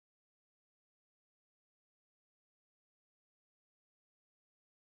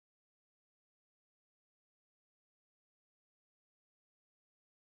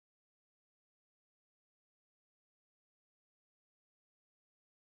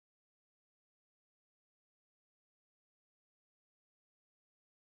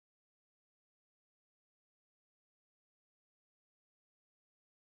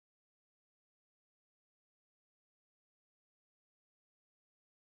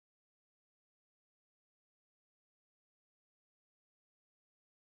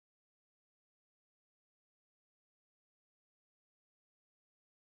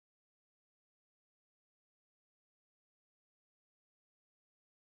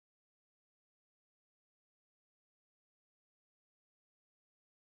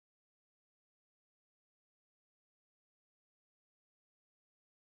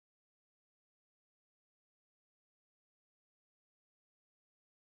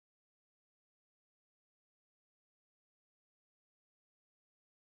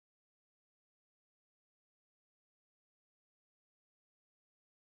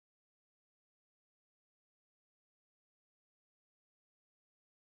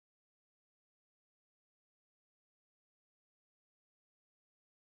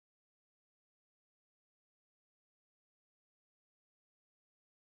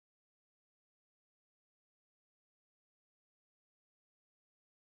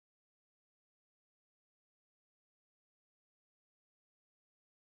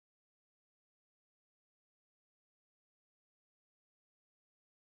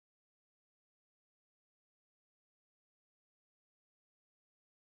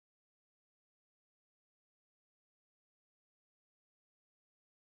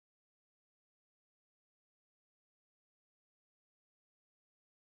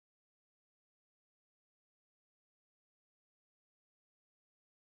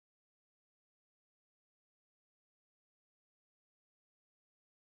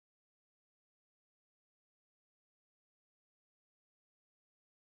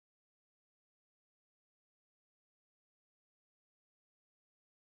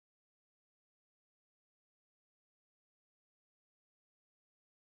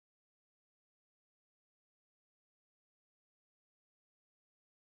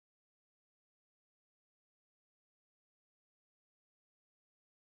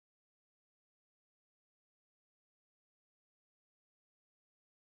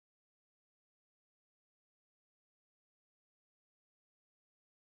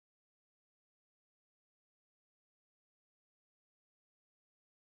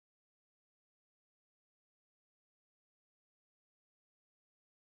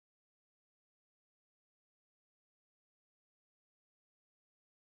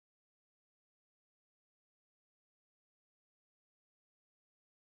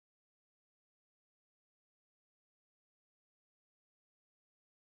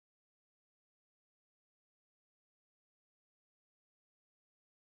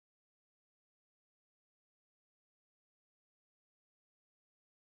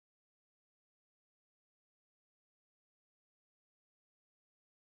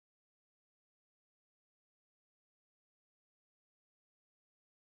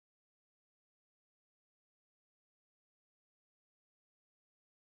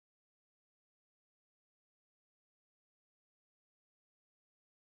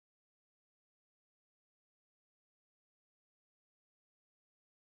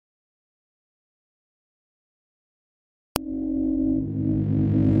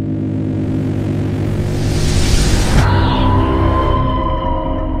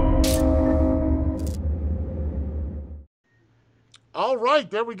right,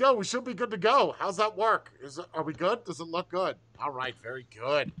 there we go. We should be good to go. How's that work? Are we good? Does it look good? All right, very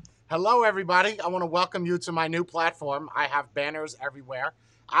good. Hello, everybody. I want to welcome you to my new platform. I have banners everywhere.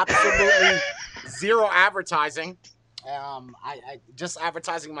 Absolutely zero advertising. I just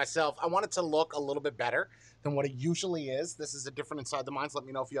advertising myself. I want it to look a little bit better than what it usually is. This is a different Inside the Minds. Let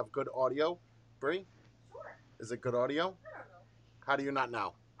me know if you have good audio. Bree? Sure. Is it good audio? I don't know. How do you not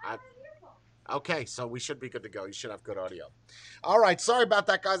know? Okay, so we should be good to go. You should have good audio. All right, sorry about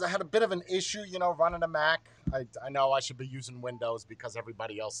that, guys. I had a bit of an issue, running a Mac. I know I should be using Windows because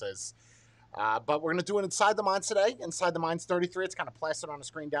everybody else is. But we're going to do it Inside the Minds today. Inside the Minds 33. It's kind of plastered on the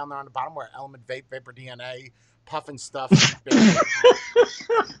screen down there on the bottom where Element Vape, Vapor DNA, Puffin stuff.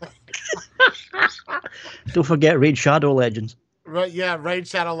 Don't forget Raid Shadow Legends. Right, yeah, Raid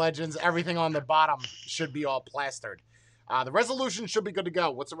Shadow Legends. Everything on the bottom should be all plastered. The resolution should be good to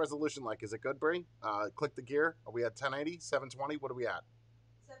go. What's the resolution like? Is it good, Bree? Click the gear. Are we at 1080, 720? What are we at?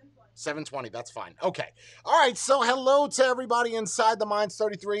 720. 720, that's fine. Okay. All right, so hello to everybody Inside the Minds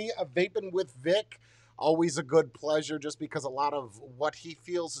 33, Vaping with Vic. Always a good pleasure just because a lot of what he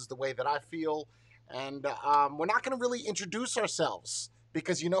feels is the way that I feel. And we're not going to really introduce ourselves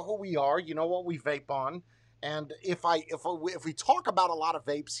because you know who we are. You know what we vape on. And if we talk about a lot of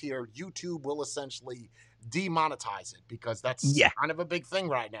vapes here, YouTube will essentially demonetize it because that's kind of a big thing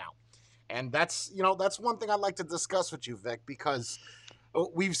right now. And that's one thing I'd like to discuss with you, Vic, because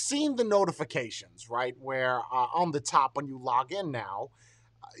we've seen the notifications, right, where on the top when you log in now,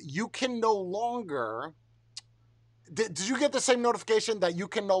 you can no longer... Did you get the same notification that you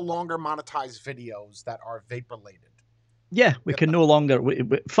can no longer monetize videos that are vape-related? Yeah, we can no longer.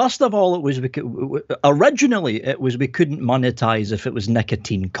 First of all, originally it was we couldn't monetize if it was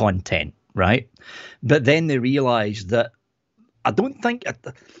nicotine content, right? But then they realized that I don't think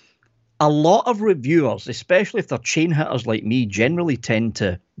a lot of reviewers, especially if they're chain hitters like me, generally tend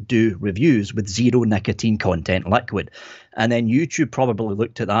to do reviews with zero nicotine content liquid. And then YouTube probably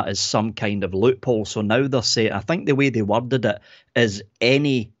looked at that as some kind of loophole. So now they're saying, I think the way they worded it is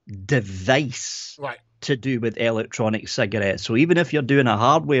any device. Right. To do with electronic cigarettes. So even if you're doing a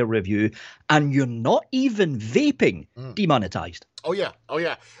hardware review and you're not even vaping, demonetized. Oh yeah.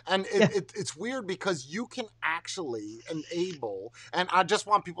 And it's weird because you can actually enable, and I just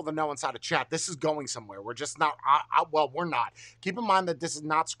want people to know inside of chat, this is going somewhere. We're just not, we're not. Keep in mind that this is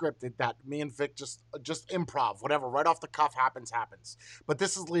not scripted, that me and Vic just improv, whatever, right off the cuff happens. But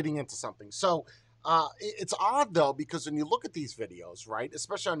this is leading into something. So it's odd though, because when you look at these videos, right,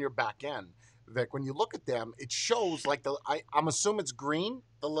 especially on your back end, Vic, when you look at them, it shows like I'm assuming it's green,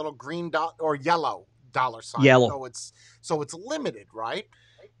 the little green dot or yellow dollar sign. Yellow. So it's limited, right?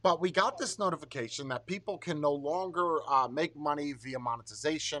 But we got this notification that people can no longer make money via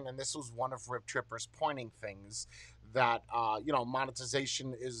monetization, and this was one of Rip Tripper's pointing things that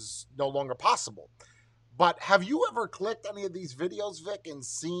monetization is no longer possible. But have you ever clicked any of these videos, Vic, and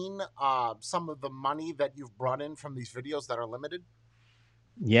seen some of the money that you've brought in from these videos that are limited?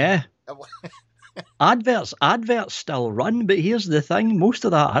 Yeah. Adverts still run, but here's the thing, most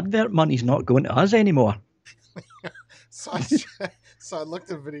of that advert money's not going to us anymore. So I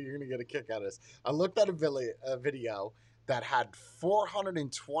looked at a video, you're going to get a kick out of this. I looked at a video that had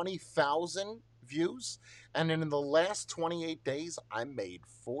 420,000 views, and in the last 28 days, I made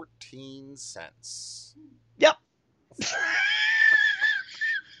 14 cents. Yep.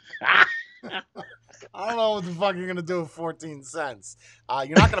 I don't know what the fuck you're going to do with 14 cents.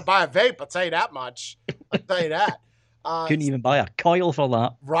 You're not going to buy a vape, I'll tell you that much. I'll tell you that. Couldn't even buy a coil for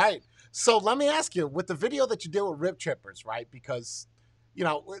that. Right. So let me ask you, with the video that you did with Rip Trippers, right? Because,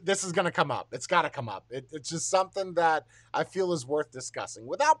 this is going to come up. It's got to come up. It's just something that I feel is worth discussing.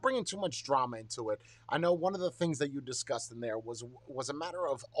 Without bringing too much drama into it, I know one of the things that you discussed in there was a matter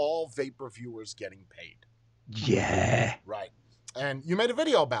of all vape reviewers getting paid. Yeah. Right. And you made a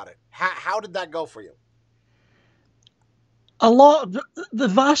video about it. How did that go for you? The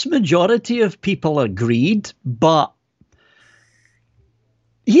vast majority of people agreed, but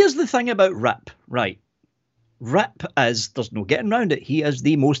here's the thing about Rip, right? Rip there's no getting around it. He is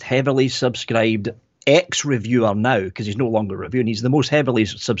the most heavily subscribed ex-reviewer now, because he's no longer reviewing. He's the most heavily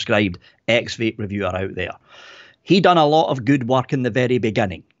subscribed ex-vape reviewer out there. He done a lot of good work in the very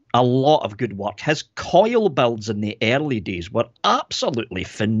beginning. A lot of good work. His coil builds in the early days were absolutely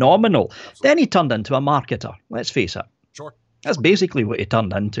phenomenal. Absolutely. Then he turned into a marketer. Let's face it. Sure. That's basically what he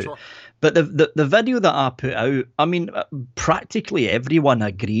turned into. Sure. But the video that I put out, I mean, practically everyone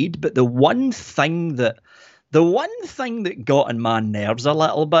agreed. But the one thing that got on my nerves a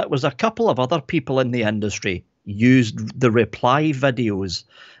little bit was a couple of other people in the industry used the reply videos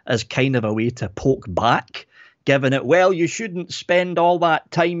as kind of a way to poke back, given it, well, you shouldn't spend all that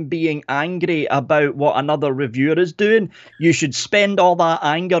time being angry about what another reviewer is doing. You should spend all that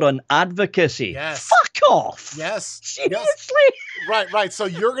anger on advocacy. Yes. Fuck off. Yes. Seriously? Yes. Right. So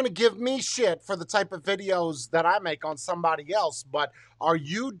you're going to give me shit for the type of videos that I make on somebody else, but are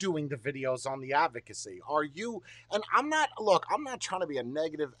you doing the videos on the advocacy? Are you? And I'm not trying to be a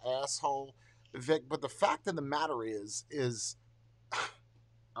negative asshole, Vic, but the fact of the matter is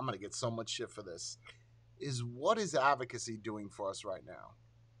I'm going to get so much shit for this, is what is advocacy doing for us right now?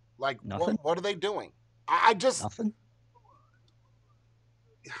 Like, what are they doing? I just... Nothing.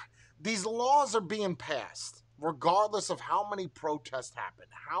 These laws are being passed, regardless of how many protests happen,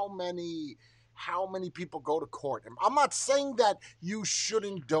 how many people go to court. And I'm not saying that you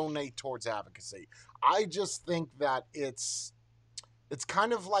shouldn't donate towards advocacy. I just think that it's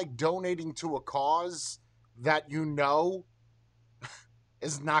kind of like donating to a cause that you know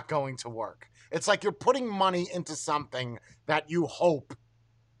is not going to work. It's like you're putting money into something that you hope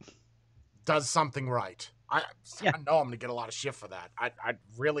does something right. I know I'm going to get a lot of shit for that. I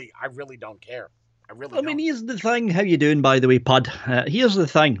really don't care. I mean, here's the thing. How you doing, by the way, Pud? Here's the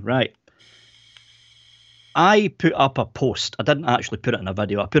thing, right? I put up a post. I didn't actually put it in a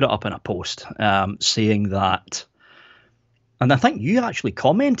video. I put it up in a post saying that, and I think you actually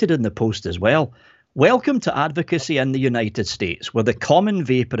commented in the post as well. Welcome to advocacy in the United States, where the common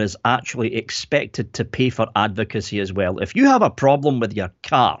vapor is actually expected to pay for advocacy as well. If you have a problem with your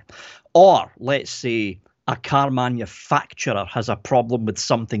car, or let's say a car manufacturer has a problem with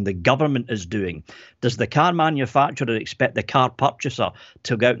something the government is doing, does the car manufacturer expect the car purchaser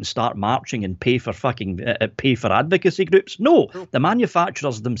to go out and start marching and pay for advocacy groups? No, the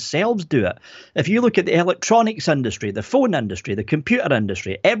manufacturers themselves do it. If you look at the electronics industry, the phone industry, the computer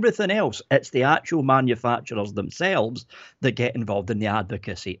industry, everything else, it's the actual manufacturers themselves that get involved in the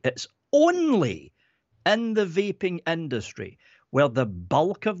advocacy. It's only in the vaping industry where the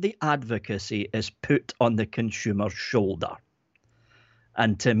bulk of the advocacy is put on the consumer's shoulder.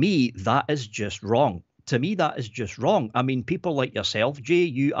 And to me, that is just wrong. I mean, people like yourself, Jay,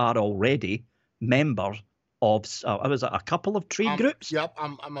 you are already members of, was it a couple of trade groups? Yep,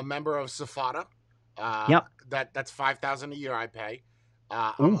 I'm a member of SFATA. Yep. That's $5,000 a year I pay.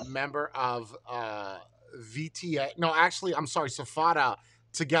 I'm a member of VTA. No, actually, I'm sorry, SFATA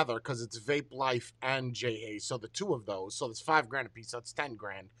together, because it's Vape Life and JA, so the two of those, so it's $5,000 a piece, so it's $10,000.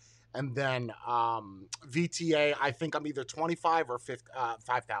 And then VTA, I think I'm either 25 or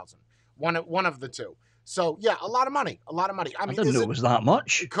 5,000, one of the two. So yeah, a lot of money. I mean, I didn't know it was that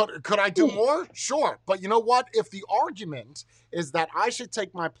much. Could I do more? Sure. But you know what? If the argument is that I should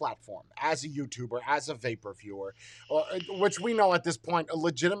take my platform as a YouTuber, as a vape reviewer, which we know at this point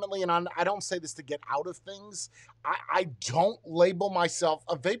legitimately, and I don't say this to get out of things, I don't label myself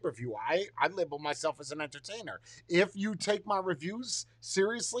a vape reviewer. I label myself as an entertainer. If you take my reviews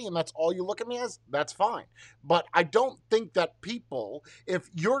seriously and that's all you look at me as, that's fine. But I don't think that people, if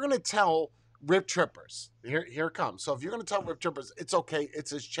you're going to tell Rip Trippers, here it comes. So if you're going to tell Rip Trippers, it's okay, it's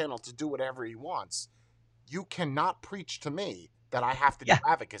his channel to do whatever he wants, you cannot preach to me that I have to do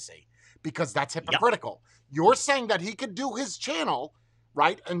advocacy, because that's hypocritical. You're saying that he could do his channel,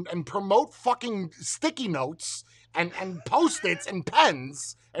 right, and promote fucking sticky notes and Post-its and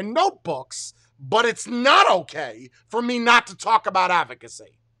pens and notebooks, but it's not okay for me not to talk about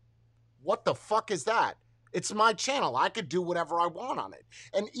advocacy. What the fuck is that? It's my channel. I could do whatever I want on it.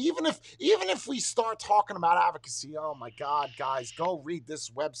 And even if we start talking about advocacy, oh my God, guys, go read this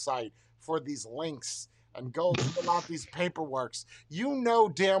website for these links and go fill out these paperworks. You know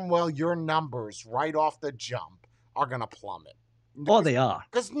damn well your numbers right off the jump are going to plummet. Oh, they are.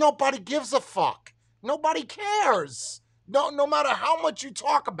 Because nobody gives a fuck. Nobody cares. No matter how much you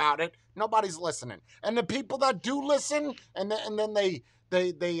talk about it, nobody's listening. And the people that do listen, and then they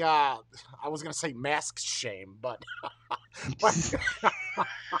I was gonna say mask shame, but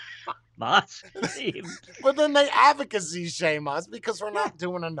but then they advocacy shame us because we're not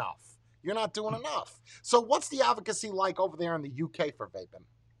doing enough. You're not doing enough. So what's the advocacy like over there in the UK for vaping?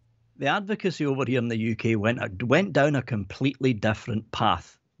 The advocacy over here in the UK went down a completely different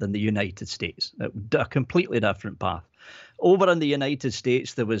path than the United States. A completely different path. Over in the United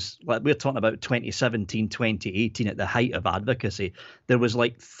States, there was, like, we're talking about 2017, 2018, at the height of advocacy, there was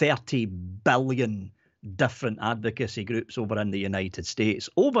like 30 billion different advocacy groups over in the United States.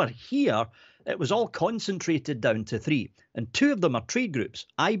 Over here, it was all concentrated down to 3, and 2 of them are trade groups,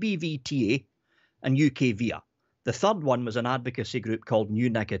 IBVTA and UKVIA. The third one was an advocacy group called New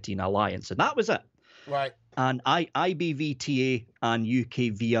Nicotine Alliance, and that was it. Right. And IBVTA and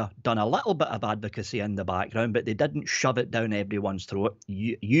UKVIA done a little bit of advocacy in the background, but they didn't shove it down everyone's throat.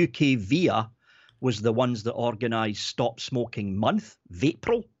 UKVIA was the ones that organised Stop Smoking Month,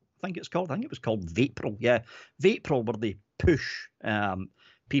 Vapril, I think it's called. I think it was called Vapril. Yeah, Vapril, where they push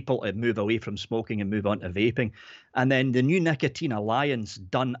people to move away from smoking and move on to vaping. And then the New Nicotine Alliance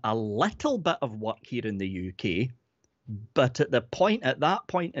done a little bit of work here in the UK, but at that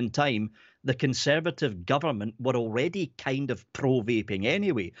point in time, the Conservative government were already kind of pro-vaping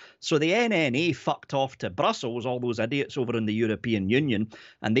anyway. So the NNA fucked off to Brussels, all those idiots over in the European Union,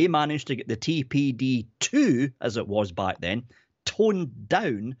 and they managed to get the TPD2, as it was back then, toned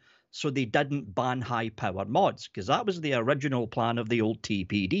down so they didn't ban high-power mods, because that was the original plan of the old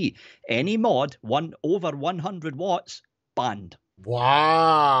TPD. Any mod over 100 watts, banned.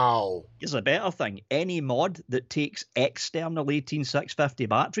 Wow. Here's a better thing. Any mod that takes external 18650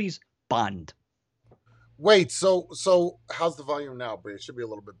 batteries, banned. Wait, so how's the volume now, Bree? It should be a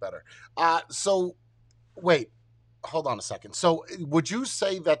little bit better. Wait, hold on a second. So would you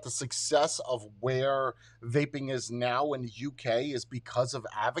say that the success of where vaping is now in the UK is because of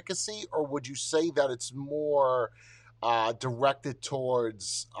advocacy, or would you say that it's more directed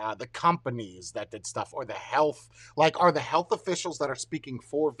towards the companies that did stuff, or the health? Like, are the health officials that are speaking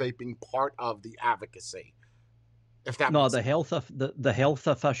for vaping part of the advocacy? If that No, makes the health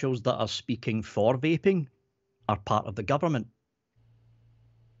officials that are speaking for vaping are part of the government.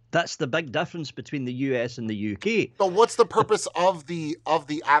 That's the big difference between the US and the UK. So what's the purpose of the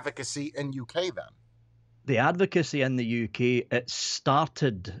advocacy in UK then? The advocacy in the UK, it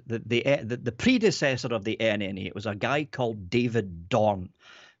started, the predecessor of the NNA, it was a guy called David Dorn.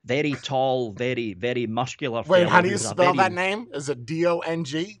 Very tall, very, very muscular. Wait, how do you spell that name? Is it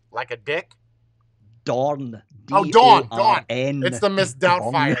D-O-N-G, like a dick? Dorn. Oh, Dawn. D-O-R-N. It's the Miss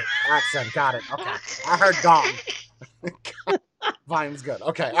Doubtfire accent. Got it. Okay. I heard Dawn. Volume's good.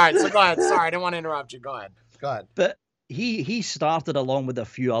 Okay. All right. So go ahead. Sorry, I didn't want to interrupt you. Go ahead. But he started, along with a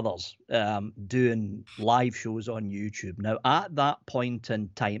few others, doing live shows on YouTube. Now, at that point in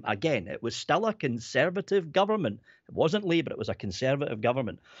time, again, it was still a Conservative government. It wasn't Labour. It was a Conservative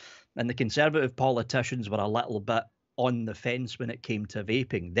government. And the Conservative politicians were a little bit on the fence when it came to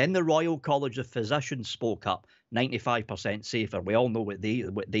vaping. Then the Royal College of Physicians spoke up, 95% safer. We all know what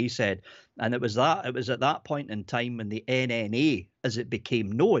they said. And it was at that point in time when the NNA, as it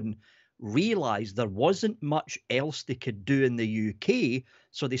became known, realised there wasn't much else they could do in the UK,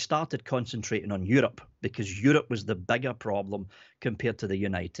 so they started concentrating on Europe, because Europe was the bigger problem compared to the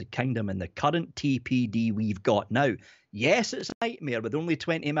United Kingdom. And the current TPD we've got now, yes, it's a nightmare with only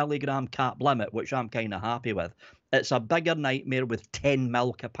 20 milligram cap limit, which I'm kind of happy with. It's a bigger nightmare with 10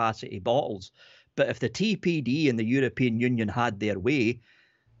 mil capacity bottles. But if the TPD and the European Union had their way,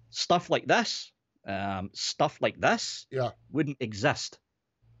 stuff like this wouldn't exist.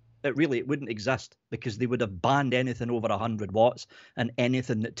 It wouldn't exist, because they would have banned anything over 100 watts and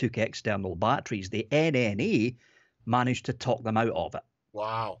anything that took external batteries. The NNA managed to talk them out of it.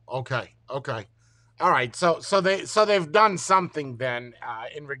 Wow. Okay. All right. So they've done something then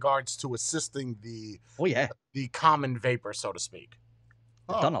in regards to assisting the common vapor, so to speak.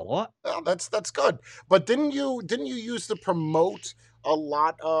 They've done a lot. Well, that's good. But didn't you used to promote a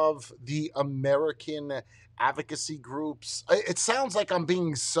lot of the American advocacy groups? It sounds like I'm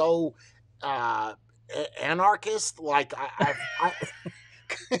being so anarchist. Like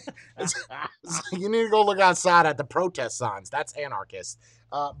you need to go look outside at the protest signs. That's anarchist.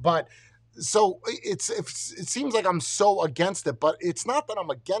 But so it seems like I'm so against it, but it's not that I'm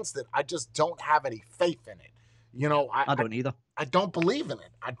against it. I just don't have any faith in it. You know, I don't either. I don't believe in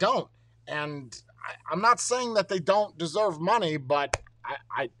it. I don't. And I'm not saying that they don't deserve money, but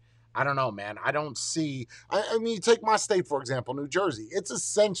I don't know, man. I don't see. I mean, take my state, for example, New Jersey. It's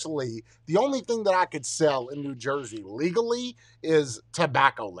essentially the only thing that I could sell in New Jersey legally is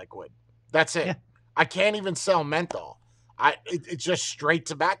tobacco liquid. That's it. Yeah. I can't even sell menthol. It's just straight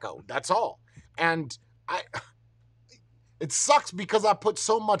tobacco. That's all. And it sucks because I put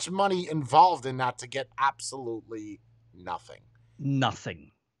so much money involved in that to get absolutely nothing.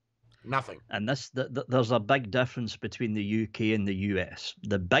 Nothing. And there's a big difference between the UK and the US.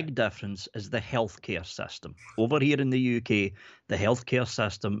 The big difference is the healthcare system. Over here in the UK, the healthcare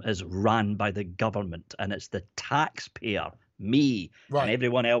system is run by the government, and it's the taxpayer, me, and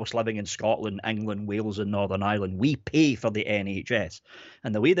everyone else living in Scotland, England, Wales, and Northern Ireland. We pay for the NHS.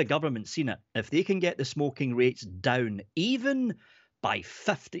 And the way the government's seen it, if they can get the smoking rates down even by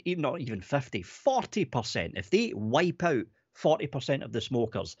 50, not even 50, 40%, if they wipe out 40% of the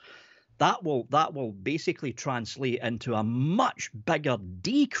smokers, that will basically translate into a much bigger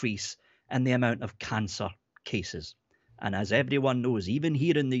decrease in the amount of cancer cases. And as everyone knows, even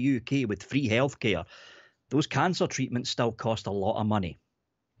here in the UK with free healthcare, those cancer treatments still cost a lot of money.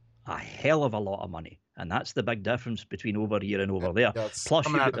 a hell of a lot of money. And that's the big difference between over here and over there. Yeah, it's Plus,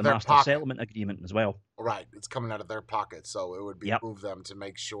 coming you out get of the their master pocket. settlement agreement as well. Right. It's coming out of their pocket. So it would behoove them to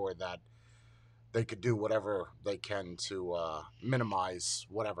make sure that they could do whatever they can to minimize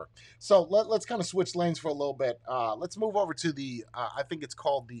whatever. So let's kind of switch lanes for a little bit. Let's move over to the, I think it's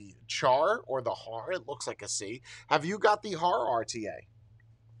called the Char or the Har. It looks like a C. Have you got the Har RTA?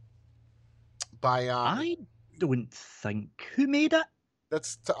 I don't think. Who made it?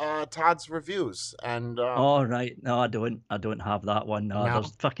 That's Todd's reviews. And oh, right. No, I don't have that one. No, no?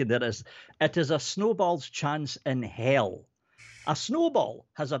 there is. It is a snowball's chance in hell. A snowball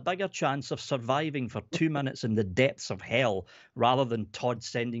has a bigger chance of surviving for 2 minutes in the depths of hell rather than Todd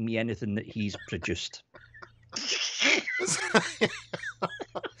sending me anything that he's produced.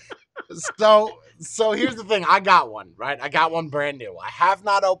 So here's the thing. I got one, right? I got one brand new. I have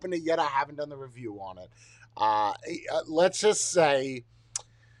not opened it yet. I haven't done the review on it. Let's just say,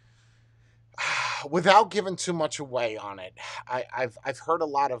 without giving too much away on it, I've heard a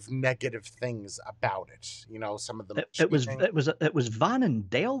lot of negative things about it. You know, some of them. It was Van and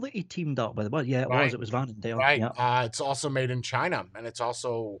Dell that he teamed up with. Well, yeah, it was Van and Dell. Right. Yeah. It's also made in China, and it's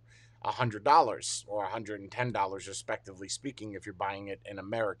also $100 or $110, respectively speaking, if you're buying it in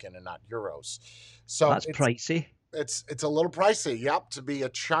American and not euros. So that's pricey. It's a little pricey, yep, to be a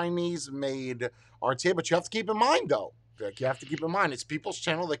Chinese-made RTA. But you have to keep in mind, though, Vic, you have to keep in mind it's people's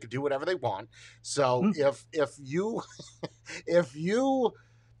channel. They could do whatever they want. So if you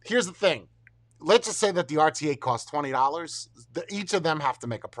here's the thing. Let's just say that the RTA costs $20. Each of them have to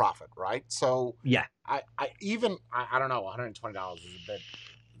make a profit, right? So yeah, I don't know, $120 is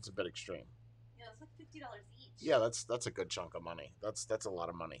it's a bit extreme. Yeah, it's like $50 each. Yeah, that's a good chunk of money. That's a lot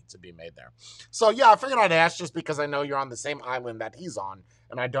of money to be made there. So yeah, I figured I'd ask just because I know you're on the same island that he's on,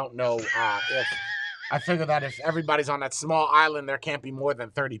 and I don't know if I figure that if everybody's on that small island, there can't be more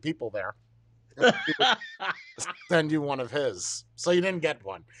than 30 people there. Send you one of his. So you didn't get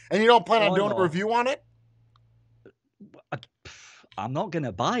one, and you don't plan on doing a review on it. I'm not going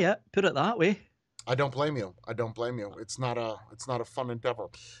to buy it. Put it that way. I don't blame you. It's not a fun endeavor.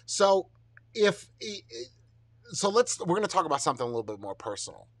 So we're going to talk about something a little bit more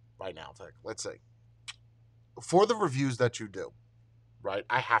personal right now. Let's say, for the reviews that you do, right?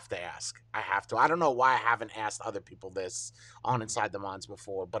 I have to ask. I don't know why I haven't asked other people this on Inside the Mons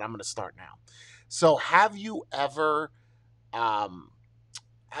before, but I'm going to start now. So have you ever, I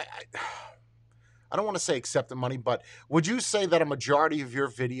don't want to say accept the money, but would you say that a majority of your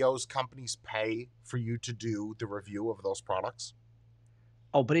videos companies pay for you to do the review of those products?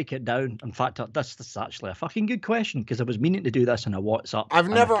 I'll break it down. In fact, this is actually a fucking good question because I was meaning to do this in a WhatsApp. I've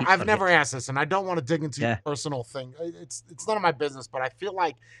never asked this, and I don't want to dig into your personal thing. It's none of my business, but I feel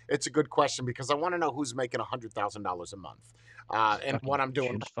like it's a good question because I want to know who's making $100,000 a month, and what I'm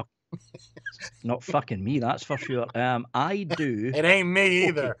doing. Not fucking me, that's for sure. I do. It ain't me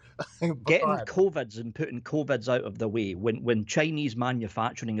either. Getting COVIDs and putting COVIDs out of the way when Chinese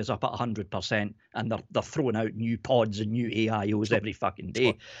manufacturing is up at 100% and they're throwing out new pods and new AIOs every fucking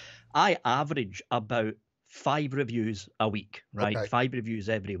day, I average about 5 reviews a week, right? Okay. 5 reviews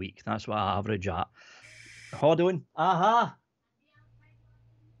every week. That's what I average at. Hold on. Aha.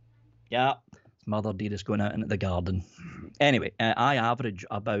 Yeah. Mother dear is going out into the garden. Anyway, I average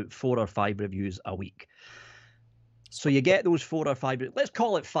about 4 or 5 reviews a week. So you get those 4 or 5, let's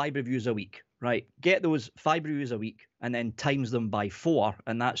call it 5 reviews a week, right? Get those 5 reviews a week and then times them by 4,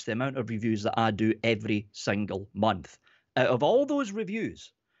 and that's the amount of reviews that I do every single month. Out of all those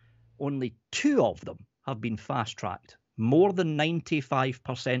reviews, only 2 of them have been fast-tracked. More than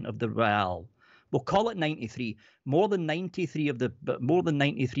 95% of the, we'll call it 93. More than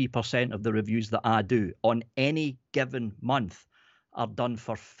 93% of the reviews that I do on any given month are done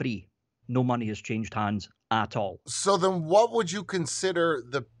for free. No money has changed hands at all. So then what would you consider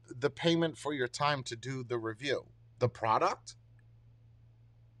the payment for your time to do the review? The product?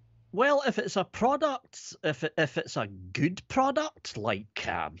 Well, if it's a product, if it's a good product, like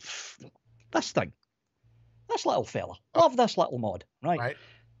this thing, this little fella, love this little mod, right?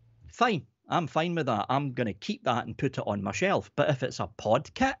 Fine. I'm fine with that. I'm going to keep that and put it on my shelf. But if it's a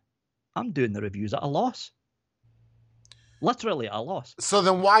pod kit, I'm doing the reviews at a loss. Literally at a loss. So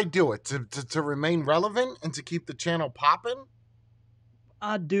then why do it? To remain relevant and to keep the channel popping?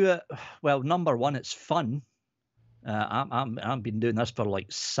 I do it, well, number one, it's fun. I've been doing this for like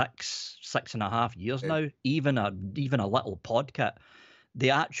six and a half years now. Even a little pod kit.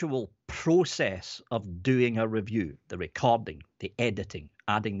 The actual process of doing a review, the recording, the editing,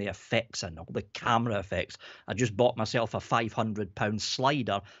 adding the effects in, all the camera effects. I just bought myself a £500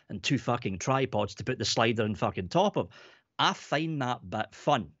 slider and 2 fucking tripods to put the slider on fucking top of. I find that bit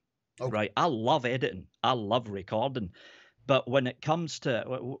fun. Okay. right? I love editing. I love recording. But when it comes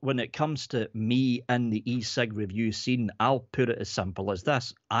to me in the e-cig review scene, I'll put it as simple as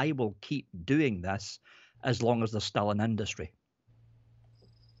this: I will keep doing this as long as there's still an industry.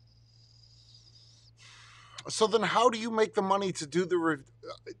 So then how do you make the money to do the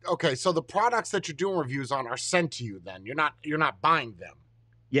okay, so the products that you're doing reviews on are sent to you then. You're not buying them.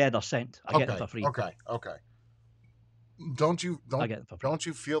 Yeah, they're sent. I get them for free. Okay. Don't you I get them for free. don't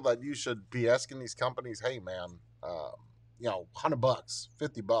you feel that you should be asking these companies, hey man, $100,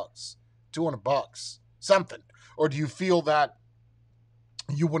 $50, $200, something? Or do you feel that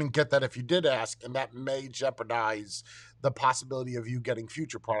you wouldn't get that if you did ask, and that may jeopardize the possibility of you getting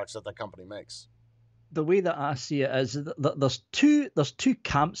future products that company makes? The way that I see it is that there's two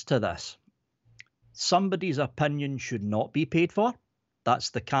camps to this. Somebody's opinion should not be paid for. That's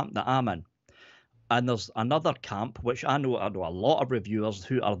the camp that I'm in. And there's another camp, which I know a lot of reviewers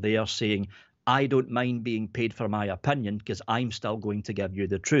who are there saying, I don't mind being paid for my opinion because I'm still going to give you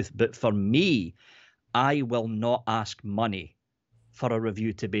the truth. But for me, I will not ask money for a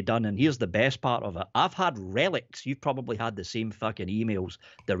review to be done. And here's the best part of it. I've had Relics. You've probably had the same fucking emails.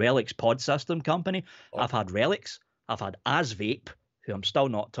 The Relics pod system company. Oh. I've had Relics. I've had Asvape, who I'm still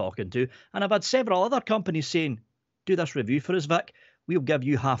not talking to. And I've had several other companies saying, do this review for us, Vic. We'll give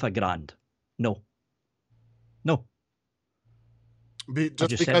you $5,000. No.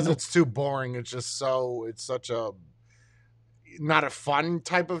 Just because it's too boring. It's such a not a fun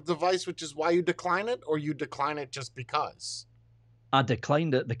type of device, which is why you decline it, or you decline it just because? I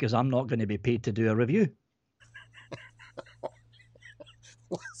declined it because I'm not going to be paid to do a review.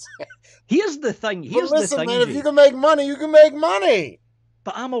 Here's the thing. Listen, man, if you can make money, you can make money.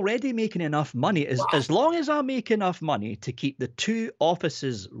 But I'm already making enough money. As long as I make enough money to keep the 2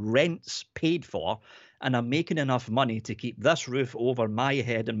 offices' rents paid for, and I'm making enough money to keep this roof over my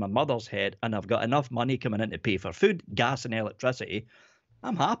head and my mother's head, and I've got enough money coming in to pay for food, gas, and electricity,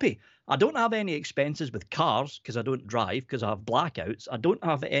 I'm happy. I don't have any expenses with cars because I don't drive because I have blackouts. I don't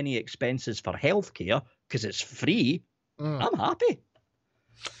have any expenses for healthcare because it's free. I'm happy.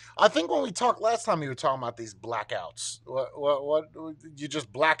 I think when we talked last time, you were talking about these blackouts. What you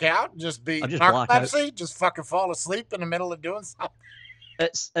just black out? Just be narcolepsy? Just fucking fall asleep in the middle of doing something?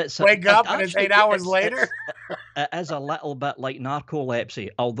 It's wake up and it's 8 hours later. It is a little bit like narcolepsy,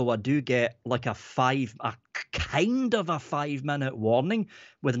 although I do get like a kind of a 5-minute warning.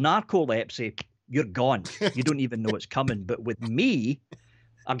 With narcolepsy, you're gone. You don't even know it's coming. But with me,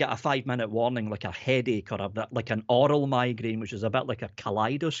 I get a 5-minute warning, like a headache or a bit like an oral migraine, which is a bit like a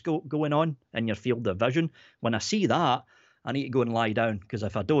kaleidoscope going on in your field of vision. When I see that, I need to go and lie down because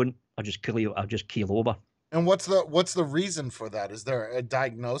if I don't, I'll just keel over. And what's the reason for that? Is there a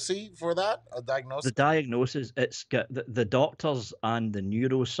diagnosis for that? A diagnosis? The diagnosis, it's got the doctors and the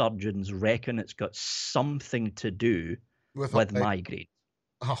neurosurgeons reckon it's got something to do with migraine.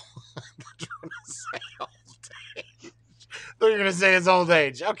 Oh, you're gonna say it's old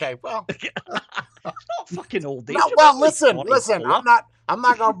age. Okay, well, it's not fucking old age. No, well, listen. I'm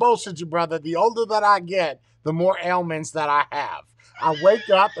not gonna bullshit you, brother. The older that I get, the more ailments that I have. I wake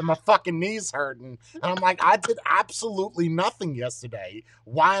up and my fucking knees hurting, and I'm like, I did absolutely nothing yesterday.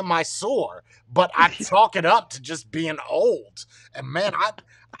 Why am I sore? But I chalk it up to just being old. And man,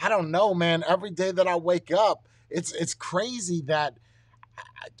 I don't know, man. Every day that I wake up, it's crazy that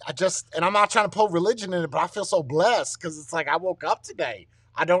I just, and I'm not trying to pull religion in it, but I feel so blessed because it's like I woke up today.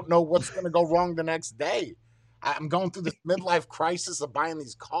 I don't know what's going to go wrong the next day. I'm going through this midlife crisis of buying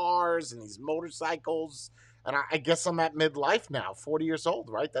these cars and these motorcycles. And I guess I'm at midlife now, 40 years old,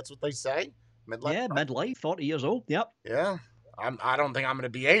 right? That's what they say? Midlife? Yeah, midlife, 40 years old, yep. Yeah. I don't think I'm going to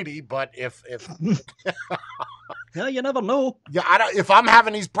be 80, but if yeah, you never know. Yeah, if I'm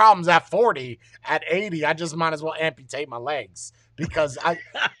having these problems at 40, at 80, I just might as well amputate my legs because I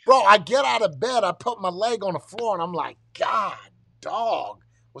get out of bed, I put my leg on the floor, and I'm like, God, dog,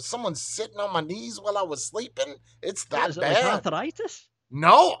 was someone sitting on my knees while I was sleeping? It's that bad. Is arthritis?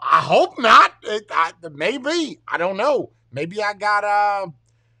 No, I hope not. Maybe, I don't know. Maybe I got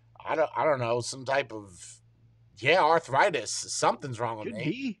I don't know, some type of arthritis. Something's wrong with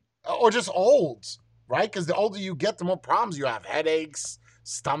me. Or just old, right? Because the older you get, the more problems you have. Headaches,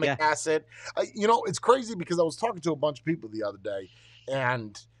 stomach acid. It's crazy because I was talking to a bunch of people the other day,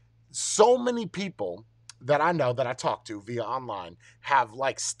 and so many people that I know that I talk to via online have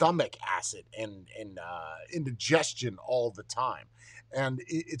like stomach acid and indigestion all the time. And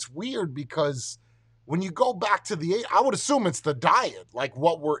it's weird because when you go back to I would assume it's the diet, like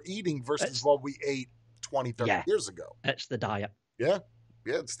what we're eating versus what we ate 20, 30 years ago. It's the diet. Yeah.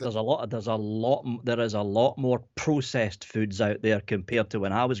 Yeah, it's There is a lot more processed foods out there compared to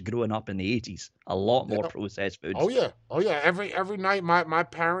when I was growing up in the 80s. A lot more yeah. processed foods. Oh yeah, oh yeah. Every night, my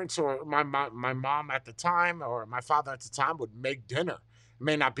parents or my mom at the time or my father at the time would make dinner. It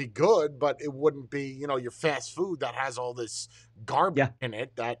may not be good, but it wouldn't be your fast food that has all this garbage Yeah. in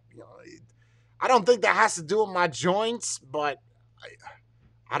it. That I don't think that has to do with my joints, but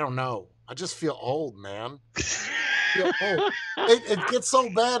I don't know. I just feel old, man. Feel old. It gets so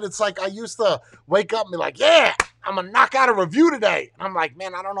bad. It's like I used to wake up and be like, yeah, I'm gonna knock out a review today. And I'm like,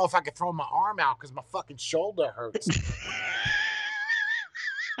 man, I don't know if I could throw my arm out because my fucking shoulder hurts.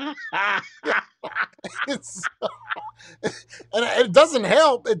 It's, and it doesn't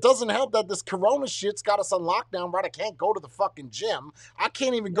help. It doesn't help that this corona shit's got us on lockdown, right? I can't go to the fucking gym. I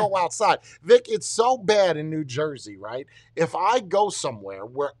can't even go outside. Vic, it's so bad in New Jersey, right? If I go somewhere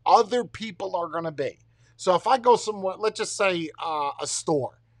where other people are going to be, so if I go somewhere, let's just say a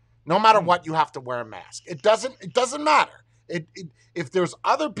store, no matter what, you have to wear a mask. It doesn't matter. If there's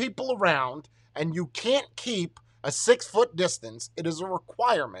other people around and you can't keep a 6-foot distance, it is a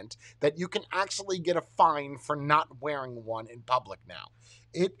requirement that you can actually get a fine for not wearing one in public now.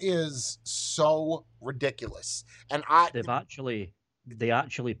 It is so ridiculous. And they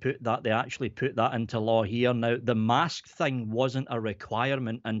actually put that into law here. Now, the mask thing wasn't a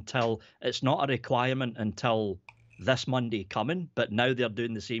requirement until it's not a requirement until this Monday coming, but now they're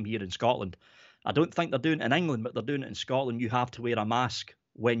doing the same here in Scotland. I don't think they're doing it in England, but they're doing it in Scotland. You have to wear a mask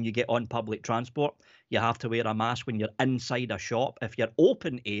when you get on public transport. You have to wear a mask when you're inside a shop. If you're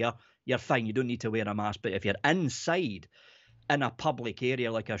open air, you're fine. You don't need to wear a mask. But if you're inside in a public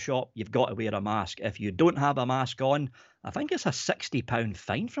area like a shop, you've got to wear a mask. If you don't have a mask on, I think it's a £60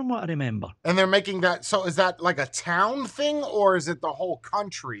 fine from what I remember. And they're making that, so is that like a town thing or is it the whole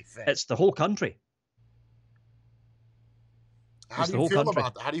country thing? It's the whole country. How do you feel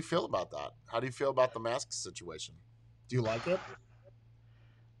about that? How do you feel about that? How do you feel about the mask situation? Do you like it?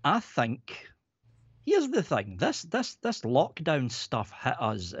 I think, here's the thing. This lockdown stuff hit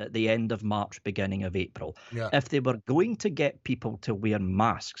us at the end of March, beginning of April. Yeah. If they were going to get people to wear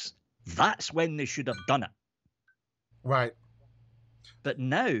masks, that's when they should have done it. Right. But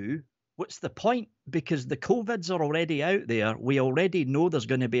now, what's the point? Because the COVIDs are already out there. We already know there's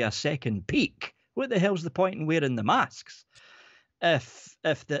going to be a second peak. What the hell's the point in wearing the masks? If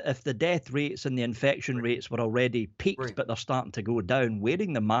the death rates and the infection rates were already peaked, but they're starting to go down,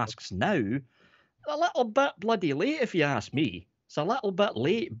 wearing the masks now, a little bit bloody late, if you ask me. It's a little bit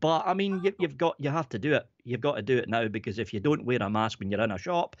late, but I mean, you have to do it. You've got to do it now, because if you don't wear a mask when you're in a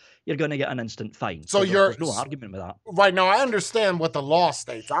shop, you're going to get an instant fine. So there's no argument with that. Right. Now, I understand what the law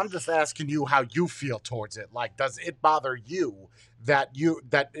states. I'm just asking you how you feel towards it. Like, does it bother you that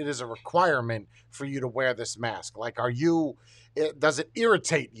it is a requirement for you to wear this mask? Like, does it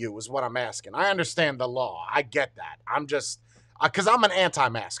irritate you is what I'm asking. I understand the law. I get that. I'm just, because I'm an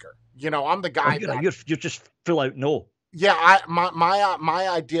anti-masker. I'm the guy. You're just full out no. Yeah, my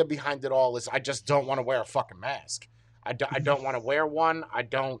idea behind it all is I just don't want to wear a fucking mask. I don't want to wear one.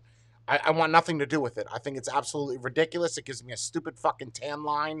 I want nothing to do with it. I think it's absolutely ridiculous. It gives me a stupid fucking tan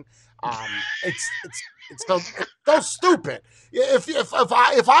line. It's so stupid.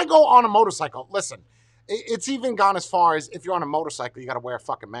 If I go on a motorcycle, listen, it's even gone as far as if you're on a motorcycle, you got to wear a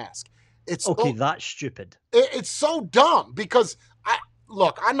fucking mask. That's stupid. It's so dumb because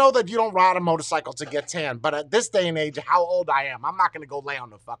Look, I know that you don't ride a motorcycle to get tan, but at this day and age, how old I am, I'm not going to go lay on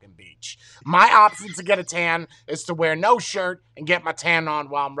the fucking beach. My option to get a tan is to wear no shirt and get my tan on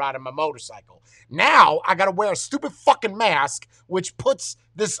while I'm riding my motorcycle. Now, I got to wear a stupid fucking mask, which puts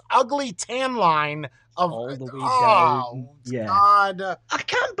this ugly tan line of all the way down. Yeah. God. I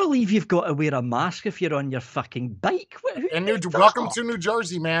can't believe you've got to wear a mask if you're on your fucking bike. Welcome to New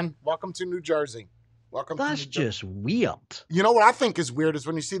Jersey, man. Welcome to New Jersey. That's just weird. You know what I think is weird is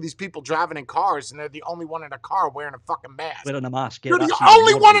when you see these people driving in cars and they're the only one in a car wearing a fucking mask. Wearing a mask. Yeah, you're the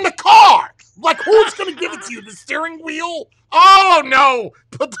only one in the car. Like, who's going to give it to you? The steering wheel? Oh, no.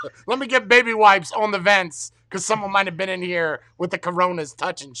 Let me get baby wipes on the vents because someone might have been in here with the coronas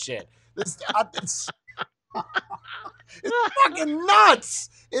touching shit. It's fucking nuts.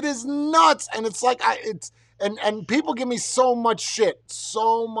 It is nuts. And it's like, And people give me so much shit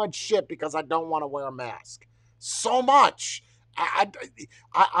because I don't want to wear a mask. So much.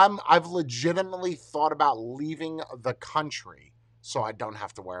 I've legitimately thought about leaving the country so I don't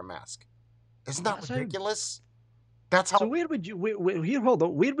have to wear a mask. Isn't that ridiculous? That's how. So where would you? Hold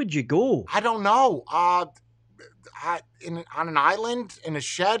on. Where would you go? I don't know. On an island, in a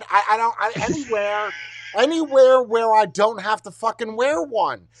shed. Anywhere where I don't have to fucking wear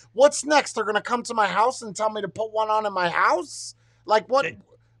one. What's next? They're going to come to my house and tell me to put one on in my house? Like what?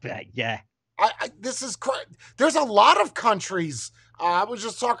 Yeah. This is there's a lot of countries. I was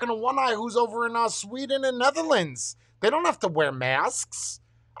just talking to one guy who's over in Sweden and Netherlands. They don't have to wear masks.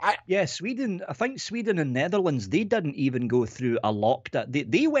 Yeah, Sweden. I think Sweden and Netherlands, they didn't even go through a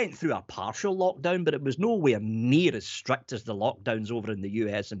lockdown. They went through a partial lockdown, but it was nowhere near as strict as the lockdowns over in the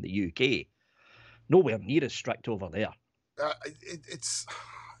US and the UK. Nowhere near as strict over there.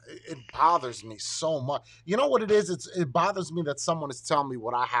 It bothers me so much. You know what it is? It bothers me that someone is telling me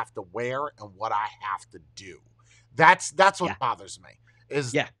what I have to wear and what I have to do. That's what bothers me.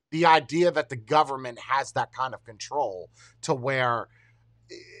 Is the idea that the government has that kind of control to where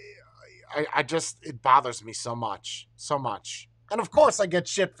it bothers me so much. And of course I get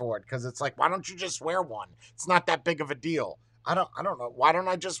shit for it because it's like, why don't you just wear one? It's not that big of a deal. I don't know. Why don't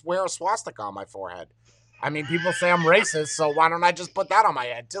I just wear a swastika on my forehead? I mean, people say I'm racist, so why don't I just put that on my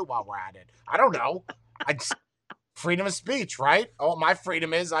head too while we're at it? I don't know. Freedom of speech, right? Oh, my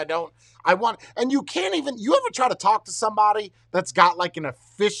freedom is and you can't even, you ever try to talk to somebody that's got like an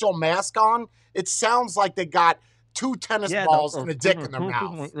official mask on? It sounds like they got 2 tennis balls and a dick in their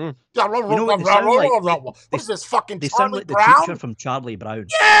mouth. What is this, fucking They Charlie sound like Brown? the teacher from Charlie Brown.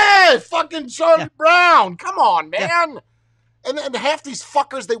 Yeah, fucking Charlie Brown. Come on, man. And half these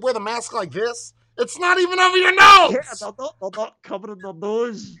fuckers, they wear the mask like this. It's not even over your nose. Yeah, they're not covering their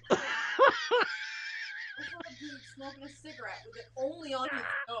nose. Smoking a cigarette with it only on his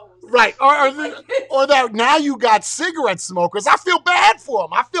nose. Right. Or that now you got cigarette smokers. I feel bad for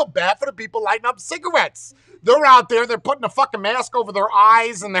them. I feel bad for the people lighting up cigarettes. They're out there. They're putting a fucking mask over their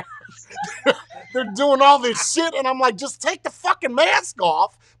eyes and they're doing all this shit. And I'm like, just take the fucking mask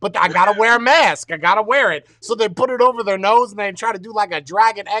off. But I got to wear a mask. I got to wear it. So they put it over their nose and they try to do like a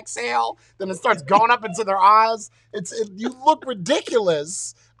dragon exhale. Then it starts going up into their eyes. You look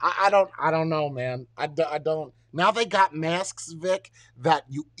ridiculous. I don't know, man. I don't. Now they got masks, Vic, that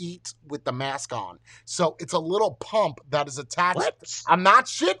you eat with the mask on. So it's a little pump that is attached. What? I'm not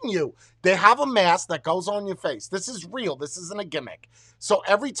shitting you. They have a mask that goes on your face. This is real. This isn't a gimmick. So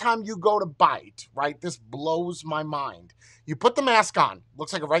every time you go to bite, right, this blows my mind. You put the mask on.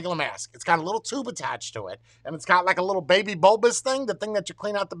 Looks like a regular mask. It's got a little tube attached to it. And it's got like a little baby bulbous thing, the thing that you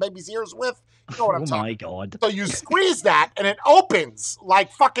clean out the baby's ears with. You know what I'm talking about. Oh, my God. So you squeeze that, and it opens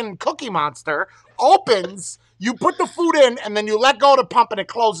like fucking Cookie Monster. Opens, you put the food in, and then you let go of the pump, and it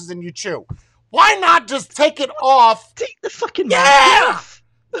closes, and you chew. Why not just take it off? Take the fucking mask off.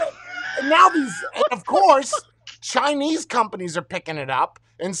 And now and of course, Chinese companies are picking it up.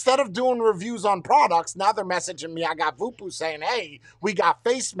 Instead of doing reviews on products, now they're messaging me. I got Vupu saying, hey, we got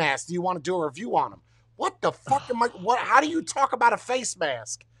face masks. Do you want to do a review on them? What the fuck am I? How do you talk about a face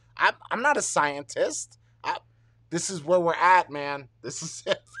mask? I'm not a scientist. This is where we're at, man. This is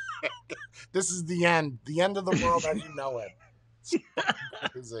it. This is the end of the world as you know it. It's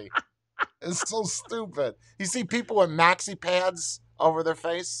crazy. It's so stupid. You see people with maxi pads over their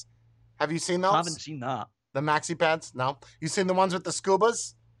face? Have you seen those? I haven't seen that. The maxi pads? No. You seen the ones with the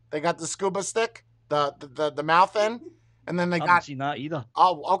scubas? They got the scuba stick, the mouth in, and then they I haven't seen that either.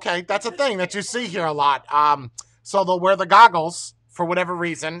 Oh, okay. That's a thing that you see here a lot. So they'll wear the goggles for whatever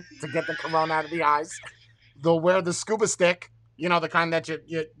reason to get the corona out of the eyes. They'll wear the scuba stick, you know, the kind that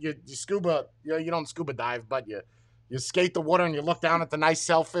you scuba, you don't scuba dive, but you skate the water and you look down at the nice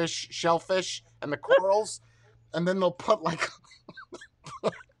shellfish and the corals, and then they'll put like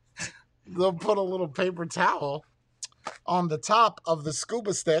they'll put a little paper towel on the top of the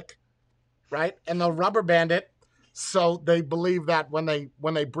scuba stick, right? And they'll rubber band it so they believe that when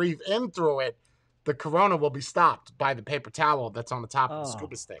they breathe in through it, the corona will be stopped by the paper towel that's on the top of the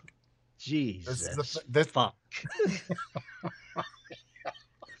scuba stick. Jesus. This fuck.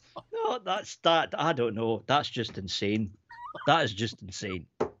 No, that's that. I don't know. That's just insane. That is just insane.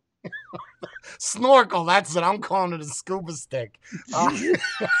 Snorkel, that's it. I'm calling it a scuba stick. A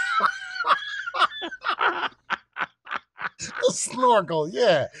snorkel,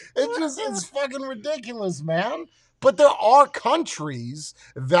 yeah. It's fucking ridiculous, man. But there are countries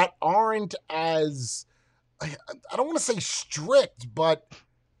that aren't as, I don't want to say strict, but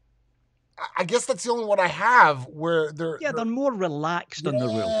I guess that's the only one I have where they're more relaxed on the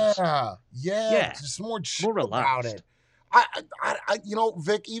rules. Yeah, just more chill about it. I you know,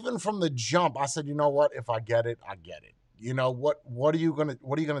 Vic, even from the jump, I said, you know what? If I get it, I get it. You know what are you gonna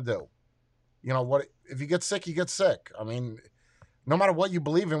do? You know what? If you get sick, you get sick. I mean, no matter what you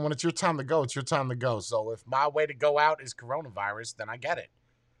believe in, when it's your time to go, it's your time to go. So if my way to go out is coronavirus, then I get it.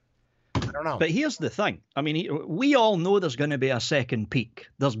 I don't know. But here's the thing. I mean, we all know there's going to be a second peak.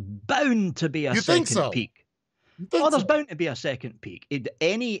 There's bound to be a second peak. think Oh, there's so? bound to be a second peak.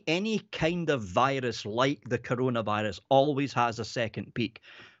 Any kind of virus like the coronavirus always has a second peak.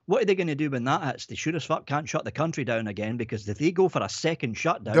 What are they going to do when that hits? They sure as fuck can't shut the country down again, because if they go for a second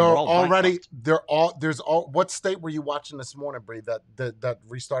shutdown, we're all bankrupt. What state were you watching this morning, Bree, that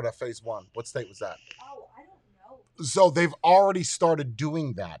restarted phase one? What state was that? Oh, I don't know. So they've already started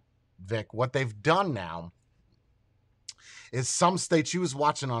doing that, Vic. What they've done now is some states, she was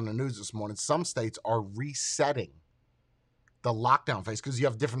watching on the news this morning, some states are resetting the lockdown phase because you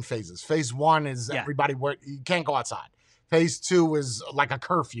have different phases. Phase one is everybody where you can't go outside. Phase two is like a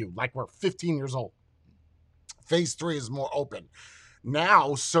curfew, like we're 15 years old. Phase three is more open.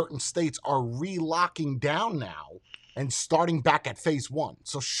 Now, certain states are relocking down now and starting back at phase one,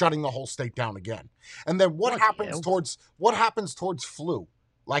 so shutting the whole state down again. And then what happens towards flu?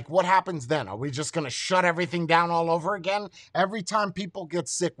 Like, what happens then? Are we just going to shut everything down all over again? Every time people get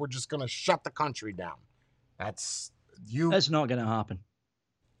sick, we're just going to shut the country down. That's not going to happen.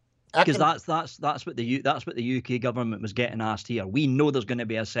 Because that's what the UK government was getting asked here. We know there's going to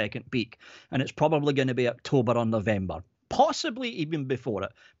be a second peak, and it's probably going to be October or November, possibly even before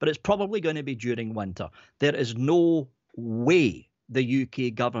it, but it's probably going to be during winter. There is no way the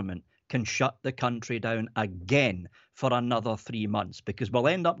UK government can shut the country down again for another 3 months, because we'll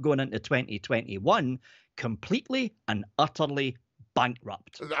end up going into 2021 completely and utterly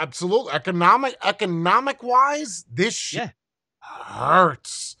bankrupt. Absolutely. Economic wise, this shit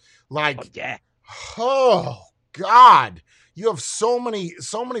hurts. Like, oh God, you have so many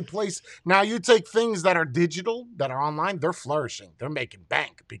places. Now you take things that are digital, that are online, they're flourishing. They're making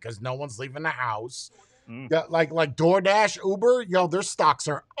bank because no one's leaving the house. Yeah, like DoorDash, Uber, yo, their stocks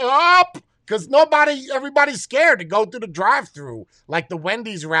are up because everybody's scared to go through the drive-through. Like the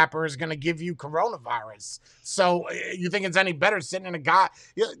Wendy's wrapper is going to give you coronavirus. So you think it's any better sitting in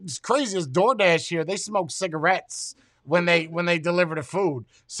it's crazy as DoorDash here. They smoke cigarettes when they deliver the food.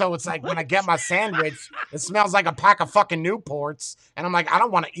 So it's like when I get my sandwich, it smells like a pack of fucking Newports. And I'm like, I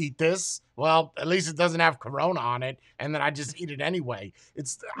don't want to eat this. Well, at least it doesn't have Corona on it. And then I just eat it anyway.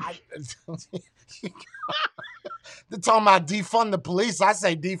 They're talking about defund the police. I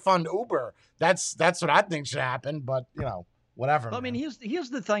say defund Uber. That's what I think should happen. But, whatever. But, I mean, here's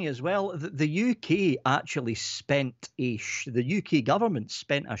the thing as well. The UK actually the UK government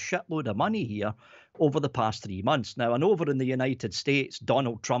spent a shitload of money here over the past 3 months. Now, and over in the United States,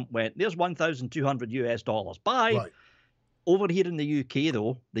 Donald Trump went, there's $1,200 Bye. Right. Over here in the UK,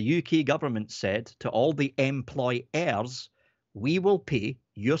 though, the UK government said to all the employers, we will pay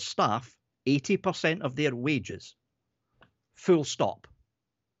your staff 80% of their wages. Full stop.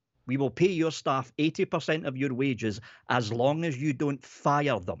 We will pay your staff 80% of your wages as long as you don't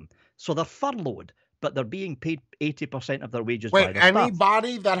fire them. So they're furloughed, but they're being paid 80% of their wages. Wait,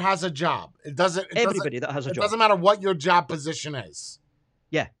 anybody that has a job. Everybody that has a job. It doesn't matter what your job position is.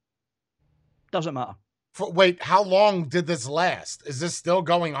 Yeah. Doesn't matter. Wait, how long did this last? Is this still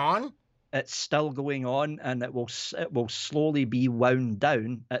going on? It's still going on, and it will slowly be wound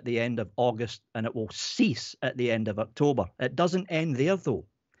down at the end of August, and it will cease at the end of October. It doesn't end there, though.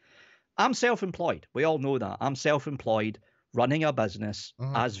 I'm self-employed. We all know that. I'm self-employed, running a business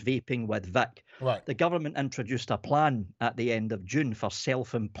as Vaping with Vic. Right. The government introduced a plan at the end of June for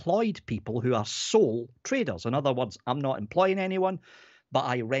self-employed people who are sole traders. In other words, I'm not employing anyone, but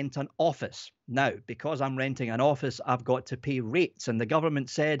I rent an office. Now, because I'm renting an office, I've got to pay rates, and the government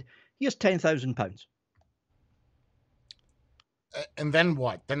said, here's £10,000. And then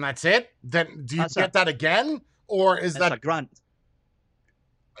what? Then that's it? Then do you get that again? Or is that a grant?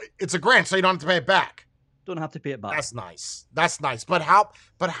 It's a grant, so you don't have to pay it back. Don't have to pay it back. That's nice. But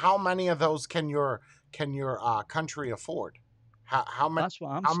how many of those can your country afford? How many? That's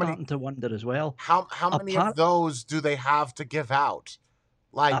what I'm starting to wonder as well. How many of those do they have to give out?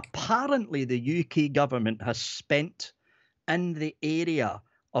 Like, apparently the UK government has spent in the area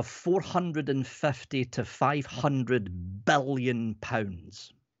of 450 to 500 billion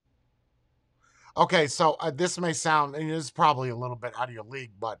pounds. Okay, so this may sound, and it's probably a little bit out of your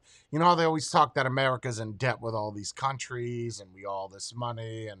league, but you know how they always talk that America's in debt with all these countries and we all this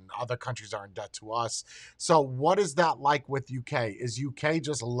money and other countries are in debt to us. So what is that like with UK? Is UK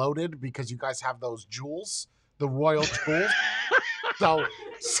just loaded because you guys have those jewels, the royal jewels?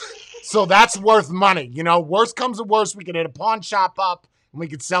 So that's worth money. You know, worst comes to worst, we can hit a pawn shop up and we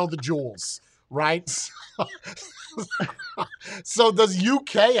could sell the jewels, right? So does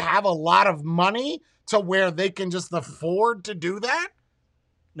UK have a lot of money to where they can just afford to do that?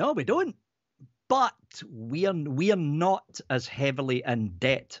 No, we don't. But we are not as heavily in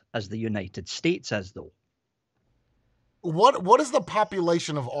debt as the United States is, though. What is the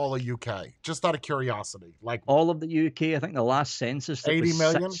population of all of UK? Just out of curiosity, like All of the UK, I think the last census, it 80 was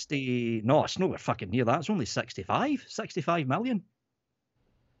million? 60. No, it's nowhere fucking near that. It's only 65 million.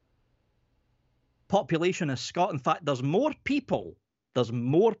 Population of Scotland. In fact, there's more people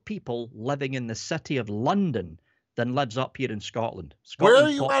living in the city of London than lives up here in Scotland. Where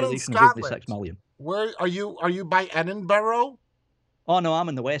are Scotland's you at in population is over Scotland? 6 million. Where are you? Are you by Edinburgh? Oh no, I'm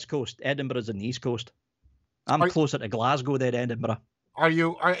on the west coast. Edinburgh's on the east coast. I'm closer to Glasgow than Edinburgh.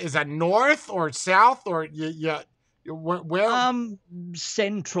 Is that north or south or where?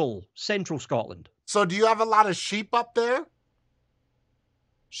 Central Scotland. So do you have a lot of sheep up there?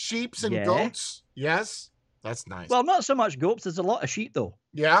 Sheeps and Yeah. goats? Yes, that's nice. Well, not so much goats. There's a lot of sheep though.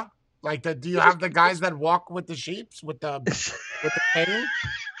 Yeah, like do you have the guys that walk with the sheeps with the cane?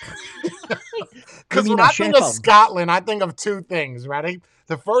 Because mean when a I think of shepherd? Scotland, I think of two things. Ready?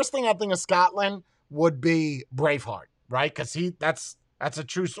 The first thing I think of Scotland would be Braveheart, right? Because that's a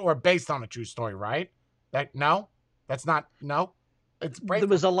true story, or based on a true story, right? That's not It's Braveheart.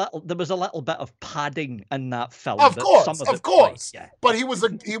 There was a little bit of padding in that film. Of but course, some of of it, course. like, yeah. But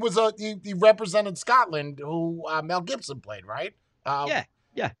he represented Scotland, who Mel Gibson played, right?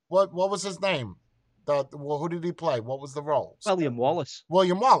 Yeah. What was his name? Who did he play? What was the role? William Wallace.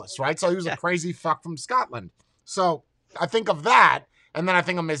 William Wallace, right? So he was a Yeah. crazy fuck from Scotland. So I think of that, and then I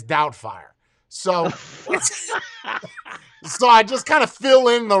think of Miss Doubtfire. So so I just kind of fill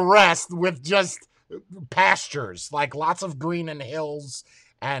in the rest with just pastures, like lots of green and hills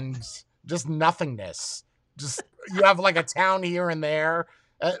and just nothingness. Just you have like a town here and there.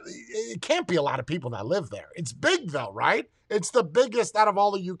 It can't be a lot of people that live there. It's big though, right? It's the biggest out of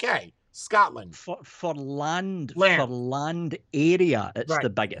all the UK. Scotland. For land area, it's Right. the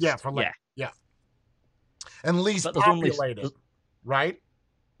biggest. Yeah, for land. Yeah. And least But there's only- populated, right?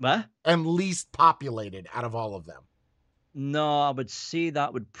 What? And least populated out of all of them. No, I would say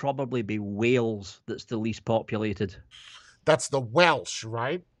that would probably be Wales that's the least populated. That's the Welsh,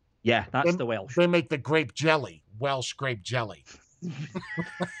 right? Yeah, that's Then- the Welsh. They make the grape jelly, Welsh grape jelly.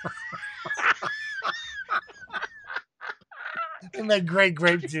 They make great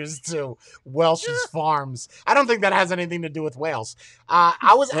grape juice too. Welsh's Farms. I don't think that has anything to do with Wales.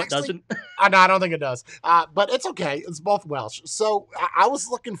 I was No, it actually. doesn't. No, I don't think it does. But it's okay. It's both Welsh. So I was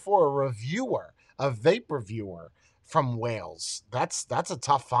looking for a reviewer, a vape reviewer from Wales. That's a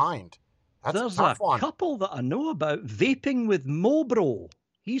tough find. That's There's a tough one. couple that I know about. Vaping with Mobro.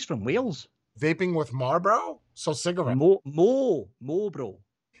 He's from Wales. Vaping with Marlboro? So cigarette. Mobro.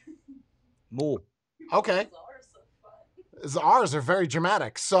 Mo. Okay. Those are so fun. Ours are very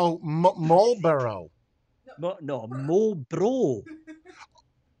dramatic. So Marlboro. No, Mobro.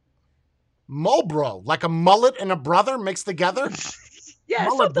 Marlboro, like a mullet and a brother mixed together? Yeah,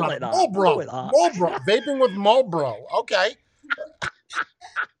 Mullet something like brother. that. Marlboro. Go with that. Marlboro. Vaping with Marlboro. Okay.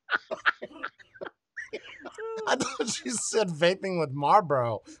 I thought you said vaping with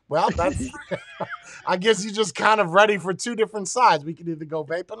Marlboro. Well, that's. I guess you're just kind of ready for two different sides. We could either go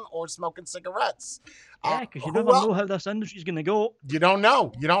vaping or smoking cigarettes. Yeah, because you who never else- know how this industry's going to go. You don't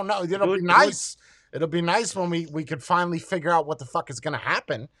know. It'll Good, be nice. It'll be nice when we could finally figure out what the fuck is going to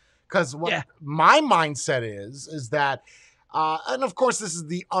happen. Because what Yeah. my mindset is that, and of course this is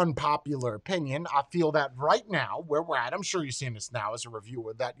the unpopular opinion. I feel that right now where we're at, I'm sure you're seeing this now as a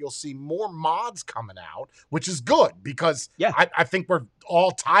reviewer, that you'll see more mods coming out, which is good because Yeah. I think we're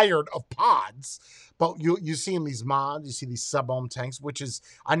all tired of pods. But you seeing these mods, you see these sub-ohm tanks, which is,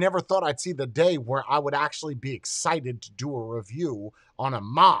 I never thought I'd see the day where I would actually be excited to do a review on a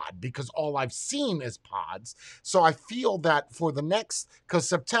mod because all I've seen is pods. So I feel that for the next, because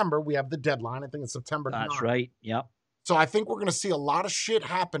September, we have the deadline. I think it's September 9th. That's right. Yep. So I think we're going to see a lot of shit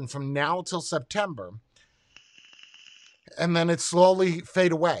happen from now till September. And then it slowly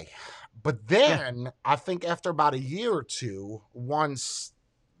fade away. But then I think after about a year or two, once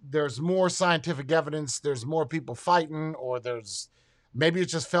there's more scientific evidence, there's more people fighting, or maybe it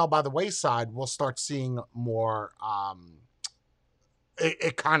just fell by the wayside, we'll start seeing more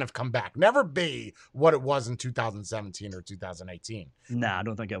it kind of come back. Never be what it was in 2017 or 2018. Nah, I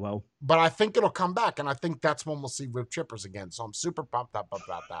don't think it will. But I think it'll come back, and I think that's when we'll see Rip Chippers again. So I'm super pumped up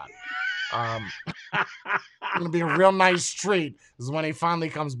about that. It's gonna be a real nice treat. Is when he finally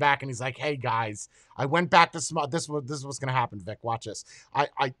comes back and he's like, "Hey guys, I went back to smoke. This is what's gonna happen, Vic. Watch this.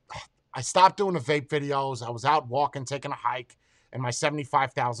 I stopped doing the vape videos. I was out walking, taking a hike in my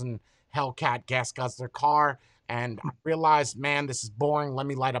 75,000 Hellcat gas guzzler car, and I realized, man, this is boring. Let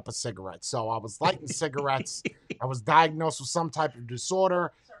me light up a cigarette. So I was lighting cigarettes. I was diagnosed with some type of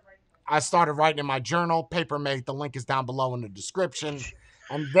disorder. I started writing in my journal. Papermate. The link is down below in the description.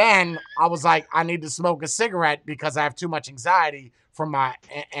 And then I was like, I need to smoke a cigarette because I have too much anxiety from my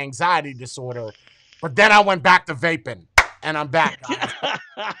anxiety disorder. But then I went back to vaping, and I'm back, guys.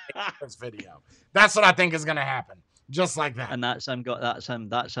 This video. That's what I think is going to happen. Just like that. And that's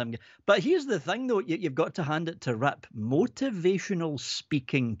him. But here's the thing, though. You've got to hand it to Rip. Motivational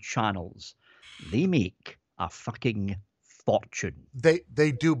speaking channels, they make a fucking fortune.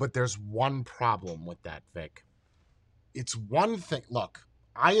 They do, but there's one problem with that, Vic. It's one thing. Look,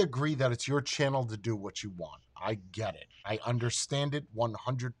 I agree that it's your channel to do what you want. I get it. I understand it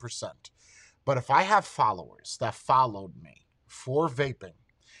 100%. But if I have followers that followed me for vaping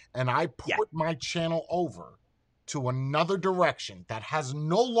and I put my channel over to another direction that has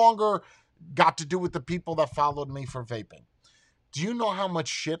no longer got to do with the people that followed me for vaping, do you know how much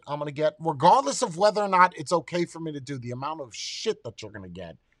shit I'm going to get? Regardless of whether or not it's okay for me to do, the amount of shit that you're going to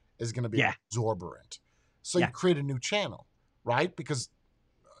get is going to be exorbitant. So you create a new channel, right? Because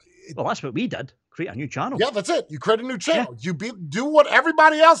well, that's what we did. Create a new channel. Yeah, that's it. You create a new channel. You do what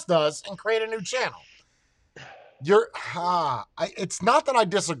everybody else does and create a new channel. It's not that I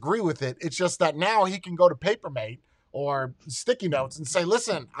disagree with it. It's just that now he can go to Papermate or Sticky Notes and say,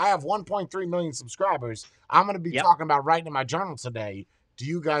 listen, I have 1.3 million subscribers. I'm going to be talking about writing in my journal today. Do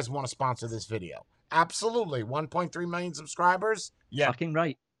you guys want to sponsor this video? Absolutely. 1.3 million subscribers? Yeah. Fucking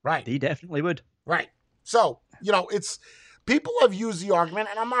right. Right. He definitely would. Right. So, it's people have used the argument,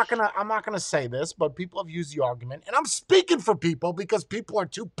 and I'm not gonna say this, but people have used the argument, and I'm speaking for people because people are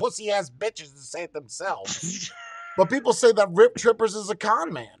too pussy ass bitches to say it themselves. But people say that Rip Trippers is a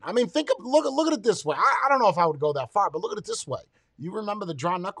con man. I mean, look at it this way. I don't know if I would go that far, but look at it this way. You remember the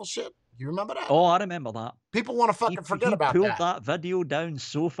Draw Knuckle shit? You remember that? Oh, I remember that. People want to fucking forget about that. He pulled that video down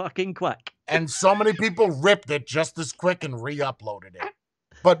so fucking quick. And so many people ripped it just as quick and re-uploaded it.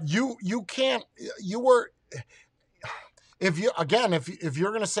 But you can't, if you're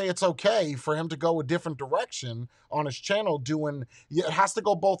going to say it's okay for him to go a different direction on his channel it has to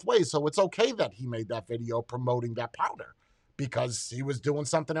go both ways. So it's okay that he made that video promoting that powder because he was doing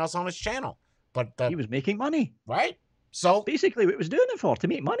something else on his channel. But he was making money. Right? So basically what he was doing it for, to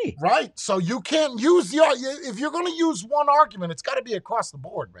make money. Right. So you can't use if you're going to use one argument, it's got to be across the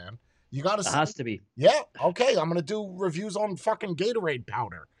board, man. You got to. It has to be. Yeah. Okay. I'm going to do reviews on fucking Gatorade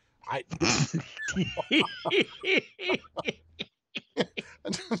powder.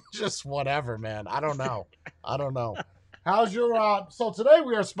 Just whatever, man. I don't know. How's your so today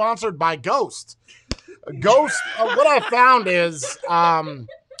we are sponsored by Ghost. Ghost, what I found is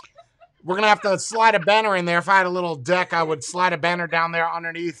we're gonna have to slide a banner in there. If I had a little deck, I would slide a banner down there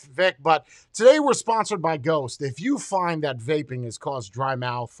underneath Vic. But today we're sponsored by Ghost. If you find that vaping has caused dry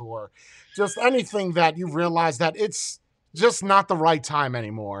mouth or just anything that you realize that it's just not the right time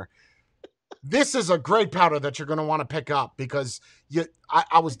anymore, this is a great powder that you're going to want to pick up because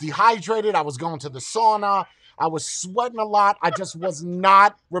I was dehydrated. I was going to the sauna. I was sweating a lot. I just was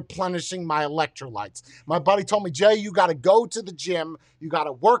not replenishing my electrolytes. My buddy told me, Jay, you got to go to the gym. You got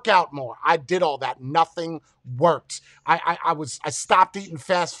to work out more. I did all that. Nothing worked. I stopped eating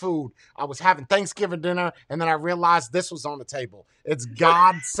fast food. I was having Thanksgiving dinner, and then I realized this was on the table. It's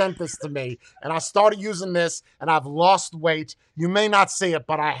God sent this to me, and I started using this, and I've lost weight. You may not see it,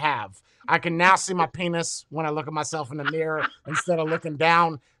 but I have. I can now see my penis when I look at myself in the mirror instead of looking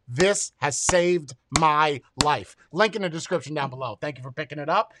down. This has saved my life. Link in the description down below. Thank you for picking it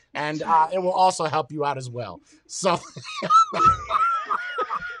up, and it will also help you out as well. So,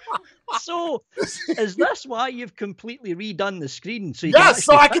 so is this why you've completely redone the screen? So you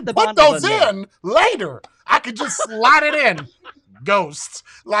so I can put those in later. I could just slide it in. Ghosts.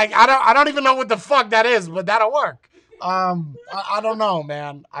 Like I don't even know what the fuck that is, but that'll work. I don't know,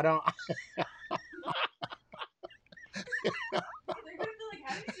 man. I don't.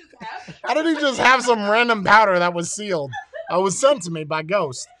 How did he just have some random powder that was sealed? Was sent to me by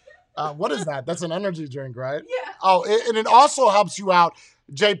Ghost. What is that? That's an energy drink, right? Yeah. Oh, and it also helps you out.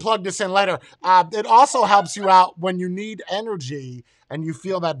 Jay, plug this in later. It also helps you out when you need energy and you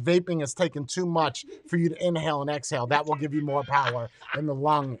feel that vaping has taken too much for you to inhale and exhale. That will give you more power in the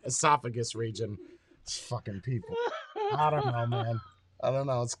lung esophagus region. It's fucking people. I don't know, man. I don't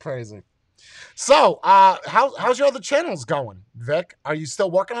know. It's crazy. So, how's your other channels going, Vic? Are you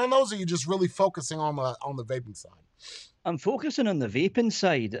still working on those, or are you just really focusing on the vaping side? I'm focusing on the vaping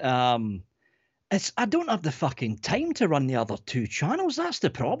side. I don't have the fucking time to run the other two channels. That's the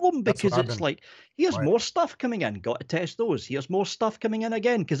problem, because it's like, here's more stuff coming in. Got to test those. Here's more stuff coming in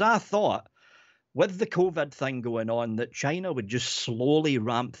again, because I thought with the COVID thing going on that China would just slowly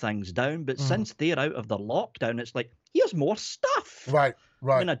ramp things down. But since they're out of the lockdown, it's like, here's more stuff. Right.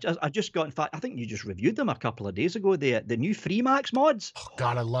 I mean, I just got, in fact, I think you just reviewed them a couple of days ago. The new Freemax mods. Oh,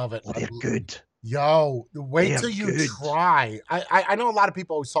 God, I love it. Oh, they're good. Yo, wait They're till you good. try. I know a lot of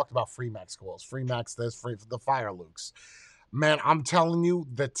people always talk about Freemax coils. Freemax this, the Fire Lukes. Man, I'm telling you,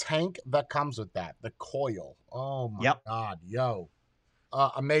 the tank that comes with that, the coil. Oh my God, yo.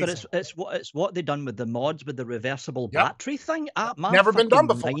 Amazing. But it's what they done with the mods with the reversible battery thing. My Never been done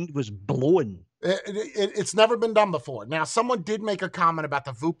before. Mind was blown. It's never been done before. Now, someone did make a comment about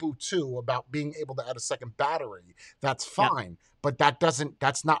the Vupu 2 about being able to add a second battery. That's fine, but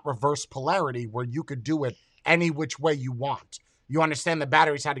that's not reverse polarity where you could do it any which way you want. You understand the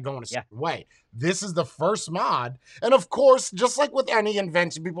batteries had to go in a certain way. This is the first mod. And of course, just like with any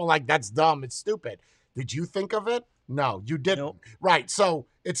invention, people are like, that's dumb, it's stupid. Did you think of it? No, you didn't. Nope. Right. So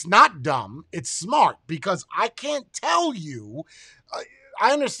it's not dumb. It's smart because I can't tell you.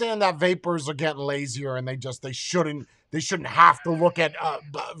 I understand that vapors are getting lazier and they shouldn't have to look at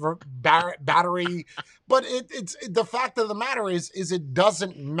battery. But it's the fact of the matter is it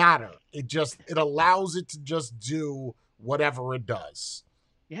doesn't matter. It allows it to just do whatever it does.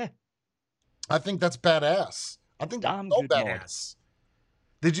 Yeah. I think that's badass. I think damn that's so good badass. Mod.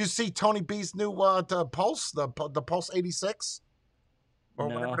 Did you see Tony B's new Pulse, the Pulse 86? Or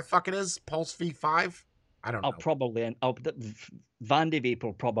whatever the fuck it is? Pulse V5? I don't know. Vandy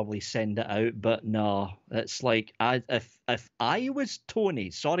will probably send it out, but no. It's like, if I was Tony,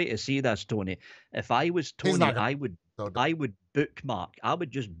 sorry to say this, Tony, if I was Tony, I would bookmark. I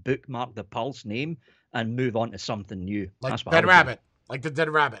would just bookmark the Pulse name and move on to something new. Like Dead Rabbit. Like the Dead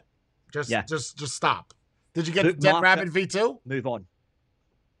Rabbit. Just stop. Did you get the Dead Rabbit V2? Move on.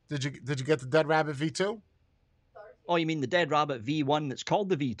 Did you get the Dead Rabbit V2? Oh, you mean the Dead Rabbit V1 that's called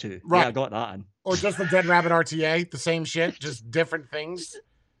the V2? Right. Yeah, I got that in. Or just the Dead Rabbit RTA, the same shit, just different things.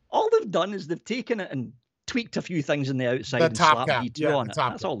 All they've done is they've taken it and tweaked a few things in the outside and slapped V2 on it.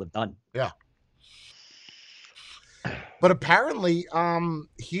 That's all they've done. Yeah. But apparently,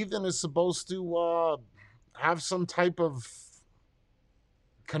 Heathen is supposed to have some type of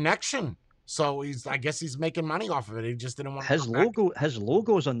connection. So I guess he's making money off of it. He just didn't want his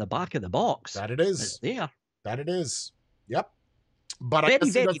logo's on the back of the box. That it is. It's there. That it is. Yep. But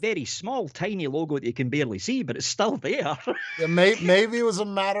very small, tiny logo that you can barely see, but it's still there. Maybe it was a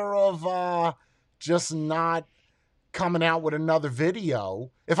matter of just not coming out with another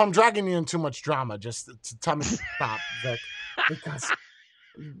video. If I'm dragging you in too much drama, just to tell me to stop, Vic, because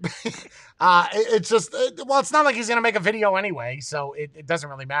it's just it's not like he's gonna make a video anyway, so it doesn't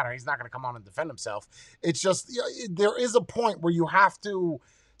really matter. He's not gonna come on and defend himself. It's just there is a point where you have to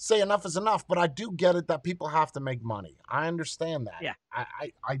say enough is enough, but I do get it that people have to make money. I understand that. Yeah.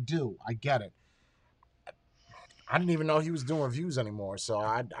 I do. I get it. I didn't even know he was doing reviews anymore, so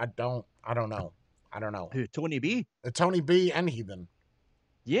I don't know. Who, Tony B? Tony B and Heathen.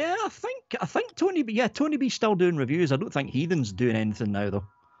 Yeah, I think Tony B. Yeah, Tony B's still doing reviews. I don't think Heathen's doing anything now though.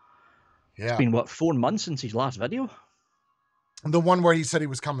 Yeah. It's been 4 months since his last video. The one where he said he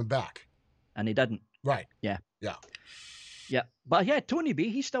was coming back. And he didn't. Right. Yeah. Yeah. Yeah. But yeah, Tony B,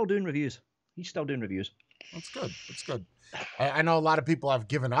 he's still doing reviews. That's good. That's good. I know a lot of people have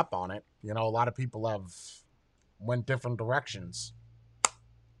given up on it. You know, a lot of people have went different directions.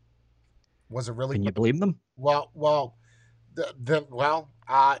 Was it really? Can you blame them? Well,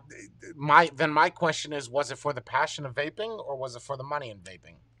 my question is: was it for the passion of vaping, or was it for the money in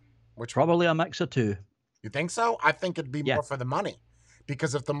vaping? Which probably a mix of two. You think so? I think it'd be more for the money,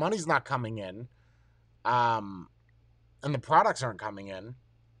 because if the money's not coming in, and the products aren't coming in,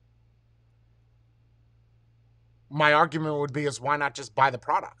 my argument would be: is why not just buy the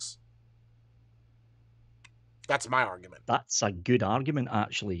products? That's my argument. That's a good argument,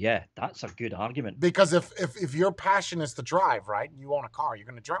 actually. Yeah, that's a good argument. Because if your passion is to drive, right? You own a car, you're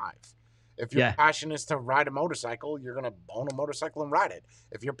going to drive. If your passion is to ride a motorcycle, you're going to own a motorcycle and ride it.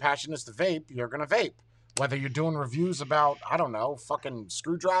 If your passion is to vape, you're going to vape. Whether you're doing reviews about, I don't know, fucking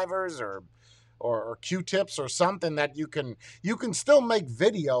screwdrivers or Q-tips or something that you can still make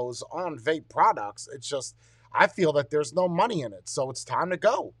videos on vape products. It's just, I feel that there's no money in it. So it's time to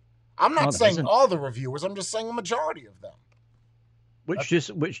go. I'm not saying all the reviewers. I'm just saying a majority of them. Which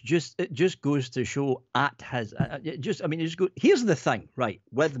just goes to show here's the thing, right?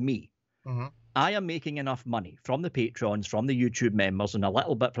 With me, I am making enough money from the patrons, from the YouTube members, and a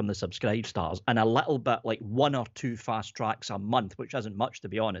little bit from the subscribe stars, and a little bit like 1 or 2 fast tracks a month, which isn't much to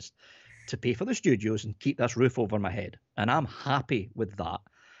be honest, to pay for the studios and keep this roof over my head. And I'm happy with that.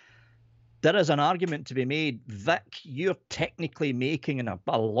 There is an argument to be made, Vic, you're technically making, and a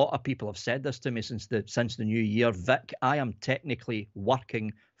lot of people have said this to me since the new year, Vic, I am technically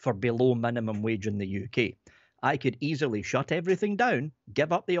working for below minimum wage in the UK. I could easily shut everything down,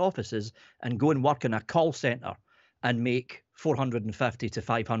 give up the offices, and go and work in a call centre and make £450 to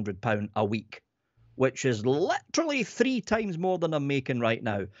 £500 a week, which is literally 3 times more than I'm making right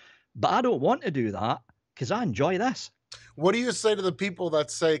now. But I don't want to do that because I enjoy this. What do you say to the people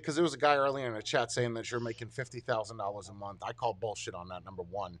that say, because there was a guy earlier in the chat saying that you're making $50,000 a month. I call bullshit on that, number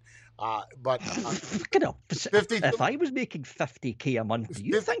one. But Fucking hell. 50 If I was making 50k a month, do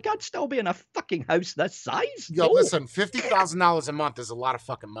you think I'd still be in a fucking house this size? Yo, No. listen, $50,000 a month is a lot of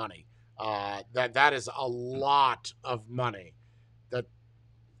fucking money. That is a lot of money.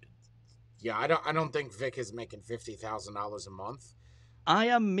 I don't think Vic is making $50,000 a month. I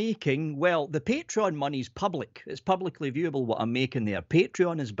am making, well, the Patreon money's public. It's publicly viewable what I'm making there.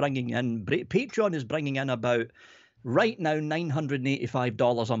 Patreon is bringing in about, right now,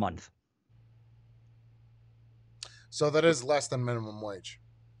 $985 a month. So that is less than minimum wage.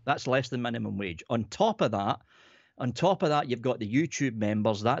 That's less than minimum wage. On top of that, you've got the YouTube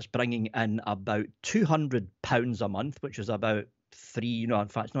members. That's bringing in about £200 a month, which is about in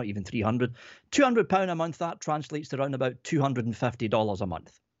fact, it's not even 300. £200 a month, that translates to around about $250 a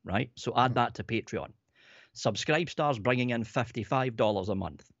month, right? So add that to Patreon. Subscribestar's bringing in $55 a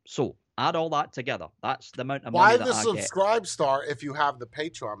month. So add all that together. That's the amount of money that I get. Why the Subscribestar if you have the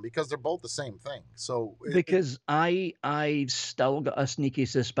Patreon? Because they're both the same thing. So because I've still got a sneaky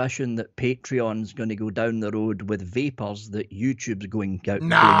suspicion that Patreon's going to go down the road with vapors that YouTube's going down right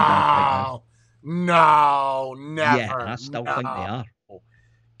now. No, never. Yeah, I still think they are.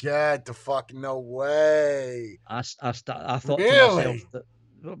 Get the fuck no way. I thought to myself that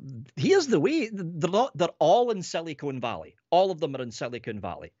here's the way. They're all in Silicon Valley. All of them are in Silicon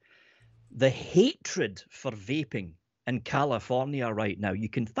Valley. The hatred for vaping in California right now, you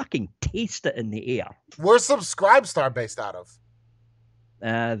can fucking taste it in the air. Where's Subscribestar based out of?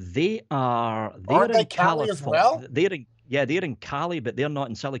 They're Aren't they Cali as well? They're in Cali, but they're not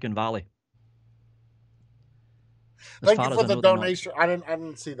in Silicon Valley. Thank you for the donation. I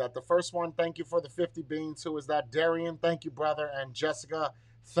didn't see that. The first one, thank you for the 50 beans. Who is that? Darian, thank you, brother. And Jessica,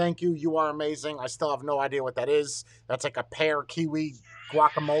 thank you. You are amazing. I still have no idea what that is. That's like a pear kiwi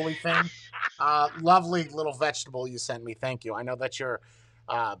guacamole thing. Lovely little vegetable you sent me. Thank you. I know that's your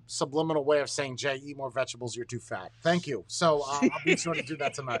subliminal way of saying, Jay, eat more vegetables. You're too fat. Thank you. So I'll be sure to do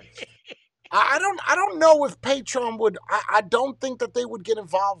that tonight. I don't know if Patreon would. I don't think that they would get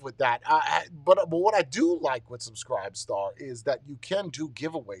involved with that. But what I do like with Subscribestar is that you can do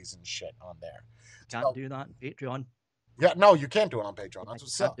giveaways and shit on there. Can't do that on Patreon. Yeah, no, you can't do it on Patreon. That's what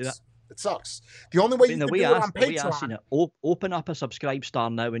sucks. It sucks. The only way you can do it on Patreon. Open up a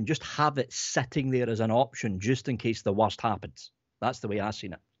Subscribestar now and just have it sitting there as an option, just in case the worst happens. That's the way I've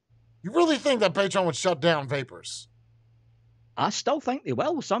seen it. You really think that Patreon would shut down vapors? I still think they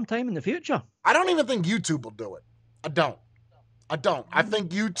will sometime in the future. I don't even think YouTube will do it. I don't. I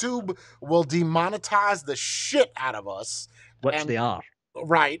think YouTube will demonetize the shit out of us. Which they are.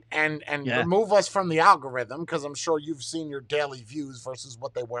 Right. And remove us from the algorithm, because I'm sure you've seen your daily views versus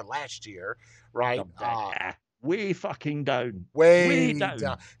what they were last year. Right. Way fucking down. Way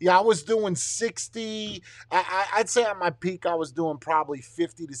down. Yeah, I was doing 60. I'd say at my peak, I was doing probably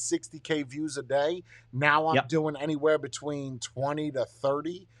 50 to 60K views a day. Now I'm doing anywhere between 20 to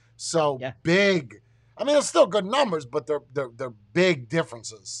 30. So big. I mean, it's still good numbers, but they're big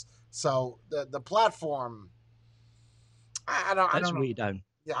differences. So the platform, I don't know. Way down.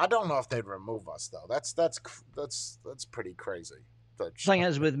 Yeah, I don't know if they'd remove us though. That's pretty crazy. Thing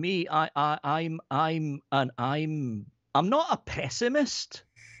is, with me, I'm not a pessimist,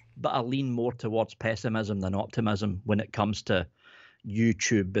 but I lean more towards pessimism than optimism when it comes to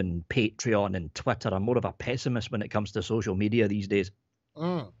YouTube and Patreon and Twitter. I'm more of a pessimist when it comes to social media these days.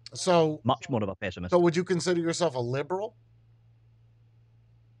 So much more of a pessimist. So would you consider yourself a liberal?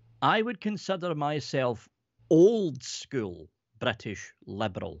 I would consider myself old school British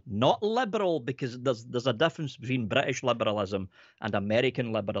liberal. Not liberal, because there's a difference between British liberalism and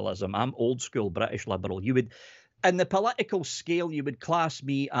American liberalism. I'm old school British liberal. You would, in the political scale, you would class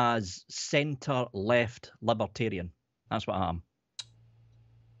me as centre-left libertarian. That's what I am.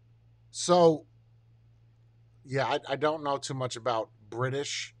 So, yeah, I don't know too much about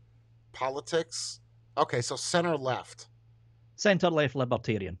British politics. Okay, so center-left. Center-left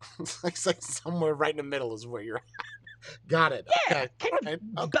libertarian. Like somewhere right in the middle is where you're at. Got it. Yeah, kind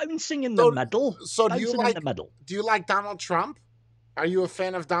of bouncing in the middle. So do you like Donald Trump? Are you a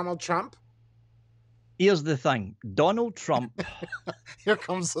fan of Donald Trump? Here's the thing. Donald Trump. Here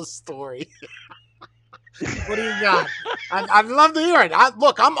comes the story. What do you got? I'd love to hear it.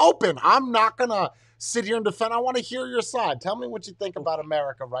 Look, I'm open. I'm not going to sit here and defend. I want to hear your side. Tell me what you think about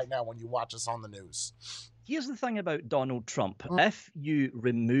America right now when you watch us on the news. here's the thing about Donald Trump. Mm. If you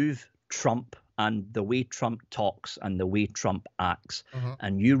remove Trump and the way Trump talks and the way Trump acts, Mhm.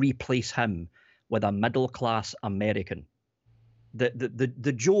 and you replace him with a middle-class American, the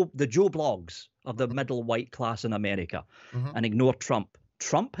Joe Blogs of the middle white class in America, Mhm. and ignore Trump.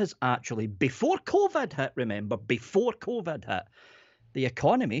 Trump has actually, before COVID hit, remember, before COVID hit, the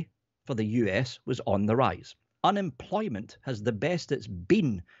economy for the US was on the rise. Unemployment has the best it's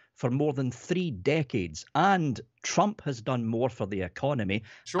been for more than 3 decades. And Trump has done more for the economy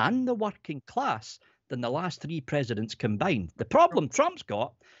Sure. and the working class than the last 3 presidents combined. The problem Trump's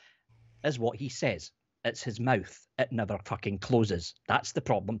got is what he says. It's his mouth. It never fucking closes. That's the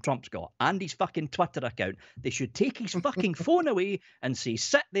problem Trump's got. And his fucking Twitter account. They should take his fucking phone away and say,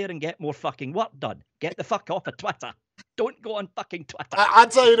 sit there and get more fucking work done. Get the fuck off of Twitter. Don't go on fucking Twitter. I'll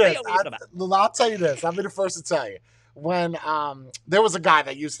tell you Stay this. away from it. I'll tell you this. I'll be the first to tell you. When there was a guy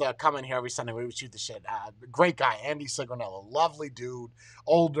that used to come in here every Sunday, we would shoot the shit. Great guy, Andy Sigranello, lovely dude,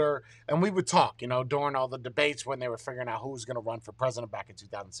 older, and we would talk, during all the debates when they were figuring out who was going to run for president back in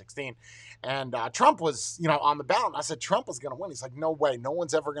 2016. And Trump was, on the ballot. And I said Trump was going to win. He's like, no way, no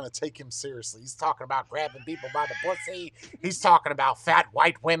one's ever going to take him seriously. He's talking about grabbing people by the pussy. He's talking about fat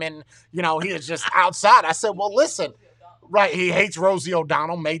white women. He is just outside. I said, well, listen. Right, he hates Rosie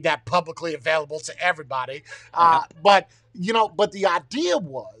O'Donnell, made that publicly available to everybody. But the idea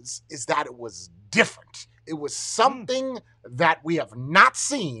is that it was different. It was something that we have not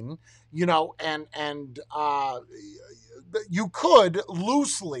seen, and you could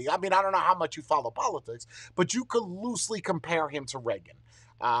loosely, I don't know how much you follow politics, but you could loosely compare him to Reagan.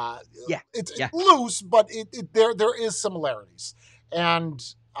 It's loose, but there is similarities. And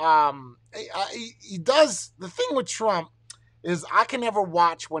he does, the thing with Trump is I can never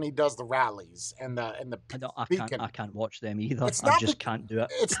watch when he does the rallies and the I can't watch them either. Can't do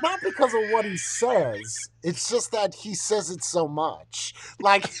it. It's not because of what he says. It's just that he says it so much.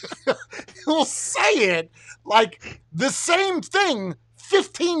 Like he'll say it like the same thing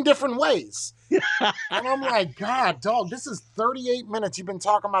 15 different ways. And I'm like, God, dog, this is 38 minutes. You've been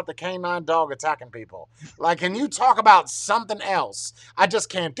talking about the canine dog attacking people. Like, can you talk about something else? I just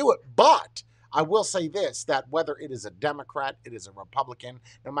can't do it. But I will say this, that whether it is a Democrat, it is a Republican,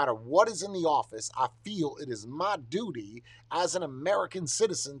 no matter what is in the office, I feel it is my duty as an American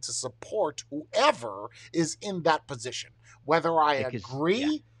citizen to support whoever is in that position. Whether I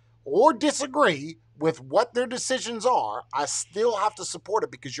agree or disagree with what their decisions are, I still have to support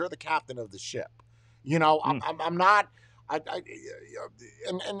it because you're the captain of the ship. I'm not... And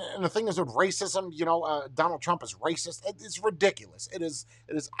the thing is with racism, Donald Trump is racist. It's ridiculous. It is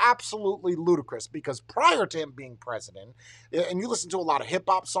absolutely ludicrous because prior to him being president, and you listen to a lot of hip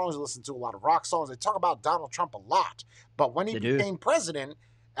hop songs, you listen to a lot of rock songs, they talk about Donald Trump a lot. But when he became president,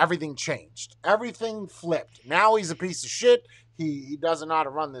 everything changed. Everything flipped. Now he's a piece of shit. He doesn't know how to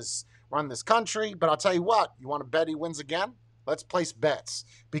run this country. But I'll tell you what, you want to bet he wins again? Let's place bets,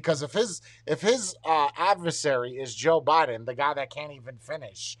 because if his adversary is Joe Biden, the guy that can't even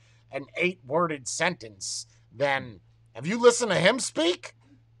finish an 8-worded sentence, then have you listened to him speak,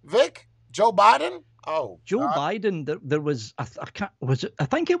 Vic? Joe Biden? Oh, Joe Biden. There was I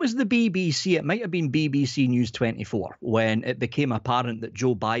think it was the BBC. It might have been BBC News 24 when it became apparent that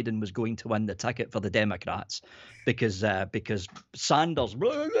Joe Biden was going to win the ticket for the Democrats because Sanders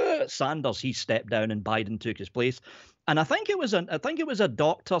he stepped down and Biden took his place. And I think it was a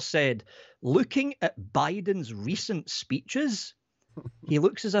doctor said, looking at Biden's recent speeches, he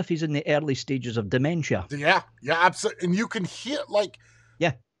looks as if he's in the early stages of dementia. Yeah, absolutely. And you can hear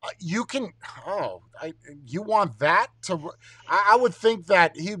you want that to? I would think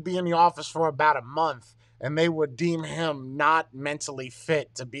that he'd be in the office for about a month, and they would deem him not mentally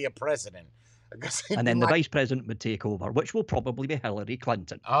fit to be a president. And then the vice president would take over, which will probably be Hillary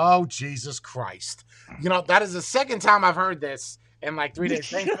Clinton. Oh, Jesus Christ. That is the second time I've heard this in like 3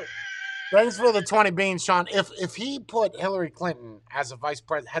 days. Thanks for the 20 beans, Sean. If he put Hillary Clinton as a vice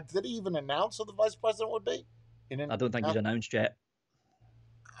president, did he even announce who the vice president would be? I don't think he's announced yet.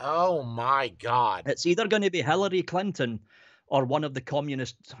 Oh, my God. It's either going to be Hillary Clinton or one of the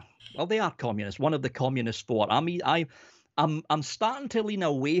communists. Well, they are communists. One of the communists four. I mean, I'm starting to lean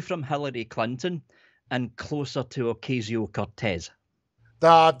away from Hillary Clinton and closer to Ocasio-Cortez.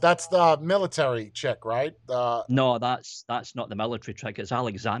 That's the military chick, right? No, that's not the military chick. It's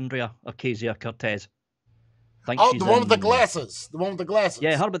Alexandria Ocasio-Cortez. The one with the glasses. The one with the glasses.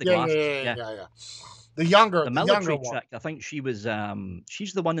 Yeah, her with the glasses. Yeah. The military one. chick. I think she was.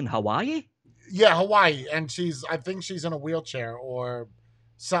 She's the one in Hawaii. Yeah, Hawaii, and I think she's in a wheelchair or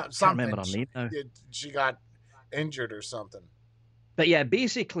something. I can't remember her name now. She got injured or something. But yeah,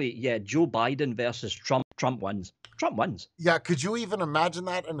 basically, Joe Biden versus Trump. Trump wins. Trump wins. Yeah, could you even imagine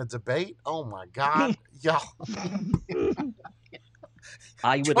that in a debate? Oh my God, yo,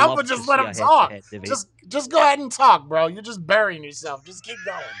 I would Trump love would to just see let a him talk. head-to-head debate. Just go ahead and talk, bro. You're just burying yourself. Just keep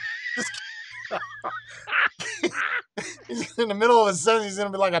going. He's in the middle of a sentence. He's gonna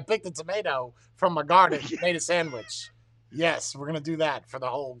be like, "I picked a tomato from my garden, made a sandwich." Yes, we're gonna do that for the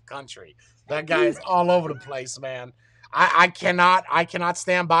whole country. That guy is all over the place, man. I cannot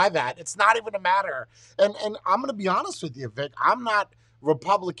stand by that. It's not even a matter. And I'm gonna be honest with you, Vic. I'm not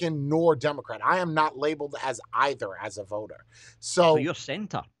Republican nor Democrat. I am not labeled as either as a voter. So you're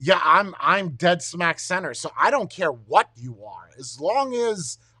center. Yeah, I'm dead smack center. So I don't care what you are. As long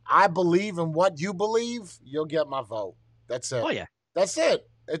as I believe in what you believe, you'll get my vote. That's it. Oh yeah. That's it.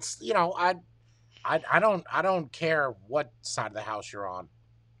 It's, you know, I don't care what side of the house you're on.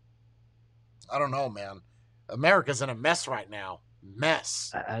 I don't know, man. America's in a mess right now.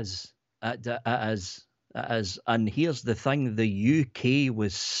 Mess. And here's the thing: the UK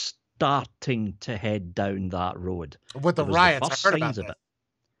was starting to head down that road With the It was riots, first I heard signs about of that. it.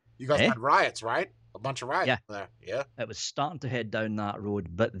 You guys Eh? had riots, right? A bunch of riots Yeah. there. Yeah. It was starting to head down that road,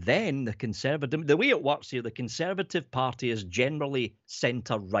 but then the way it works here, the Conservative Party is generally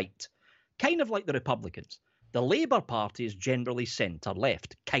centre-right, kind of like the Republicans. The Labour Party is generally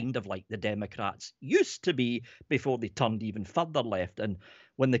centre-left, kind of like the Democrats used to be before they turned even further left. And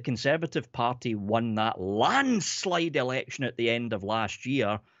when the Conservative Party won that landslide election at the end of last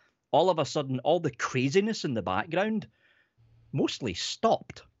year, all of a sudden, all the craziness in the background mostly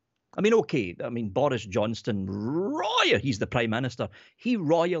stopped. I mean, Boris Johnson, he's the Prime Minister. He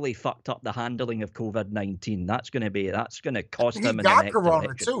royally fucked up the handling of COVID-19. That's going to cost him in the got next corona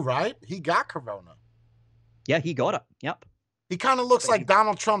election. too, right? He got corona. Yeah, he got it. Yep. He kind of looks But like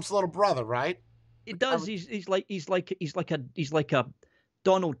Donald Trump's little brother, right? It does. He's like a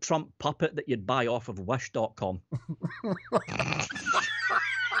Donald Trump puppet that you'd buy off of Wish.com.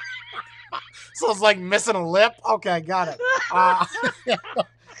 So it's like missing a lip. Okay, got it.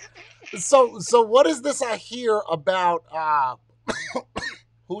 So what is this I hear about?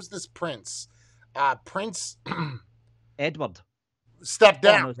 Who's this prince? Prince Edward. Step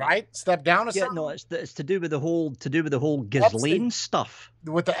down, no, right? Step down or Yeah, something? no, it's to do with the whole Ghislaine Epstein. stuff.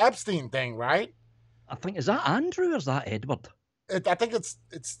 With the Epstein thing, right? I think is that Andrew or is that Edward? I think it's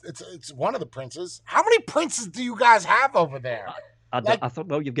one of the princes. How many princes do you guys have over there? I thought,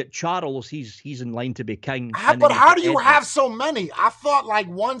 well, you've got Charles. He's in line to be king. But how do you have so many? I thought like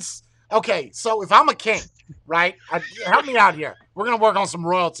once. Okay, so if I'm a king, right? Help me out here. We're gonna work on some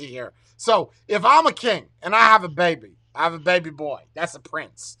royalty here. So if I'm a king and I have a baby boy, that's a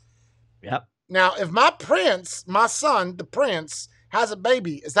prince. Yep. Now, if my son, the prince, has a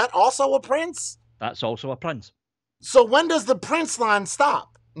baby, is that also a prince? That's also a prince. So when does the prince line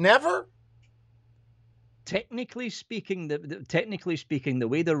stop? Never? Technically speaking, the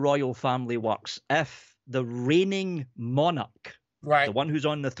way the royal family works, if the reigning monarch, Right. the one who's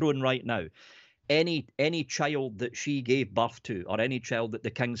on the throne right now, any child that she gave birth to, or any child that the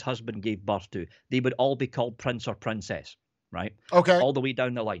king's husband gave birth to, they would all be called prince or princess, right? Okay. All the way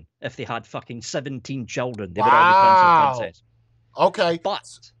down the line. If they had fucking 17 children, they would all be prince or princess. Okay. But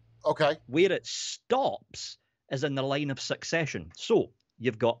Okay. where it stops is in the line of succession. So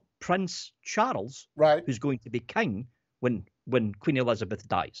you've got Prince Charles, Right. who's going to be king when Queen Elizabeth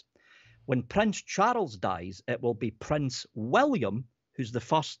dies. When Prince Charles dies, it will be Prince William, who's the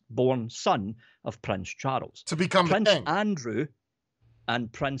firstborn son of Prince Charles. To become Prince the king. Andrew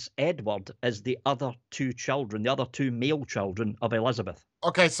and Prince Edward is the other two male children of Elizabeth.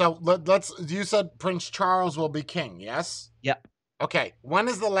 Okay, so let's. You said Prince Charles will be king, yes? Yep. Okay. When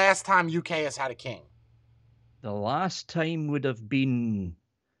is the last time UK has had a king? The last time would have been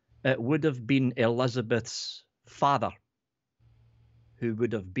Elizabeth's father, who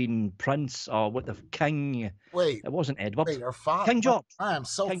would have been Prince or what the king. Wait. It wasn't Edward. Wait, her father. King George. I am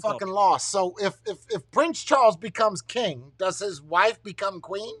so King fucking George. lost. So if Prince Charles becomes king, does his wife become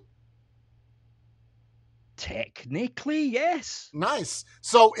queen? Technically, yes. Nice.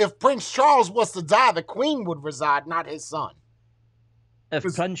 So if Prince Charles was to die, the queen would reside, not his son. If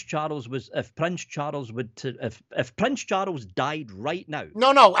Prince Charles died right now,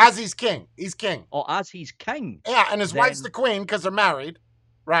 No, as he's king. He's king. or as he's king, Yeah, and his wife's Then- the queen because they're married,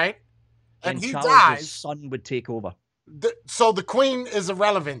 right? And then he Charles's dies. son would take over. So the queen is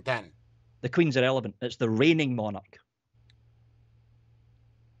irrelevant then. The Queen's irrelevant. It's the reigning monarch.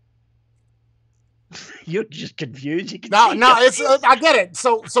 You're just confused. You can No, see it's that. I get it.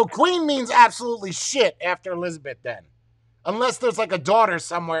 So queen means absolutely shit after Elizabeth then. Unless there's like a daughter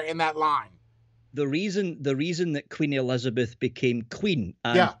somewhere in that line. the reason that Queen Elizabeth became queen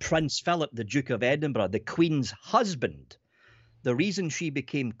and Yeah. Prince Philip, the Duke of Edinburgh, the Queen's husband, the reason she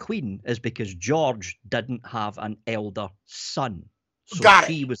became queen is because George didn't have an elder son, so Got it.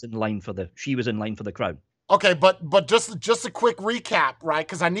 she was in line for the crown. Okay, but just a quick recap, right?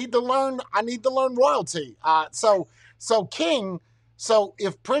 Because I need to learn royalty. So king. So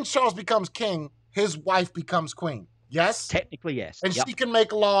if Prince Charles becomes king, his wife becomes queen. Yes. Technically, yes. And Yep. she can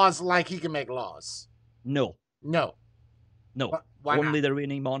make laws like he can make laws. No. No. Why Only not? the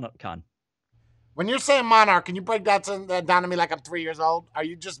reigning monarch can. When you're saying monarch, can you break that down to me like I'm 3 years old? Are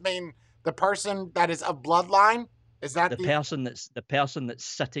you just mean the person that is of bloodline? Is that The person that's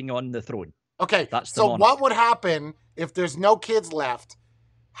sitting on the throne. Okay, That's the so monarch. what would happen if there's no kids left?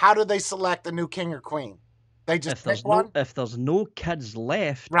 How do they select a new king or queen? They just pick one? If there's no kids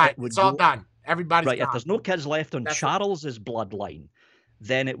left, Right, it would it's all go- done. Everybody's Right, gone. if there's no kids left on That's it. Charles's bloodline,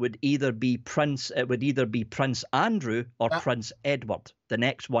 then it would either be Prince Andrew or Prince Edward. The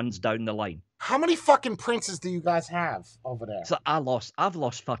next one's down the line. How many fucking princes do you guys have over there? So I've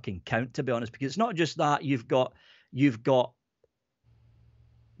lost fucking count, to be honest, because it's not just that. You've got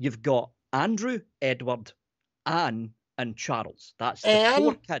Andrew, Edward, Anne, and Charles. That's the Anne?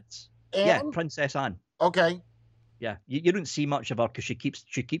 4 kids. Yeah, Anne? Princess Anne. Okay. Yeah, you don't see much of her because she keeps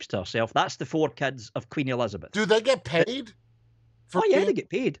to herself. That's the 4 kids of Queen Elizabeth. Do they get paid? Oh yeah, they get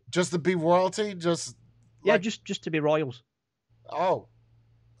paid. Just to be royalty? Just Yeah, like, just to be royals. Oh.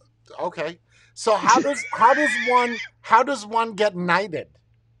 Okay. So how does one get knighted?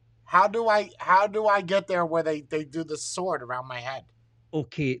 How do I get there where they do the sword around my head?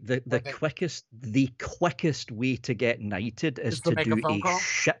 Okay, the quickest way to get knighted is Just to to make a do a phone call?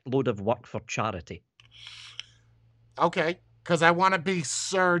 shitload of work for charity. Okay, because I want to be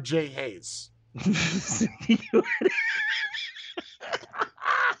Sir J. Hayes.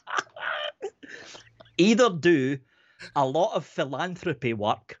 Either do a lot of philanthropy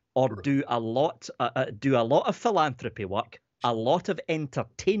work or do a lot of philanthropy work, a lot of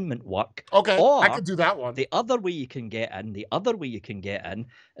entertainment work. Okay, or I could do that one. The other way you can get in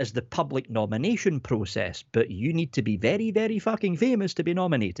is the public nomination process, but you need to be very, very fucking famous to be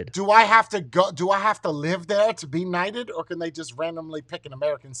nominated. Do I have to live there to be knighted, or can they just randomly pick an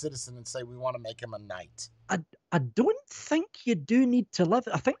American citizen and say we want to make him a knight? I don't think you do need to live.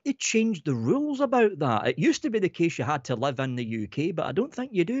 I think they changed the rules about that. It used to be the case you had to live in the UK, but I don't think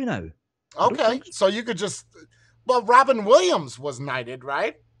you do now. Okay, so you could just. Well, Robin Williams was knighted,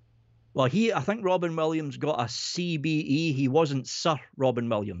 right? Well, I think Robin Williams got a CBE. He wasn't Sir Robin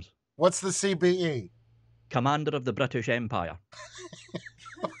Williams. What's the CBE? Commander of the British Empire.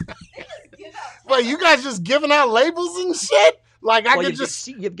 Wait, you guys just giving out labels and shit? Like I could just.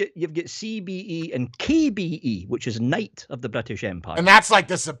 You've got CBE and KBE, which is Knight of the British Empire. And that's like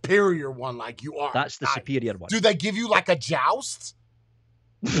the superior one, like you are. That's the superior one. Do they give you like a joust?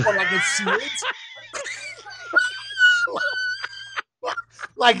 Or like a shield?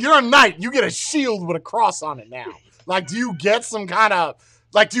 Like you're a knight, you get a shield with a cross on it now. Like, do you get some kind of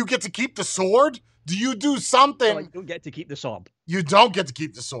do you get to keep the sword? Do you do something? No, you don't get to keep the sword. You don't get to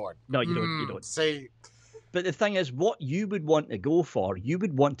keep the sword. No, you don't. You don't. See, but the thing is, what you would want to go for, you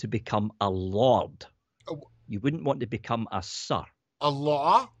would want to become a lord. You wouldn't want to become a sir. A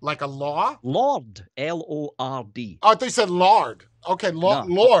law? Like a law? Lord. L-O-R-D. Oh, they said lord. Okay, Lord.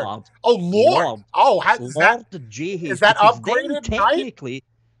 No, Lord. Lord. Oh, Lord. Lord. Oh, how is Lord that? J. Hayes. Is that Because upgraded?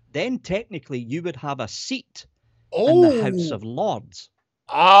 Then technically, you would have a seat in Oh. the House of Lords.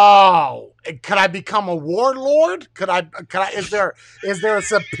 Oh, could I become a warlord? Could I? Is there a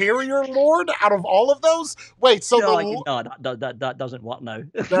superior lord out of all of those? Wait, so that doesn't work now.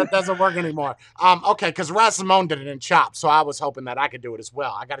 That doesn't work anymore. Okay, because Rasimone did it in Chop, so I was hoping that I could do it as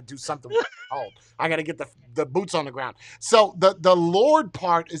well. I got to do something with old. I got to get the boots on the ground. So the lord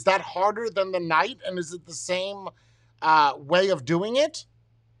part, is that harder than the knight, and is it the same way of doing it?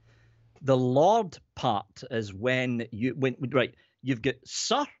 The lord part is when you've got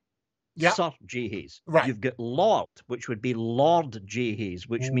Sir, Yep. Sir J. Hayes. Right. You've got Lord, which would be Lord J. Hayes,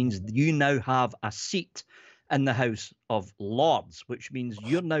 which means you now have a seat in the House of Lords, which means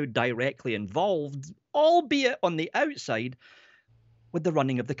you're now directly involved, albeit on the outside, with the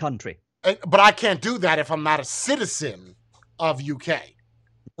running of the country. But I can't do that if I'm not a citizen of UK.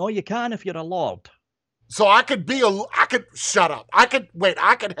 No, you can if you're a lord. So I could shut up. I could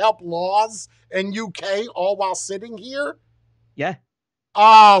help laws in UK all while sitting here? Yeah.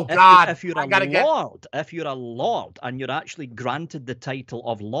 Oh God! If you're a lord and you're actually granted the title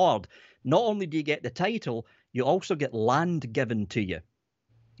of lord, not only do you get the title, you also get land given to you,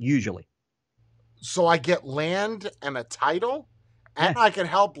 usually. So I get land and a title, and Yeah. I can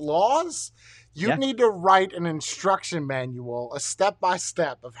help laws. You Yeah. need to write an instruction manual, a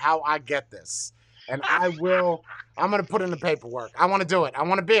step-by-step of how I get this. And I'm going to put in the paperwork. I want to do it. I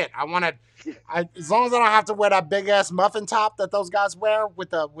want to be it. As long as I don't have to wear that big ass muffin top that those guys wear with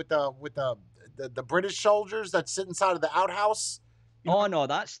the British soldiers that sit inside of the outhouse. Oh no,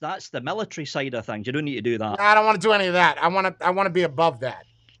 that's the military side of things. You don't need to do that. I don't want to do any of that. I want to be above that.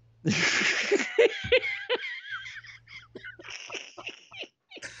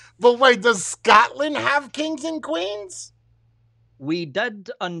 But wait, does Scotland have kings and queens? We did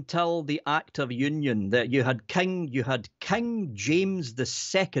until the Act of Union. That you had King James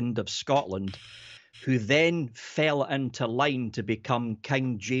II of Scotland, who then fell into line to become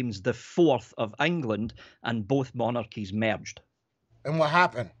King James IV of England, and both monarchies merged. And what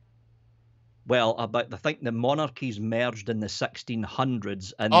happened? Well, I think the monarchies merged in the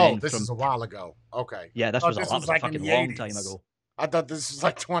 1600s, and this is a while ago. Okay. Yeah, this was a like fucking long time ago. I thought this was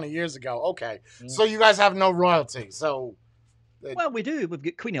like 20 years ago. Okay. So you guys have no royalty. So well, we do. We've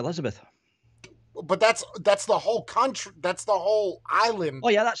got Queen Elizabeth. But that's the whole country. That's the whole island. Oh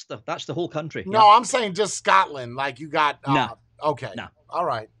yeah, that's the whole country. No, yeah. I'm saying just Scotland. Like you got No. Okay. No. All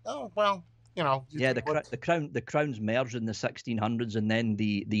right. Oh, well, Yeah, the crowns merged in the 1600s, and then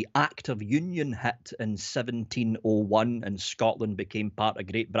the Act of Union hit in 1701, and Scotland became part of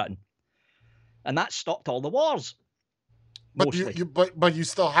Great Britain. And that stopped all the wars. But you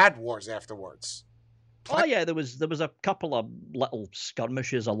still had wars afterwards. Oh yeah, there was a couple of little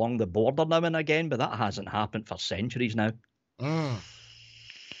skirmishes along the border now and again, but that hasn't happened for centuries now.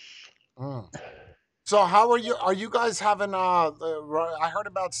 So how are you? Are you guys having? I heard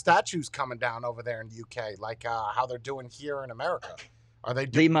about statues coming down over there in the UK, like how they're doing here in America. Are they?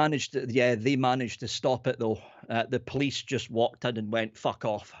 They managed to stop it though. The police just walked in and went, "Fuck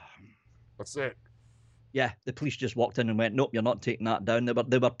off." That's it. Yeah, the police just walked in and went, "Nope, you're not taking that down."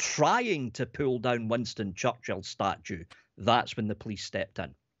 They were trying to pull down Winston Churchill's statue. That's when the police stepped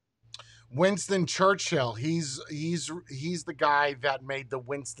in. Winston Churchill, he's the guy that made the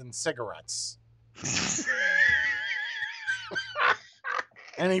Winston cigarettes.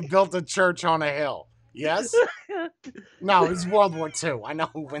 And he built a church on a hill. Yes? No, it's World War II. I know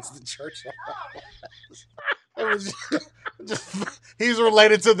who Winston Churchill is. It was just he's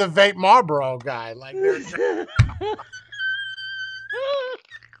related to the vape Marlboro guy. Like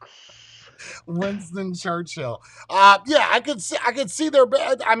Winston Churchill. Yeah, I could see their.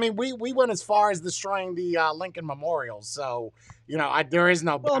 I mean, we went as far as destroying the Lincoln Memorial, so there is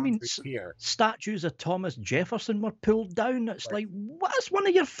no boundaries here. Statues of Thomas Jefferson were pulled down. It's right. Like, what's one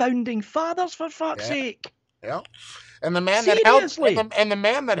of your founding fathers, for fuck's sake? Yeah. And the man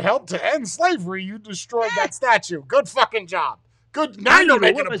that helped to end slavery, you destroyed that statue. Good fucking job. Good. Now you're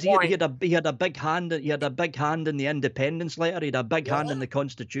making a point. He had a big hand. He had a big hand in the Independence Letter. He had a big hand in the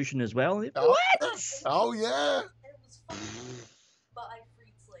Constitution as well. What? Oh yeah. And it was funded by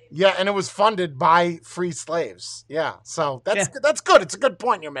free slaves. Yeah, and it was funded by free slaves. Yeah. So that's good. It's a good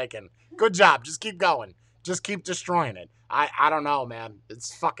point you're making. Good job. Just keep going. Just keep destroying it. I don't know, man.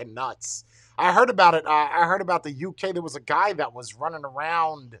 It's fucking nuts. I heard about it. I heard about the UK. There was a guy that was running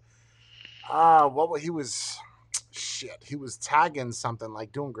around. He was tagging something,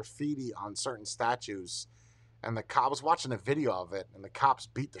 like doing graffiti on certain statues, and I was watching a video of it, and the cops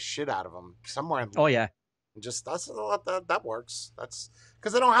beat the shit out of him somewhere. Just that works. That's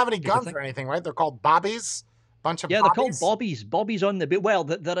because they don't have any guns or anything, right? They're called bobbies. Bunch of they're called bobbies. Bobbies on the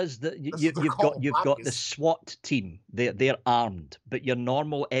there is you've got the SWAT team. They're armed, but your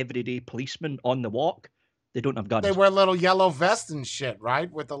normal everyday policemen on the walk, they don't have guns. They wear little yellow vests and shit,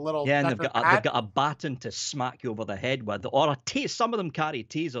 right? With a little and they've got a baton to smack you over the head with, or some of them carry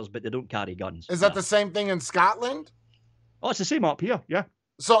tasers, but they don't carry guns. Is that the same thing in Scotland? Oh, it's the same up here. Yeah.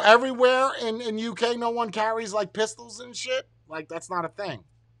 So everywhere in UK, no one carries like pistols and shit. Like that's not a thing.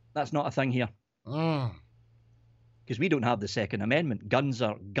 That's not a thing here. Because we don't have the Second Amendment.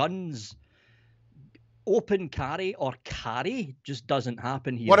 Guns. Open carry or carry just doesn't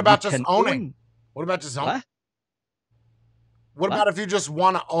happen here. What about just owning? What about just owning? What about if you just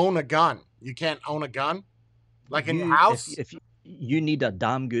want to own a gun? You can't own a gun? Like in your house? If you need a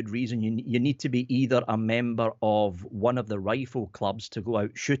damn good reason. You need to be either a member of one of the rifle clubs to go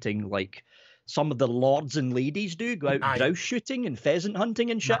out shooting, like some of the lords and ladies do, go out grouse shooting and pheasant hunting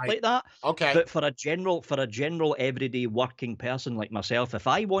and shit like that. Okay. But for a general everyday working person like myself, if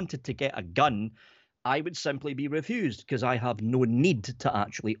I wanted to get a gun, I would simply be refused because I have no need to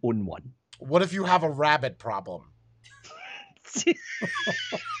actually own one. What if you have a rabbit problem?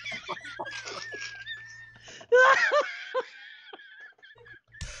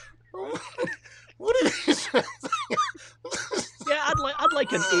 Yeah, I'd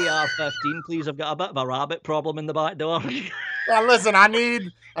like an AR-15, please. I've got a bit of a rabbit problem in the back door. Now, listen, I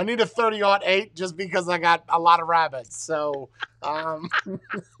need a 30-08 just because I got a lot of rabbits. So, But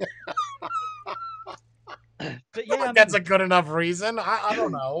yeah, I mean, that's a good enough reason. I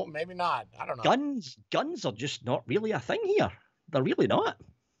don't know. Maybe not. I don't know. guns are just not really a thing here. They're really not.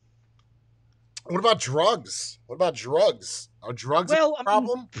 What about drugs? Are drugs a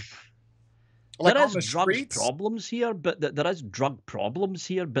problem? Like there on is the drug streets? problems here, but there is drug problems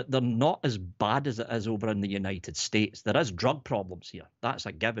here, but they're not as bad as it is over in the United States. There is drug problems here. That's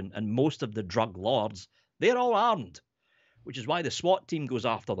a given. And most of the drug lords, they're all armed, which is why the SWAT team goes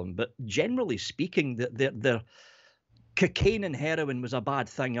after them. But generally speaking, they're cocaine and heroin was a bad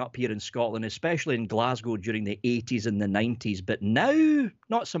thing up here in Scotland, especially in Glasgow during the 80s and the 90s. But now,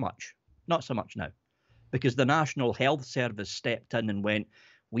 not so much. Not so much now. Because the National Health Service stepped in and went,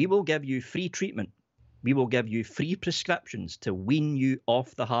 we will give you free treatment. We will give you free prescriptions to wean you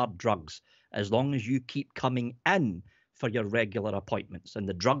off the hard drugs as long as you keep coming in for your regular appointments. And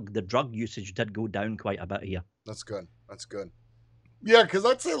the drug usage did go down quite a bit here. That's good. Yeah, because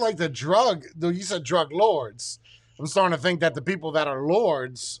I'd say like you said drug lords. I'm starting to think that the people that are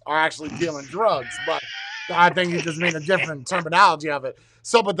lords are actually dealing drugs, but I think you just mean a different terminology of it.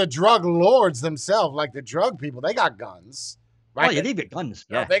 So, but the drug lords themselves, like the drug people, they got guns. Right? Oh, yeah, they've got guns.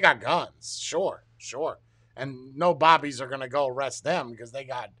 Yeah. They got guns. Sure. And no bobbies are going to go arrest them because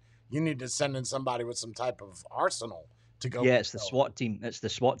you need to send in somebody with some type of arsenal to go. Yeah, it's the SWAT team. It's the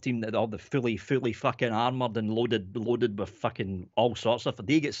SWAT team that all the fully fucking armored and loaded with fucking all sorts of.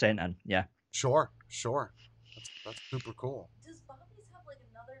 They get sent in. Yeah. Sure. That's super cool. Does bobbies have like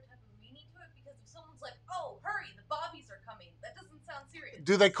another type of meaning to it? Because if someone's like, "Oh, hurry, the bobbies are coming," that doesn't sound serious.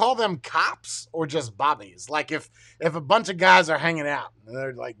 Do they call them cops or just bobbies? Like if a bunch of guys are hanging out and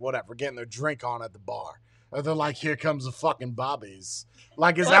they're like whatever, getting their drink on at the bar, or they're like, "Here comes the fucking bobbies."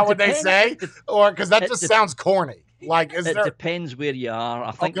 Like, is that what they say? Or because that just sounds corny. Like, it depends where you are.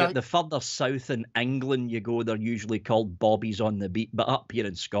 I think that the further south in England you go, they're usually called bobbies on the beat. But up here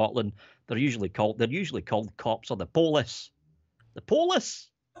in Scotland, they're usually called cops or the police. The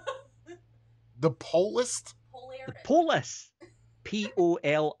police. The polist? The police.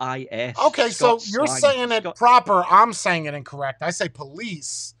 P-O-L-I-S. Okay, so you're saying it proper. I'm saying it incorrect. I say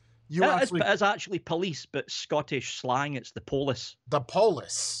police. It's actually police, but Scottish slang, it's the police. The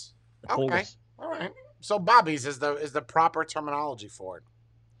police. The police. All right. So bobbies is the proper terminology for it.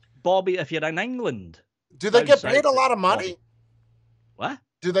 Bobby, if you're in England. Do they get paid a lot of money? What?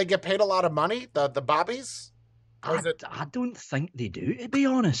 Do they get paid a lot of money, the bobbies? I don't think they do, to be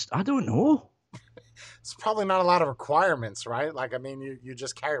honest. I don't know. It's probably not a lot of requirements, right? Like, I mean, you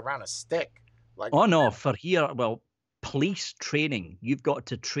just carry around a stick. Like, oh, no, for here, well, police training, you've got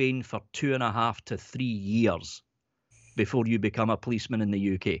to train for 2.5 to 3 years before you become a policeman in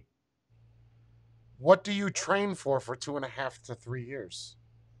the UK. What do you train for 2.5 to 3 years?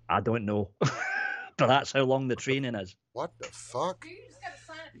 I don't know. But that's how long the training is. What the fuck? You just gotta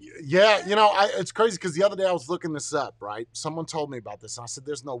sign it. Yeah, it's crazy because the other day I was looking this up, right? Someone told me about this, and I said,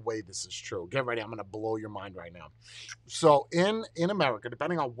 there's no way this is true. Get ready. I'm going to blow your mind right now. So in America,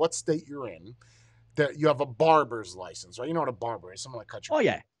 depending on what state you're in, that you have a barber's license, right? You know what a barber is? Someone that cuts your hair. Oh,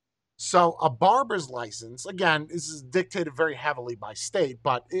 yeah. So a barber's license, again, this is dictated very heavily by state,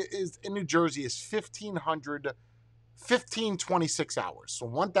 but it is in New Jersey is 1,526 hours. So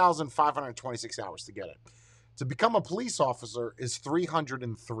 1,526 hours to get it. To become a police officer is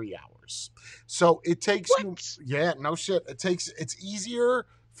 303 hours. So it takes yeah, no shit. It's easier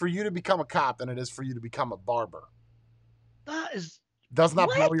for you to become a cop than it is for you to become a barber. Doesn't that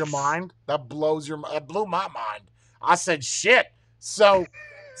blow your mind? That blew my mind. I said shit. So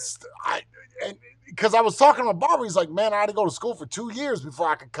because I was talking to a barber, he's like, man, I had to go to school for 2 years before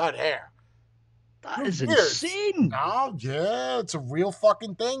I could cut hair. That is insane. No, yeah, it's a real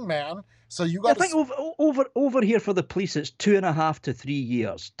fucking thing, man. So you got to think over here for the police, it's 2.5 to 3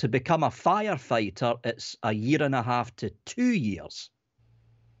 years. To become a firefighter, it's 1.5 to 2 years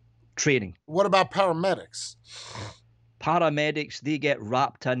training. What about paramedics? Paramedics, they get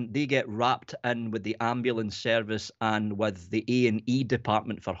wrapped in with the ambulance service and with the A&E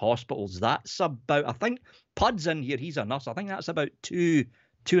department for hospitals. That's about, I think Pud's in here, he's a nurse. I think that's about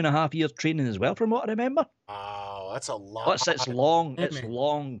 2.5 years training as well, from what I remember. Oh, that's a lot. It's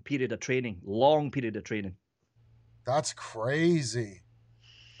long period of training. Long period of training. That's crazy.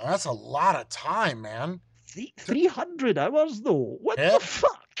 That's a lot of time, man. 300 hours though. What the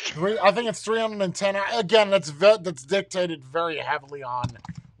fuck? I think it's 310. Again, that's dictated very heavily on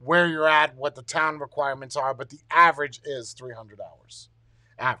where you're at, what the town requirements are, but the average is 300 hours.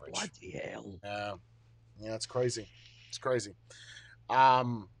 Average. Bloody hell. Yeah, it's crazy. It's crazy. What I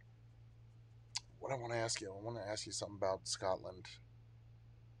want to ask you, I want to ask you something about Scotland.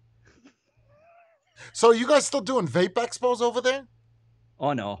 So, are you guys still doing vape expos over there?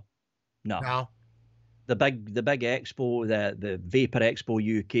 Oh no, no. No. The big expo, the Vapor Expo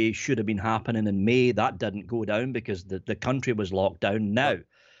UK should have been happening in May. That didn't go down because the country was locked down. Now,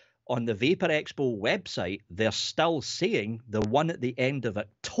 on the Vapor Expo website, they're still saying the one at the end of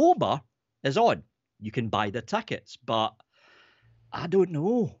October is on. You can buy the tickets, but I don't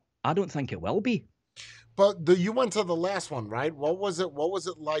know. I don't think it will be. But you went to the last one, right? What was it? What was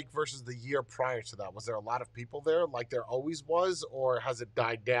it like versus the year prior to that? Was there a lot of people there, like there always was, or has it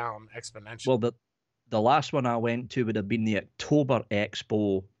died down exponentially? Well, the last one I went to would have been the October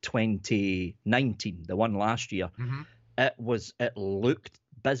Expo 2019, the one last year. Mm-hmm. It looked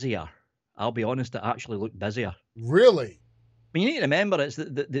busier. I'll be honest, it actually looked busier. Really? I mean, you need to remember, it's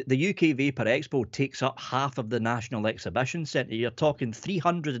the UK Vapor Expo takes up half of the National Exhibition Centre. You're talking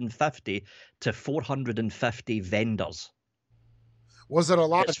 350 to 450 vendors. Was it a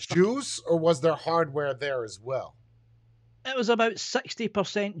lot of juice, or was there hardware there as well? It was about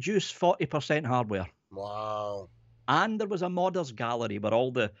 60% juice, 40% hardware. Wow. And there was a modders gallery where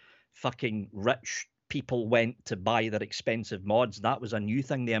all the fucking rich people went to buy their expensive mods. That was a new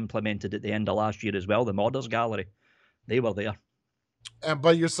thing they implemented at the end of last year as well, the modders gallery. They were there.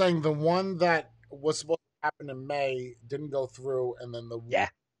 But you're saying the one that was supposed to happen in May didn't go through, and then the one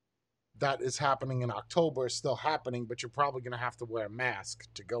that is happening in October is still happening, but you're probably going to have to wear a mask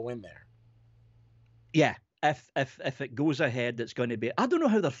to go in there. Yeah. If it goes ahead, it's going to be... I don't know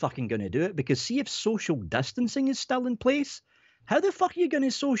how they're fucking going to do it, because see if social distancing is still in place, how the fuck are you going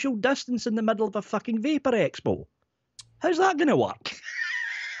to social distance in the middle of a fucking Vapor Expo? How's that going to work?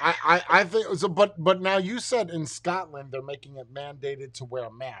 I think so, but now you said in Scotland they're making it mandated to wear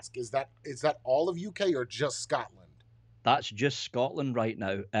a mask. Is that all of UK or just Scotland? That's just Scotland right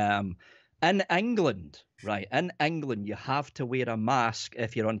now. In England, right? In England, you have to wear a mask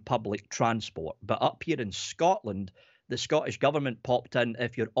if you're on public transport. But up here in Scotland, the Scottish government popped in,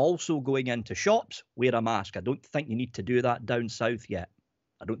 if you're also going into shops, wear a mask. I don't think you need to do that down south yet.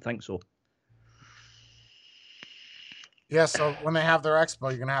 I don't think so. Yeah, so when they have their expo,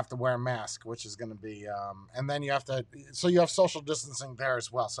 you're going to have to wear a mask, which is going to be, and then you have to, so you have social distancing there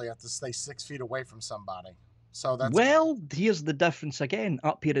as well. So you have to stay 6 feet away from somebody. So that's... Well, here's the difference again.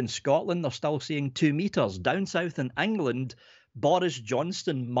 Up here in Scotland, they're still saying 2 meters. Down south in England, Boris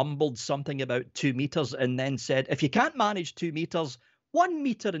Johnson mumbled something about 2 meters and then said, if you can't manage 2 meters, 1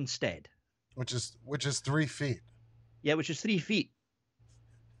 meter instead. Which is 3 feet. Yeah, which is 3 feet.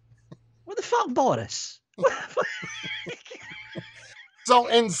 What the fuck, Boris? So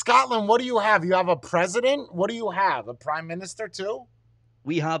in Scotland, what do you have? You have a president? What do you have? A prime minister too?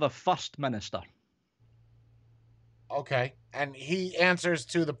 We have a first minister. Okay. And he answers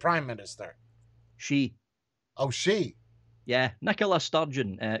to the prime minister. She. Oh, she. Yeah, Nicola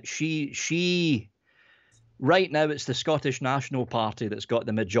Sturgeon. She. Right now, it's the Scottish National Party that's got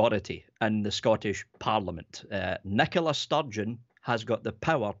the majority in the Scottish Parliament. Nicola Sturgeon has got the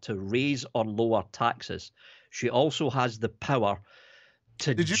power to raise or lower taxes. She also has the power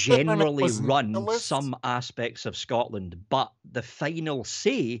to generally run some aspects of Scotland, but the final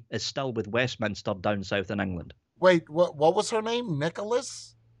say is still with Westminster down south in England. Wait, what was her name?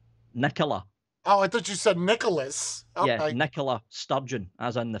 Nicholas? Nicola. Oh, I thought you said Nicholas. Okay. Yeah, Nicola Sturgeon,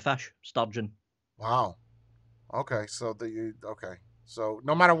 as in the fish, sturgeon. Wow. Okay, so so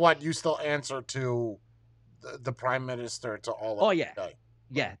no matter what, you still answer to the prime minister, to all of yeah.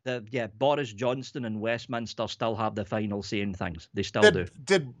 Yeah, Boris Johnson and Westminster still have the final say in things. They still do.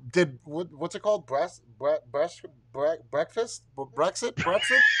 Did what's it called? Breakfast? Brexit?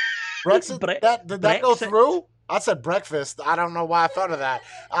 Did that go through? I said breakfast. I don't know why I thought of that.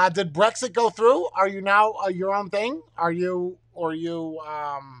 Did Brexit go through? Are you now your own thing? Are you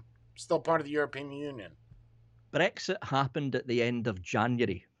still part of the European Union? Brexit happened at the end of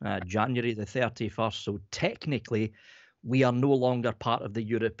January, January the 31st. So technically, we are no longer part of the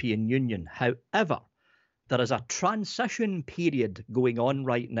European Union. However, there is a transition period going on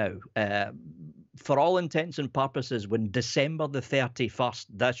right now. For all intents and purposes, when December the 31st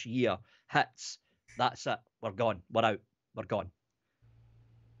this year hits, that's it. We're gone. We're out. We're gone.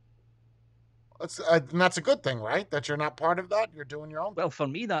 That's a good thing, right? That you're not part of that. You're doing your own. Well, for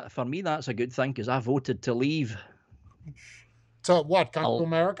me, that's a good thing because I voted to leave. To what? Come to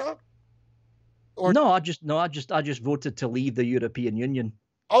America? Or I just voted to leave the European Union.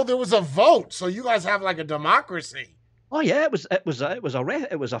 Oh, there was a vote. So you guys have like a democracy. Oh yeah, it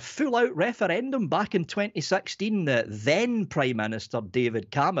was a full out referendum back in 2016 that then Prime Minister David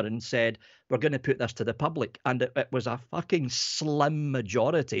Cameron said we're going to put this to the public, and it was a fucking slim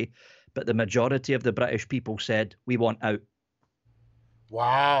majority, but the majority of the British people said we want out.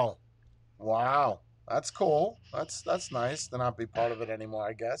 Wow. Wow. That's cool. That's nice to not be part of it anymore,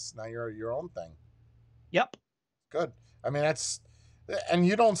 I guess. Now you're your own thing. Yep. Good. I mean, and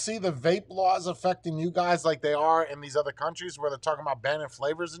you don't see the vape laws affecting you guys like they are in these other countries where they're talking about banning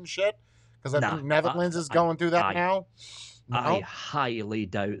flavors and shit? Because I think Netherlands is going through that now. No? I highly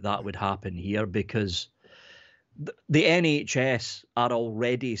doubt that would happen here because the NHS are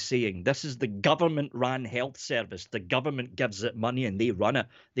already saying this is the government-run health service. The government gives it money and they run it.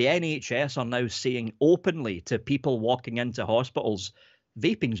 The NHS are now saying openly to people walking into hospitals,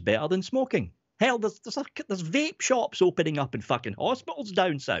 vaping's better than smoking. Hell, there's vape shops opening up in fucking hospitals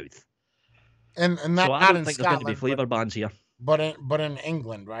down south. And that, so I don't think there's going to be flavour bans here. But in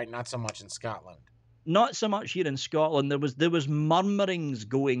England, right? Not so much in Scotland. Not so much here in Scotland. There was murmurings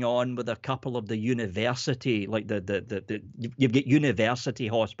going on with a couple of the university, like you've got university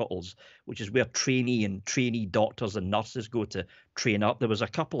hospitals, which is where trainee doctors and nurses go to train up. There was a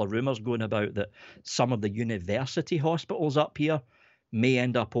couple of rumours going about that some of the university hospitals up here may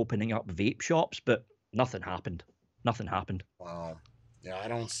end up opening up vape shops, but nothing happened. Nothing happened. Wow. Yeah, I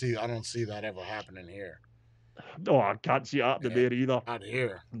don't see that ever happening here. Oh, I can't see it happening there either. Not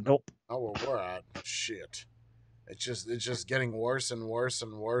here. Nope. Oh, where we're at. Shit. It's just getting worse and worse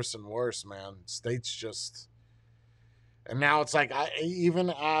and worse and worse, man. States just... And now it's like,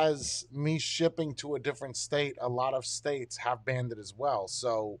 even as me shipping to a different state, a lot of states have banned it as well.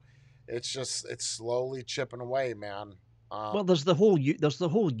 So it's slowly chipping away, man. Well, there's the whole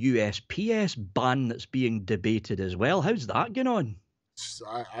USPS ban that's being debated as well. How's that going on?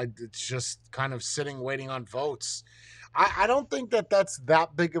 It's just kind of sitting, waiting on votes. I don't think that's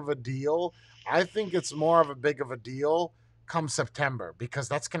that big of a deal. I think it's more of a big of a deal come September because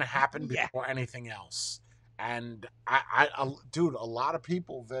that's going to happen before anything else. And dude, a lot of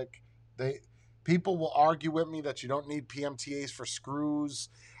people, Vic, people will argue with me that you don't need PMTAs for screws.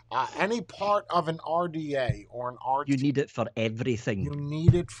 Any part of an RDA or an RT, you need it for everything. You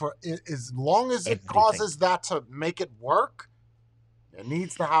need it for as long as it causes that to make it work. It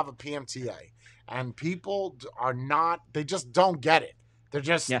needs to have a PMTA, and people are not. They just don't get it. They're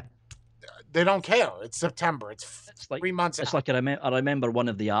just they don't care. It's September. It's like 3 months. It's like I remember one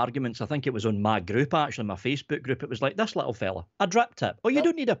of the arguments. I think it was on my group, actually, my Facebook group. It was like, this little fella, a drip tip. Oh, you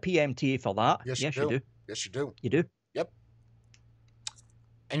don't need a PMTA for that. Yes, you do. Yes, you do. You do. Yep.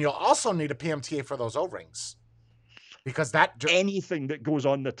 And you'll also need a PMTA for those O-rings. Because anything that goes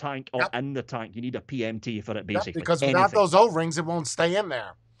on the tank or in the tank, you need a PMTA for it, basically. Because without those O-rings, it won't stay in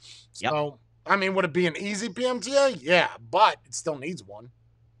there. So, I mean, would it be an easy PMTA? Yeah, but it still needs one.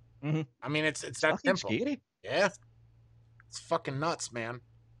 Mm-hmm. I mean, it's that simple. Scary. Yeah, it's fucking nuts, man.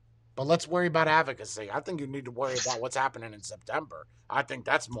 But let's worry about advocacy. I think you need to worry about what's happening in September. I think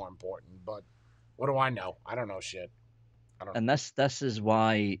that's more important. But what do I know? I don't know shit. And this is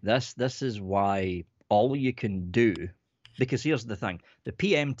why all you can do, because here's the thing, the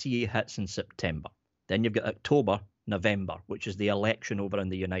PMTA hits in September. Then you've got October, November, which is the election over in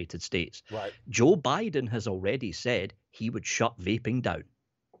the United States. Right. Joe Biden has already said he would shut vaping down.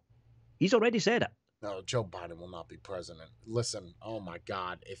 He's already said it. No, Joe Biden will not be president. Listen, oh my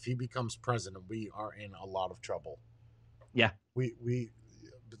God, if he becomes president, we are in a lot of trouble. Yeah. We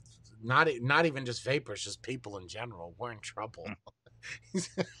not even just vapors, just people in general. We're in trouble. He's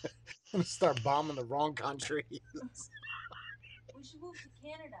gonna start bombing the wrong countries. We should move to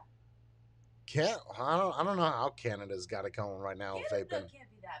Canada. I don't know how Canada's got it going right now with vaping. Can't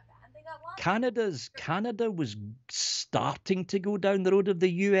be that bad. They got lots. Canada was starting to go down the road of the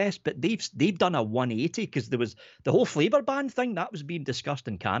US, but they've done a 180 because there was the whole flavour ban thing that was being discussed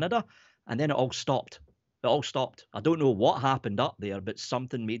in Canada, and then it all stopped. I don't know what happened up there, but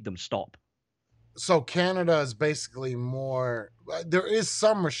something made them stop. So Canada is basically more. There is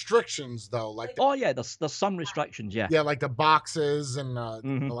some restrictions though, like there's some restrictions, yeah, like the boxes and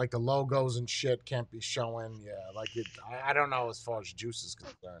like the logos and shit can't be showing. Yeah, like it. I don't know as far as juice is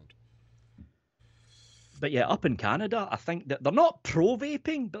concerned. But yeah, up in Canada, I think that they're not pro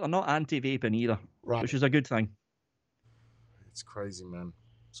vaping, but they're not anti vaping either, right? Which is a good thing. It's crazy, man.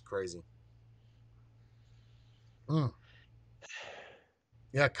 It's crazy.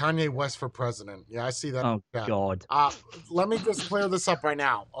 Yeah, Kanye West for president. Yeah, I see that. Oh, God. Let me just clear this up right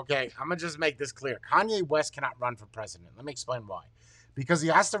now. Okay, I'm going to just make this clear. Kanye West cannot run for president. Let me explain why. Because he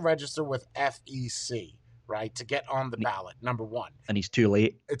has to register with FEC, right, to get on the ballot, number one. And he's too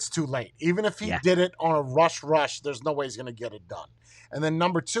late. It's too late. Even if he Yeah. did it on a rush, there's no way he's going to get it done. And then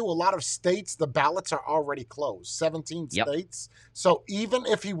number two, a lot of states, the ballots are already closed, 17 Yep. states. So even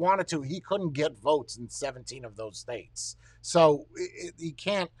if he wanted to, he couldn't get votes in 17 of those states. So he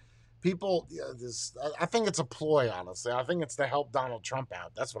can't. People, I think it's a ploy, honestly. I think it's to help Donald Trump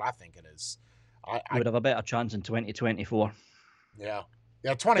out. That's what I think it is. He would have a better chance in 2024. Yeah.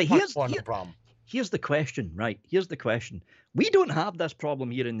 Yeah, 2024, no problem. Here's the question, right? Here's the question. We don't have this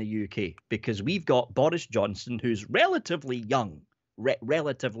problem here in the UK because we've got Boris Johnson, who's relatively young.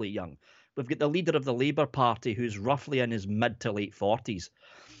 Relatively young. We've got the leader of the Labour Party, who's roughly in his mid to late 40s.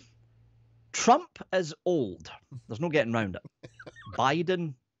 Trump is old. There's no getting around it.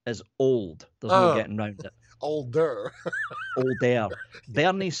 Biden is old. There's no getting around it. Older. Older.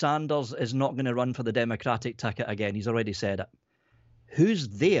 Bernie Sanders is not going to run for the Democratic ticket again. He's already said it. Who's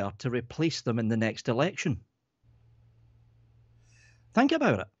there to replace them in the next election? Think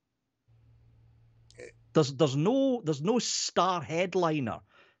about it. There's no star headliner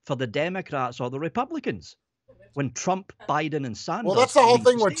for the Democrats or the Republicans when Trump, Biden, and Sanders. Well, that's the whole leave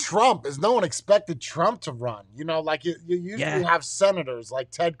thing the with stage. Trump is no one expected Trump to run. You know, like you usually have senators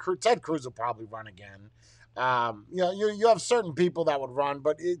like Ted Cruz. Ted Cruz will probably run again. You know, you have certain people that would run,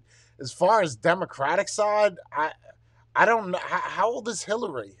 but as far as Democratic side, I don't know. How old is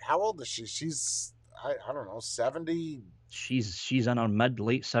Hillary? How old is she? She's I don't know, 70. She's in her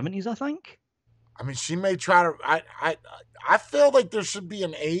late 70s, I think. I mean, she may try to. I feel like there should be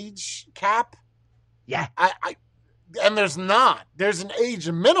an age cap. Yeah. And there's not. There's an age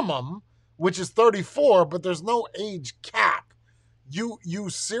minimum, which is 34, but there's no age cap. You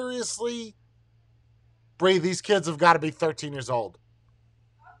seriously, Bree, these kids have got to be 13 years old.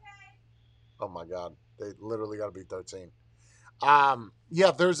 Okay. Oh my God, they literally got to be 13.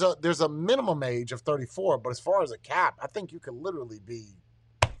 Yeah, there's a minimum age of 34, but as far as a cap, I think you could literally be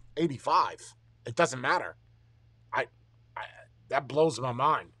 85. It doesn't matter. I that blows my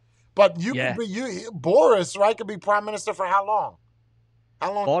mind. But you could be Boris, right? Could be prime minister for how long?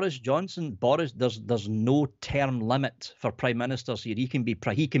 How long? Boris Johnson. There's no term limit for prime ministers here. He can be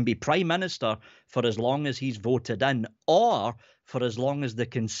prime minister for as long as he's voted in, or for as long as the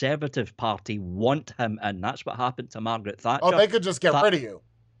Conservative Party want him in. That's what happened to Margaret Thatcher. Oh, they could just get rid of you.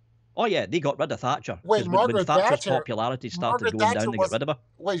 Oh yeah, they got rid of Thatcher. Wait, 'Cause Margaret when Thatcher's Thatcher- popularity started Margaret going Thatcher down, they got rid of her.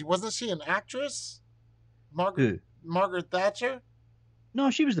 Wait, wasn't she an actress? Who? Margaret Thatcher?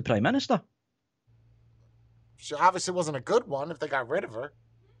 No, she was the prime minister. She obviously wasn't a good one if they got rid of her.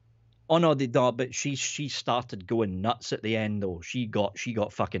 Oh no, but she started going nuts at the end though. She got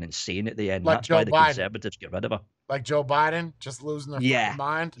fucking insane at the end. Like That's Joe why the Biden. Conservatives get rid of her. Like Joe Biden, just losing her Yeah, fucking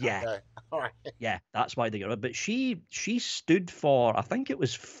mind? yeah. Okay. All right. Yeah, that's why they got rid of her. But she stood for, I think it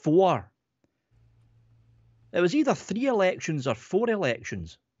was 4. It was either 3 elections or 4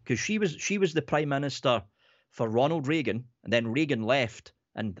 elections because she was the prime minister for Ronald Reagan, and then Reagan left,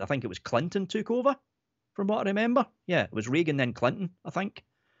 and I think it was Clinton took over, from what I remember. Yeah, it was Reagan then Clinton, I think.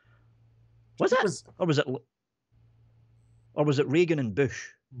 Was it? Or was it Reagan and Bush?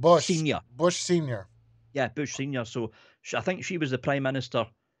 Bush Senior. Bush Senior. Yeah, Bush Senior. So I think she was the prime minister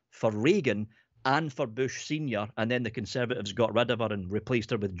for Reagan and for Bush Senior, and then the Conservatives got rid of her and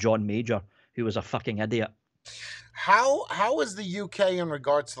replaced her with John Major, who was a fucking idiot. How is the UK in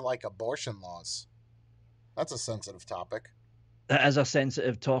regards to like abortion laws? That's a sensitive topic. It is a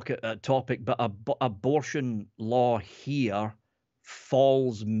sensitive topic, but abortion law here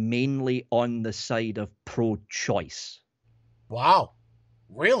falls mainly on the side of pro-choice. Wow.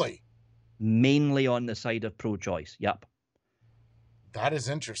 Really? Mainly on the side of pro-choice. Yep. That is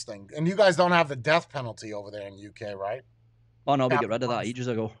interesting. And you guys don't have the death penalty over there in the UK, right? Oh no, we got Capital rid of that punishment. ages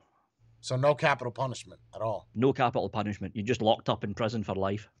ago. So no capital punishment at all. No capital punishment. You're just locked up in prison for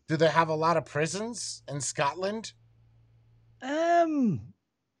life. Do they have a lot of prisons in Scotland? How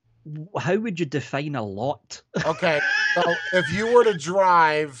would you define a lot? Okay. So if you were to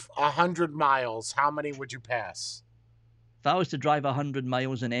drive 100 miles, how many would you pass? If I was to drive 100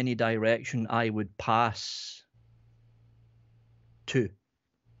 miles in any direction, I would pass 2.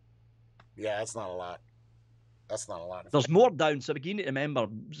 Yeah, that's not a lot. That's not a lot. There's more down. So you need to remember,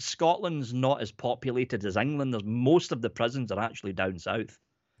 Scotland's not as populated as England. There's most of the prisons are actually down south.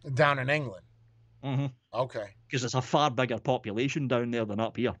 Down in England. Mm-hmm. Okay. Because it's a far bigger population down there than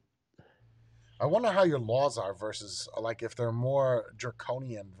up here. I wonder how your laws are versus, like, if they're more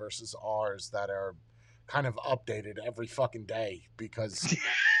draconian versus ours that are kind of updated every fucking day because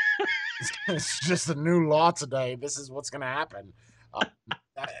it's just a new law today. This is what's going to happen.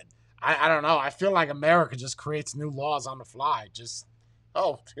 I don't know. I feel like America just creates new laws on the fly. Just,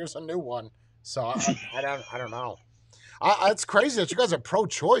 oh, here's a new one. So I don't know. It's crazy that you guys are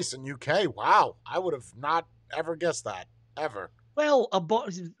pro-choice in UK. Wow, I would have not ever guessed that ever. Well,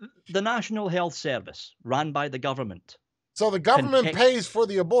 the National Health Service, ran by the government. So the government Content- pays for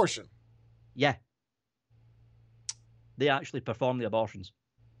the abortion. Yeah. They actually perform the abortions.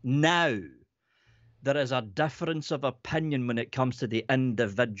 Now, there is a difference of opinion when it comes to the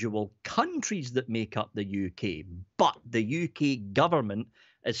individual countries that make up the UK, but the UK government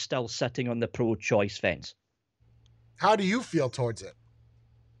is still sitting on the pro-choice fence. How do you feel towards it?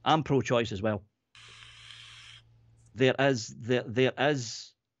 I'm pro-choice as well. There is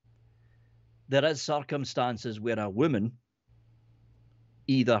circumstances where a woman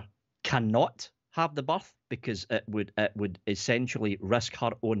either cannot have the birth because it would essentially risk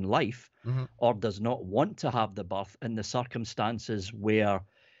her own life, or does not want to have the birth in the circumstances where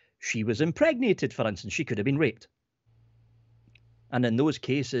she was impregnated, for instance. She could have been raped. And in those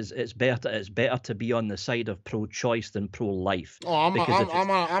cases, it's better to be on the side of pro-choice than pro-life. Oh,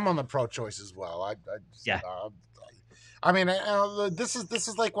 I'm on the pro-choice as well. Yeah. I mean, this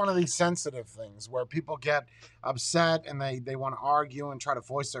is like one of these sensitive things where people get upset and they want to argue and try to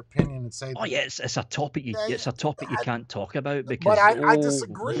voice their opinion and say. Oh yeah, it's a topic you can't talk about because. But I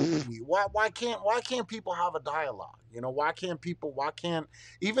disagree with you. Why can't people have a dialogue? You know, why can't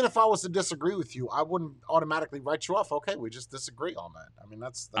even if I was to disagree with you, I wouldn't automatically write you off. Okay, we just disagree on that. I mean,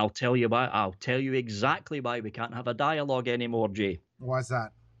 that's. I'll tell you why. I'll tell you exactly why we can't have a dialogue anymore, Jay. Why's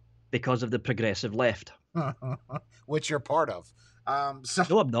that? Because of the progressive left. Which you're part of. So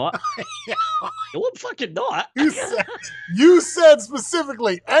no, I'm not. Yeah. No, I'm fucking not. You said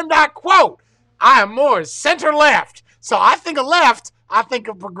specifically, and I quote, I am more center left. So I think of left, I think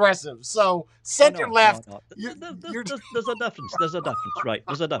of progressive. So center left. No. There's a difference. There's a difference, right?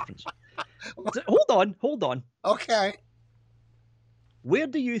 There's a difference. Hold on. Okay. Where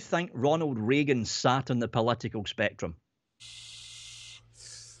do you think Ronald Reagan sat on the political spectrum?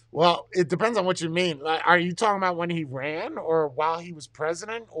 Well, it depends on what you mean. Like, are you talking about when he ran, or while he was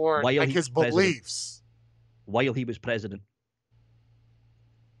president, or like his beliefs? While he was president.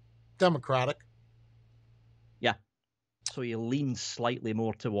 Democratic. Yeah. So he leans slightly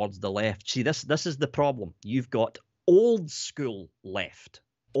more towards the left. See, this is the problem. You've got old school left.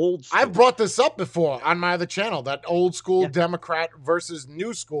 Old school. I've brought this up before on my other channel, that old school Democrat versus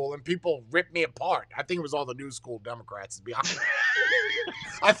new school, and people ripped me apart. I think it was all the new school Democrats, to be honest.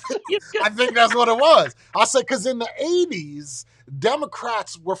 I think that's what it was. I'll say, because in the 80s,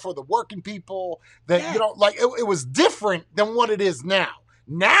 Democrats were for the working people. That, you know, like it was different than what it is now.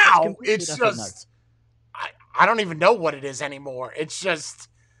 Now it's just, I don't even know what it is anymore. It's just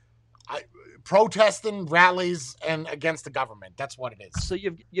protesting, rallies, and against the government. That's what it is. So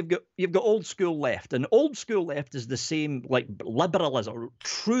you've got old school left, and old school left is the same, like liberalism.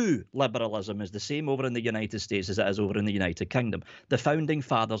 True liberalism is the same over in the United States as it is over in the United Kingdom. The founding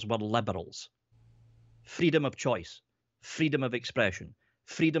fathers were liberals. Freedom of choice, freedom of expression,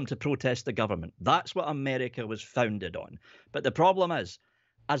 freedom to protest the government. That's what America was founded on. But the problem is,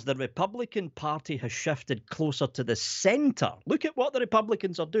 as the Republican Party has shifted closer to the centre, look at what the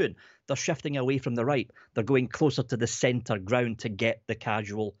Republicans are doing. They're shifting away from the right. They're going closer to the centre ground to get the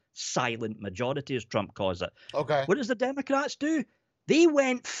casual, silent majority, as Trump calls it. Okay. What does the Democrats do? They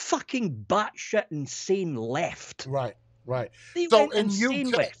went fucking batshit insane left. Right. They went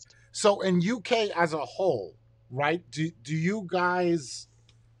insane left. So in UK as a whole, right, do you guys,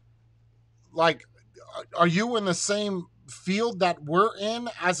 like, are you in the same field that we're in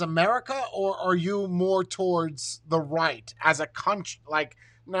as America, or are you more towards the right as a country, like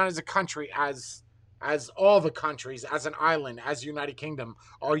not as a country, as all the countries, as an island, as United Kingdom?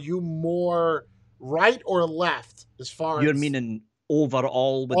 Are you more right or left as far as you're meaning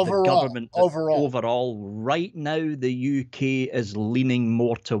overall with the government? Overall, right now the UK is leaning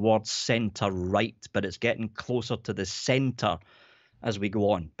more towards centre right, but it's getting closer to the centre as we go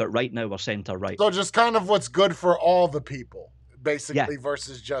on. But right now we're centre right. So just kind of what's good for all the people, basically,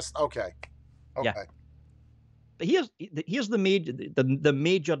 versus just okay. Yeah. But here's the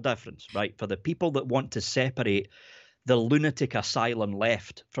major difference, right? For the people that want to separate the lunatic asylum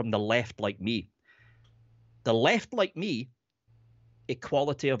left from the left like me. The left like me,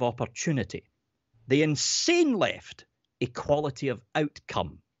 equality of opportunity. The insane left, equality of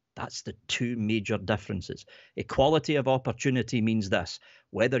outcome. That's the two major differences. Equality of opportunity means this: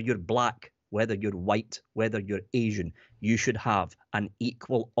 whether you're black, whether you're white, whether you're Asian, you should have an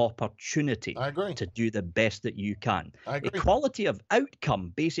equal opportunity to do the best that you can. Equality of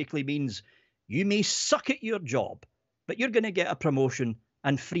outcome basically means you may suck at your job, but you're going to get a promotion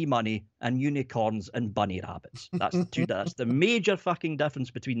and free money and unicorns and bunny rabbits. That's the major fucking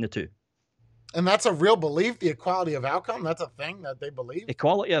difference between the two. And that's a real belief, the equality of outcome. That's a thing that they believe.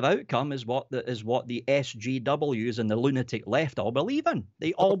 Equality of outcome is what the SGWs and the lunatic left all believe in.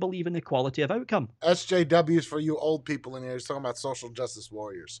 They all believe in equality of outcome. SJWs for you old people in here. He's talking about social justice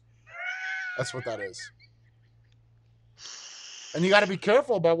warriors. That's what that is. And you got to be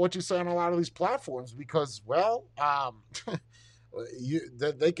careful about what you say on a lot of these platforms because, well,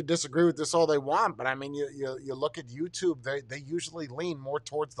 they could disagree with this all they want, but I mean, you look at YouTube, they usually lean more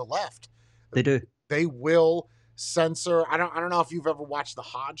towards the left. They do. They will censor. I don't know if you've ever watched the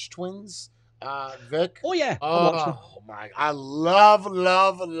Hodge twins, Vic. Oh yeah, I watched them. Oh my! I love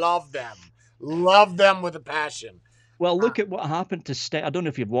them. Love them with a passion. Well, look at what happened to I don't know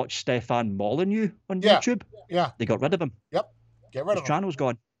if you've watched Stefan Molyneux on Yeah. YouTube. Yeah, They got rid of him. yep. Get rid His of them. channel's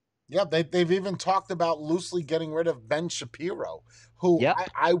gone. Yeah, they've even talked about loosely getting rid of Ben Shapiro, who Yep.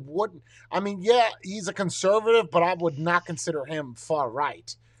 I wouldn't. I mean, yeah, he's a conservative, but I would not consider him far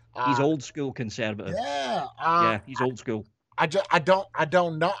right. He's old school conservative. Yeah, Yeah, he's old school. I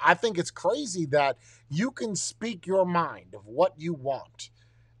don't know. I think it's crazy that you can speak your mind of what you want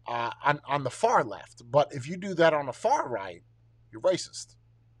on the far left, but if you do that on the far right, you're racist.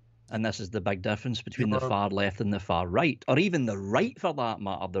 And this is the big difference between the Sure. far left and the far right, or even the right for that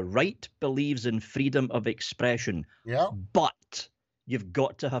matter. The right believes in freedom of expression, Yeah, but you've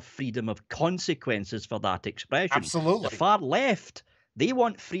got to have freedom of consequences for that expression. absolutely. The far left, they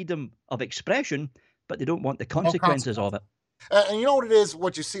want freedom of expression, but they don't want the consequences of it. And you know what it is?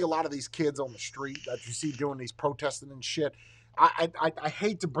 What you see a lot of these kids on the street that you see doing these protesting and shit. I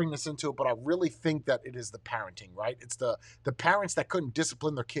hate to bring this into it, but I really think that it is the parenting, right? It's the parents that couldn't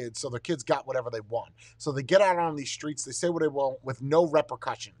discipline their kids, so their kids got whatever they want. So they get out on these streets, they say what they want with no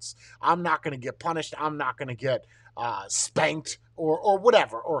repercussions. I'm not going to get punished. I'm not going to get spanked or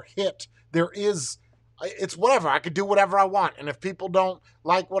whatever or hit. It's whatever. I could do whatever I want, and if people don't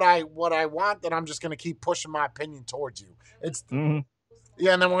like what I want, then I'm just going to keep pushing my opinion towards you. It's Mhm.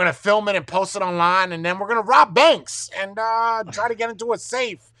 Yeah, and then we're going to film it and post it online, and then we're going to rob banks and try to get into a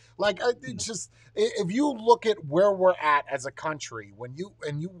safe. Like, it's just, if you look at where we're at as a country, when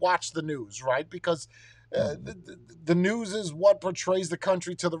you watch the news, right? Because the news is what portrays the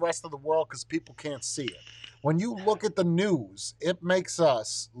country to the rest of the world because people can't see it. When you look at the news, it makes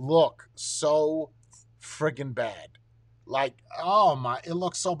us look so friggin' bad. Like, oh my, it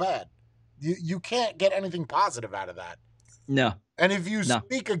looks so bad. You can't get anything positive out of that. No. And if you No.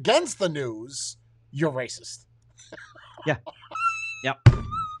 speak against the news, you're racist. Yeah. Yep.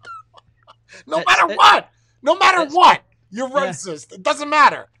 No It's- matter it- what. No matter it's- what. You're Yeah. racist. It doesn't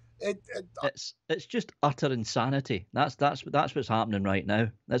matter. It's just utter insanity. That's what's happening right now.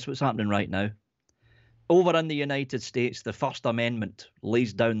 That's what's happening right now. Over in the United States, the First Amendment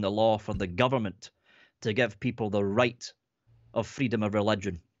lays down the law for the government to give people the right of freedom of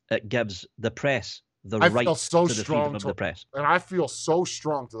religion. It gives the press the I right feel so to the strong freedom of the press. and I feel so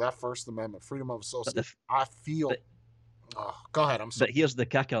strong to that First Amendment, freedom of association. I feel. but- Go ahead. I'm sorry. But here's the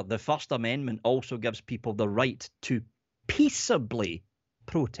kicker. The First Amendment also gives people the right to peaceably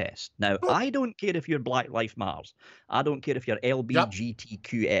protest. Now, I don't care if you're Black Lives Matters. I don't care if you're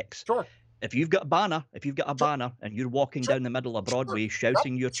LBGTQX. Sure. If you've got a banner, and you're walking Sure. down the middle of Sure. Broadway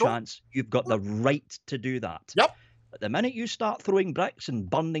shouting your Sure. chants, you've got the right to do that. Yep. But the minute you start throwing bricks and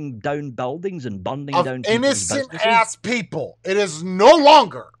burning down buildings and burning Of down people's innocent businesses, ass people, it is no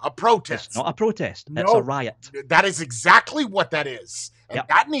longer a protest. it's not a protest. It's No. a riot. That is exactly what that is. And Yep.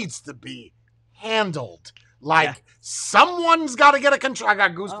 that needs to be handled. Like, Yeah. someone's got to get a control. I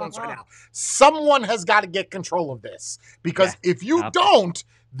got goosebumps right now. Someone has got to get control of this. Because if you don't,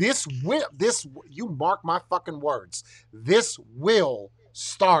 you mark my fucking words, this will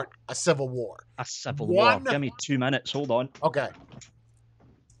start a civil war. A civil war. One- Give me 2 minutes. Hold on. Okay.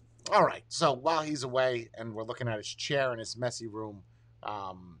 All right. So while he's away and we're looking at his chair in his messy room,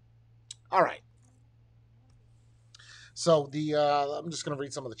 all right. So I'm just gonna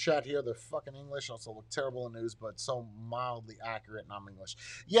read some of the chat here. They're fucking English, also look terrible in news, but so mildly accurate, and I'm English.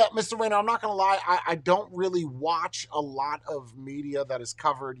 Yeah, Mr. Rayner, I'm not gonna lie. I don't really watch a lot of media that is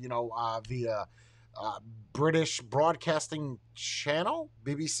covered, via British Broadcasting Channel,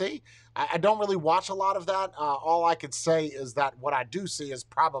 BBC. I don't really watch a lot of that. All I could say is that what I do see is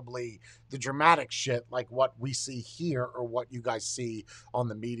probably the dramatic shit, like what we see here or what you guys see on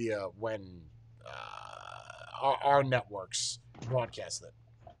the media when our networks broadcast it.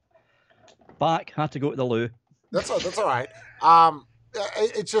 Back. Had to go to the loo. That's all right.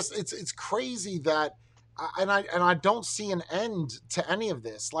 It's crazy that, and I don't see an end to any of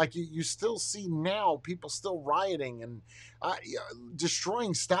this. Like you still see now people still rioting and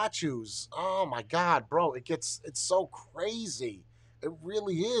destroying statues. Oh my God, bro! It's so crazy. It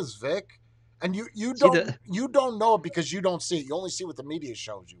really is, Vic. And you See don't know it because you don't see it. You only see what the media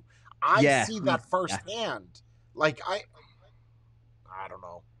shows you. I Yeah, see we- that firsthand. Like I don't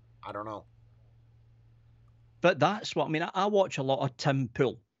know. I don't know. But that's what I mean. I watch a lot of Tim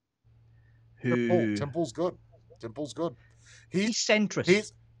Pool, who Temple's good. Temple's good. he's centrist.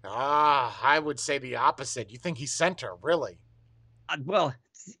 He's I would say the opposite. You think he's center, really? Well,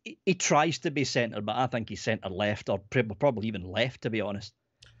 he tries to be centre, but I think he's centre left, or probably even left, to be honest.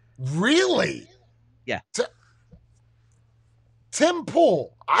 Really? Yeah. Tim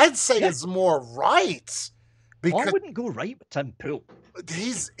Pool, I'd say Yeah. it's more right. I Because wouldn't go right with Tim Pool.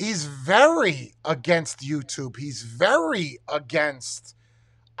 he's very against YouTube. He's very against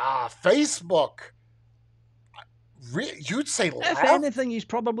Facebook. You'd say If left? anything, he's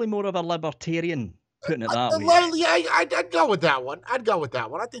probably more of a libertarian, putting it that way. Yeah, I'd go with that one. I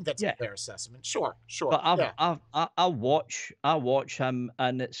think that's Yeah. a fair assessment. Sure. But Yeah. I watch him,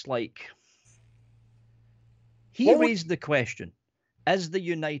 and it's like he What would- raised the question: is the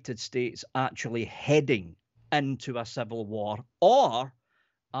United States actually heading into a civil war, or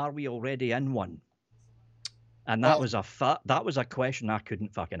are we already in one? And that Well- was a question I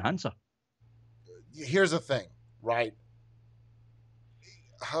couldn't fucking answer. Here's the thing, right?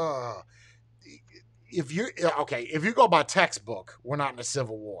 If you go by textbook, we're not in a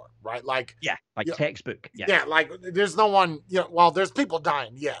civil war, right? Like, Yeah, like Yeah. textbook. yeah, like there's no one. Well, there's people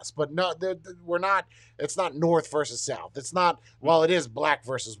dying, yes, but no, we're not. It's not North versus South. It's not. Well, it is black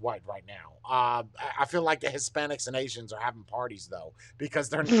versus white right now. I feel like the Hispanics and Asians are having parties though because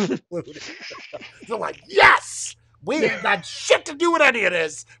they're not included. They're like, yes, we ain't got shit to do with any of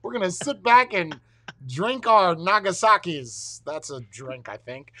this. We're gonna sit back and drink our Nagasaki's. That's a drink, I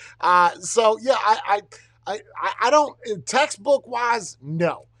think. So yeah, I don't textbook wise,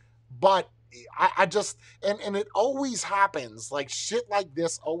 no, but I just and it always happens. Like shit like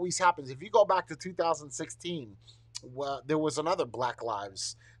this always happens. If you go back to 2016, well, there was another Black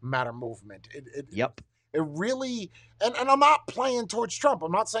Lives Matter movement. Yep. It really, and I'm not playing towards Trump.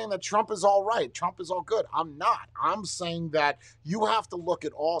 I'm not saying that Trump is all right. Trump is all good. I'm not. I'm saying that you have to look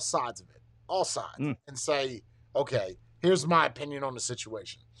at all sides of it, and say, okay, here's my opinion on the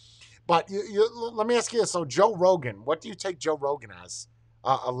situation. But let me ask you this. So Joe Rogan, what do you take Joe Rogan as?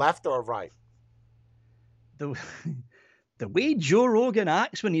 A left or a right? The way Joe Rogan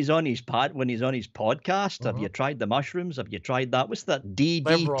acts when he's on his podcast. Have you tried the mushrooms? Have you tried that? What's that,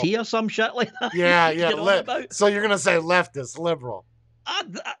 Liberal. DDT or some shit like that? Yeah, You get on about? So you're gonna say leftist, liberal?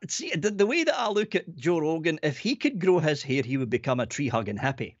 See, the way that I look at Joe Rogan, if he could grow his hair, he would become a tree-hugging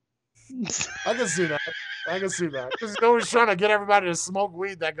hippie. I can see that. Because he's always trying to get everybody to smoke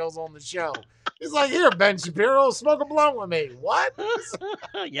weed that goes on the show. He's like, here, Ben Shapiro, smoke a blunt with me. What?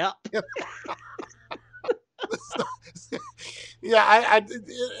 Yeah. Yeah,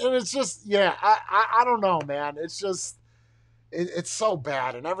 and it's just, I don't know, man. It's just, it's so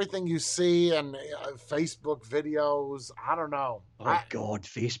bad. And everything you see and Facebook videos, I don't know. Oh, God,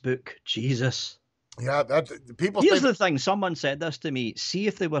 Facebook. Jesus. Yeah, people Here's think, the thing. Someone said this to me. See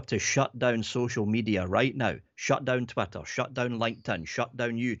if they were to shut down social media right now, shut down Twitter, shut down LinkedIn, shut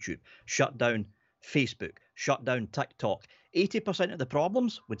down YouTube, shut down Facebook, shut down TikTok, 80% of the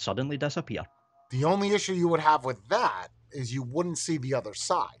problems would suddenly disappear. the only issue you would have with that is you wouldn't see the other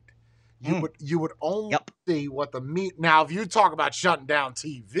side. You would only see what the meat. Now, if you talk about shutting down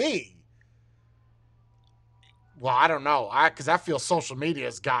TV, well, I don't know. Because I feel social media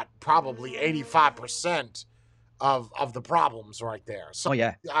has got probably 85% of the problems right there. So Oh,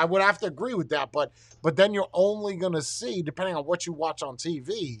 yeah. I would have to agree with that. But then you're only going to see, depending on what you watch on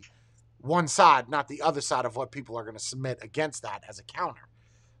TV, one side, not the other side of what people are going to submit against that as a counter.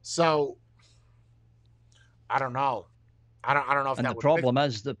 So I don't know. I don't know if And that the would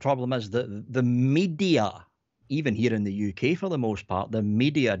problem is that the media, even here in the UK for the most part, the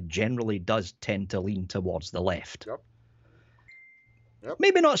media generally does tend to lean towards the left. Yep.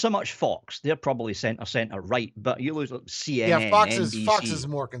 Maybe not so much Fox. They're probably center right, but you lose CNN, Yeah, Fox NBC. is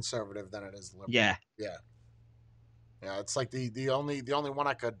more conservative than it is liberal. Yeah. Yeah, it's like the only one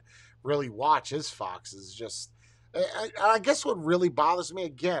I could really watch is Fox. Is just I guess what really bothers me,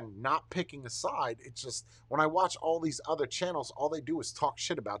 again, not picking a side, it's just when I watch all these other channels, all they do is talk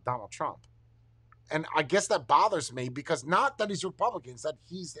shit about Donald Trump. And I guess that bothers me because not that he's Republican, it's that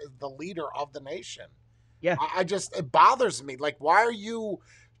he's the leader of the nation. Yeah. It bothers me. Like, why are you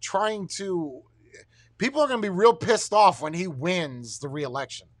trying to... People are going to be real pissed off when he wins the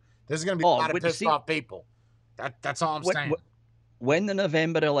re-election. There's going to be a lot of pissed off people. That's all I'm saying. When the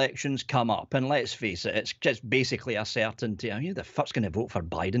November elections come up, and let's face it, it's just basically a certainty. I mean, who the fuck's going to vote for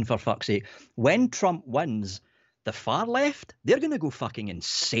Biden, for fuck's sake? When Trump wins, the far left, they're going to go fucking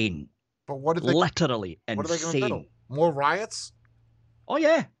insane. But what if they? Literally What are they going to do? insane. More riots? Oh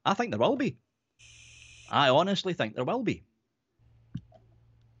yeah, I think there will be. I honestly think there will be.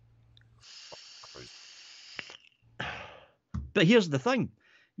 But here's the thing.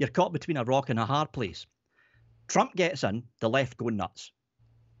 You're caught between a rock and a hard place. Trump gets in, the left go nuts.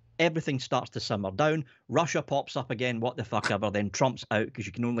 Everything starts to simmer down. Russia pops up again, what the fuck ever. Then Trump's out because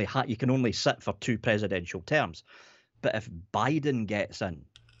you can only sit for 2 presidential terms. But if Biden gets in,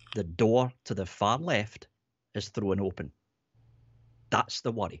 the door to the far left is thrown open. That's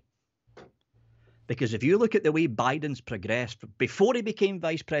the worry. Because if you look at the way Biden's progressed before he became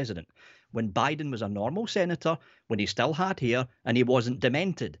vice president, when Biden was a normal senator, when he still had hair and he wasn't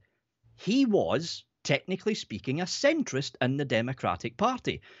demented, he was, technically speaking, a centrist in the Democratic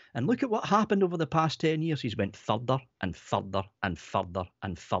Party. And look at what happened over the past 10 years. He's went further and further and further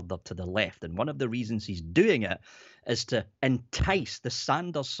and further to the left. And one of the reasons he's doing it is to entice the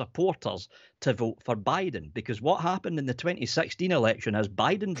Sanders supporters to vote for Biden. Because what happened in the 2016 election is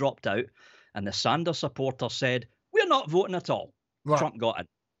Biden dropped out and the Sanders supporters said, we're not voting at all. Right. Trump got it.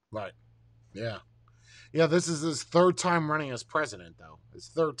 Right. Yeah. Yeah, this is his 3rd time running as president, though. His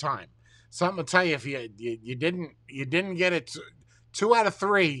 3rd time. Something to tell you, if you didn't get it 2 out of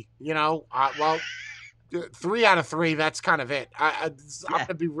 3, well, 3 out of 3, that's kind of it. I'm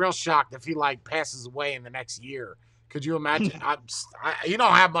gonna be real shocked if he passes away in the next year. Could you imagine? You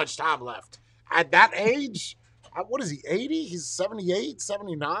don't have much time left at that age. What is he? 80? He's 78,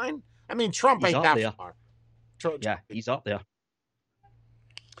 79. I mean, Trump ain't that far. Yeah, he's up there.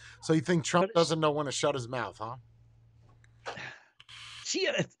 So you think Trump doesn't know when to shut his mouth, huh? See,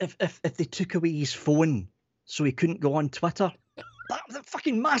 if they took away his phone so he couldn't go on Twitter, that was a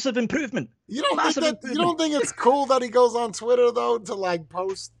fucking massive improvement. You don't think it's cool that he goes on Twitter, though, to,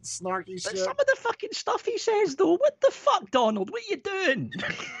 post snarky shit? But some of the fucking stuff he says, though, what the fuck, Donald? What are you doing?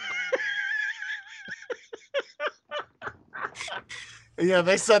 Yeah,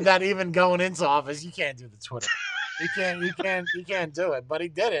 they said that even going into office, you can't do the Twitter. You can't do it. But he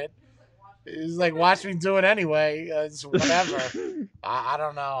did it. He's like, watch me do it anyway. It's whatever. I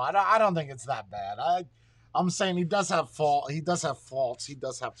don't know. I don't think it's that bad. I'm saying he does have fault. He does have faults. He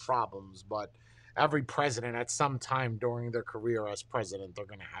does have problems. But every president, at some time during their career as president, they're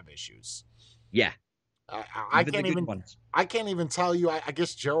going to have issues. Yeah. I can't even tell you. I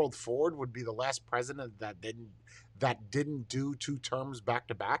guess Gerald Ford would be the last president that didn't do 2 terms back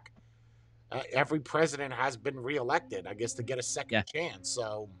to back. Every president has been reelected, I guess, to get a second chance.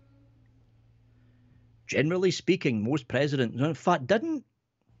 So, generally speaking, most presidents, in fact, didn't.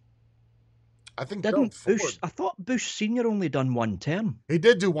 I think didn't Bush. I thought Bush Senior only done 1 term. He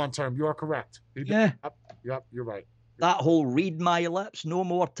did do 1 term. You are correct. Yeah. Yep. You're right. That whole read my lips, no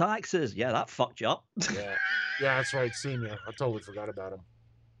more taxes. Yeah, that fucked you up. Yeah, that's right, Senior. I totally forgot about him.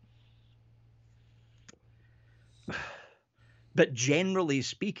 But generally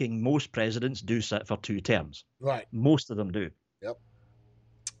speaking, most presidents do sit for 2 terms. Right. Most of them do. Yep.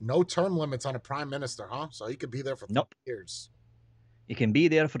 No term limits on a prime minister, huh? So he could be there for 3 years. He can be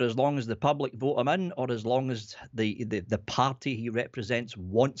there for as long as the public vote him in, or as long as the party he represents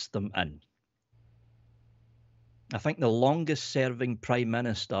wants them in. I think the longest serving prime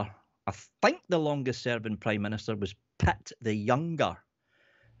minister was Pitt the Younger,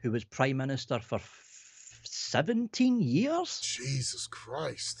 who was prime minister for 17 years. Jesus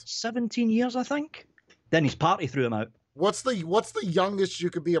Christ. 17 years, I think. Then his party threw him out. What's the youngest you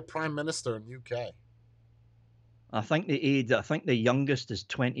could be a prime minister in UK? I think the youngest is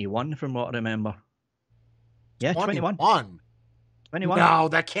 21 from what I remember. Yeah, 21. 21. No,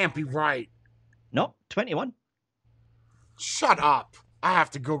 that can't be right. No, 21. Shut up. I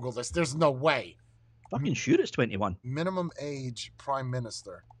have to Google this. There's no way. Fucking sure it's 21. Minimum age prime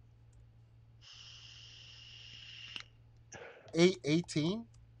minister. 18?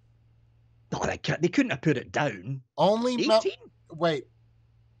 No, they couldn't have put it down. Only 18? Wait.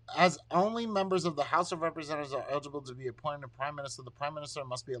 As only members of the House of Representatives are eligible to be appointed prime minister, the prime minister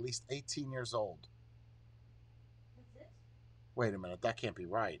must be at least 18 years old. Wait a minute. That can't be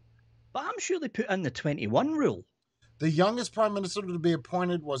right. But I'm sure they put in the 21 rule. The youngest prime minister to be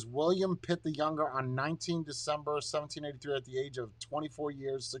appointed was William Pitt the Younger on 19 December 1783 at the age of 24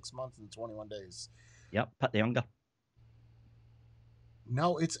 years, 6 months, and 21 days. Yep, Pitt the Younger.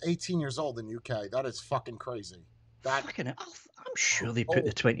 No, it's 18 years old in UK. That is fucking crazy. I'm sure they put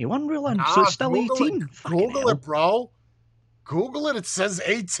the 21 rule in, so it's still 18. Google it, bro. Google it. It says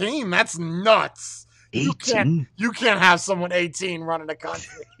 18. That's nuts. 18? You can't have someone 18 running a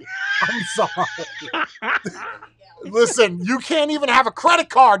country. I'm sorry. Listen, you can't even have a credit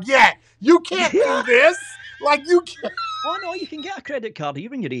card yet. You can't do this. Like, you can't. Oh no, you can get a credit card here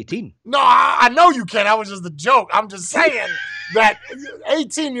when you're 18. No, I know you can. That was just a joke. I'm just saying that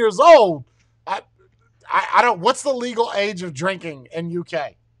 18 years old. I don't. What's the legal age of drinking in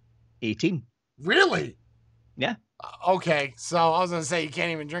UK? 18. Really? Yeah. Okay, so I was gonna say you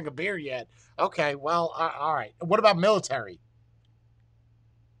can't even drink a beer yet. Okay, well, all right. What about military?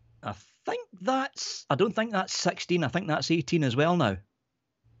 I don't think that's 16. I think that's 18 as well now.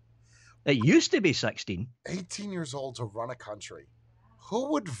 It used to be 16. 18 years old to run a country.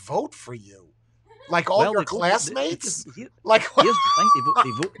 Who would vote for you? Like all your classmates? Like here's the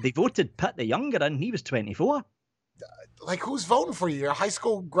thing: they voted Pitt the younger in. He was 24. Like who's voting for you? Your high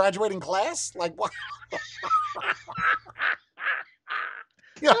school graduating class? Like what?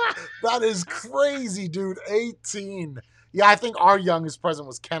 Yeah, that is crazy, dude. 18. Yeah, I think our youngest president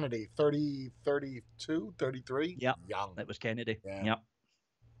was Kennedy. 30, 32, 33? Yeah, young. That was Kennedy. Yeah. Yep.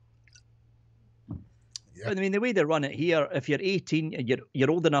 Yeah. I mean, the way they run it here, if you're 18,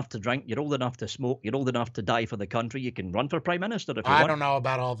 you're old enough to drink, you're old enough to smoke, you're old enough to die for the country, you can run for prime minister if you want. I don't know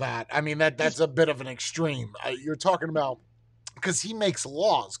about all that. I mean, that's a bit of an extreme. You're talking about, because he makes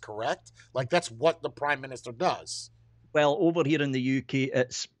laws, correct? Like that's what the prime minister does. Well, over here in the UK,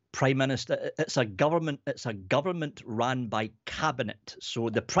 it's prime minister. It's a government ran by cabinet. So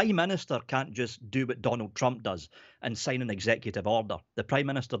the prime minister can't just do what Donald Trump does and sign an executive order. The prime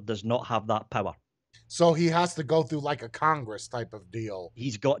minister does not have that power. So he has to go through like a Congress type of deal.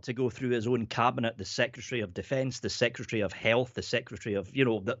 He's got to go through his own cabinet, the Secretary of Defense, the Secretary of Health, the Secretary of,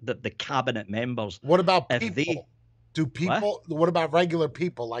 the cabinet members. What about people? What about regular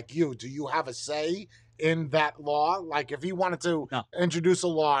people like you? Do you have a say in that law? Like if he wanted to introduce a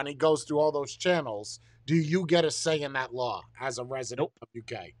law and he goes through all those channels, do you get a say in that law as a resident of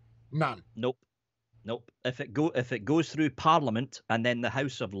UK? None. Nope. If it goes through Parliament and then the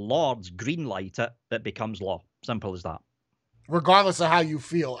House of Lords greenlight it, it becomes law. Simple as that. Regardless of how you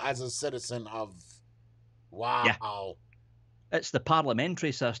feel as a citizen of, wow. Yeah. It's the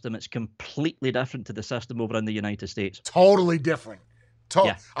parliamentary system. It's completely different to the system over in the United States. Totally different.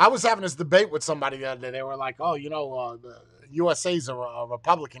 Yeah. I was having this debate with somebody the other day. They were like, oh, the USA's a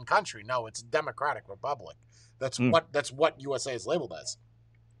Republican country. No, it's a Democratic Republic. That's what USA is labeled as.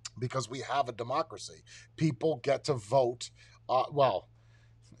 Because we have a democracy. People get to vote.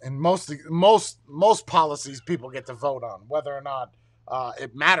 In most policies, people get to vote on. Whether or not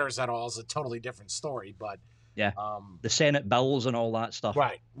it matters at all is a totally different story. But yeah, the Senate bills and all that stuff.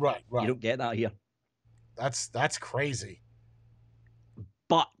 Right. You don't get that here. That's crazy.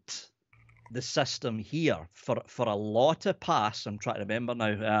 But the system here, for a law to pass, I'm trying to remember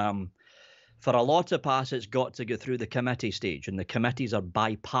now, for a law to pass, it's got to go through the committee stage, and the committees are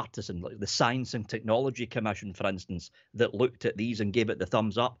bipartisan. Like the Science and Technology Commission, for instance, that looked at these and gave it the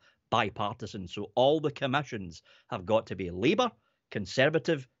thumbs up, bipartisan. So all the commissions have got to be Labour,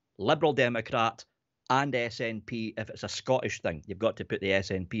 Conservative, Liberal Democrat, and SNP. If it's a Scottish thing, you've got to put the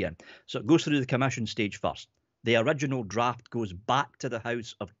SNP in. So it goes through the commission stage first. The original draft goes back to the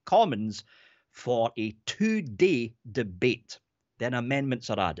House of Commons for a 2-day debate. Then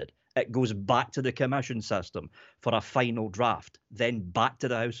amendments are added. It goes back to the commission system for a final draft, then back to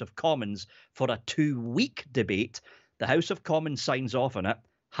the House of Commons for a 2-week debate. The House of Commons signs off on it,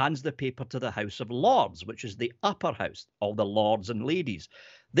 hands the paper to the House of Lords, which is the upper house, all the lords and ladies.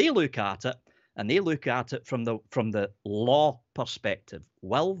 They look at it, and they look at it from the law perspective.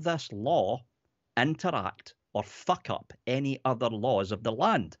 Will this law interact or fuck up any other laws of the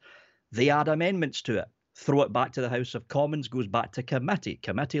land? They add amendments to it. Throw it back to the House of Commons, goes back to committee.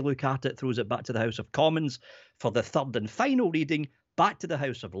 Committee look at it, throws it back to the House of Commons for the third and final reading, back to the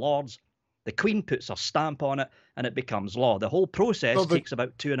House of Lords. The Queen puts her stamp on it and it becomes law. The whole process takes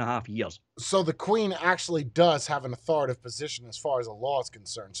about 2.5 years. So the Queen actually does have an authoritative position as far as the law is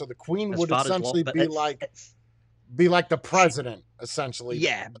concerned. So the Queen would essentially be like the president, essentially.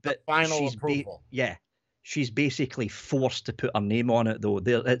 Yeah, but final approval. She's basically forced to put her name on it, though.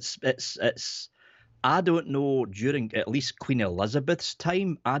 It's I don't know, during at least Queen Elizabeth's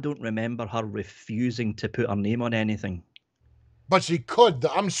time, I don't remember her refusing to put her name on anything. But she could.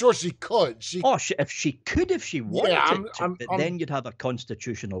 I'm sure she could. If she wanted to, but then you'd have a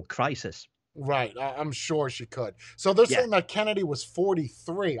constitutional crisis. Right. I'm sure she could. So they're saying that Kennedy was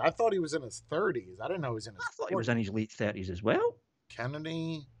 43. I thought he was in his 30s. I didn't know he was in his 40s. I thought he was in his late 30s as well.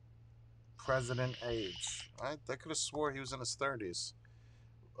 Kennedy, president age. I could have swore he was in his 30s.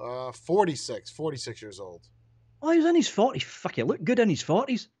 46 years old. Oh, he was in his 40s. Fuck, he looked good in his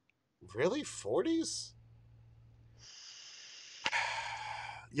 40s. Really? 40s?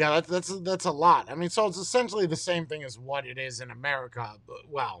 Yeah, that's a lot. I mean, so it's essentially the same thing as what it is in America. But,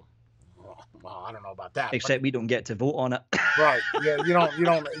 well, Well, I don't know about that. Except we don't get to vote on it. Right. Yeah, you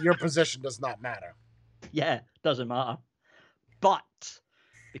don't. Your position does not matter. Yeah, doesn't matter. But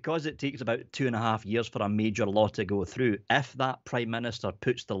because it takes about 2.5 years for a major law to go through, if that Prime Minister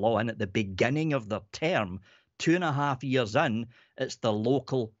puts the law in at the beginning of their term, 2.5 years in, it's the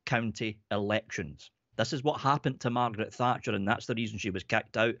local county elections. This is what happened to Margaret Thatcher, and that's the reason she was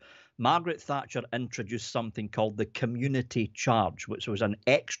kicked out. Margaret Thatcher introduced something called the community charge, which was an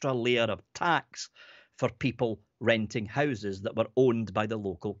extra layer of tax for people renting houses that were owned by the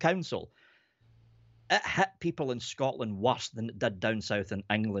local council. It hit people in Scotland worse than it did down south in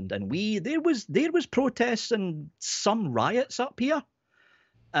England, and there was protests and some riots up here,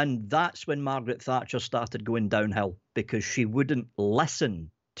 and that's when Margaret Thatcher started going downhill because she wouldn't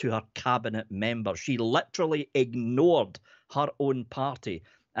listen to her cabinet members. She literally ignored her own party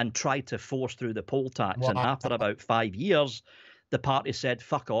and tried to force through the poll tax. Wow. And after about 5 years, the party said,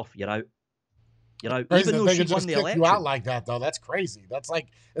 "Fuck off, you're out." You're out. Crazy Even that though they she could won just the kick election. you out like that, though. That's crazy. It's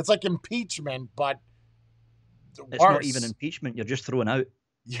like impeachment, but It's worse. not even impeachment. You're just thrown out.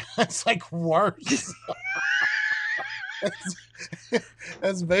 Yeah, it's like worse.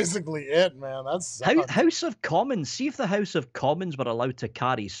 That's basically it, man. That's House of Commons. See if the House of Commons were allowed to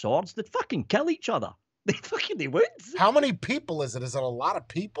carry swords, they'd fucking kill each other. They would. How many people is it? Is it a lot of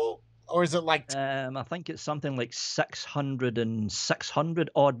people, or is it like? I think it's something like 600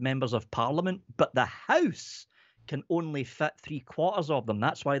 odd members of Parliament, but the House can only fit 3/4 of them.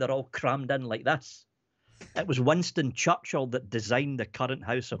 That's why they're all crammed in like this. It was Winston Churchill that designed the current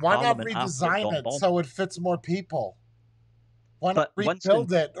House of Why not Parliament. after redesign got it bombed. so it fits more people? Why not But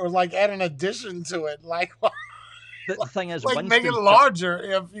rebuild it or like add an addition to it? Like, The thing is, like make it Winston larger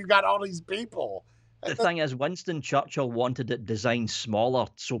if you got all these people. The thing is, Winston Churchill wanted it designed smaller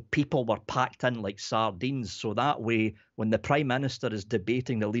so people were packed in like sardines. So that way, when the Prime Minister is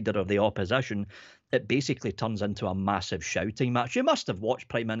debating the leader of the opposition, it basically turns into a massive shouting match. You must have watched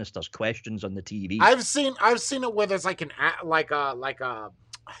Prime Minister's questions on the TV. I've seen it where there's like an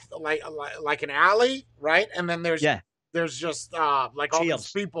alley, right? And then there's just like all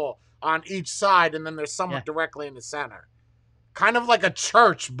these people on each side, and then there's someone directly in the center, kind of like a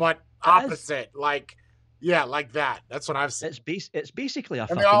church, but opposite, like that. That's what I've seen. It's basically a.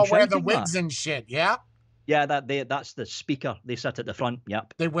 And they all wear the wigs and shit. Yeah. Yeah, that's the speaker. They sit at the front.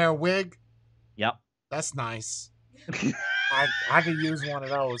 Yep. They wear a wig. Yep. That's nice. I could use one of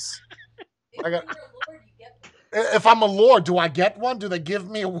those. If I'm a lord, do I get one? Do they give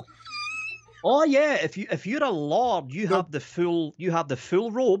me a? Oh yeah, if you're a lord, you have the full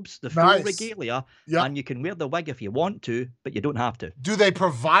robes, the full regalia, and you can wear the wig if you want to, but you don't have to. Do they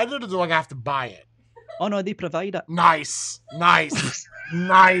provide it, or do I have to buy it? Oh no, they provide it. Nice. Nice.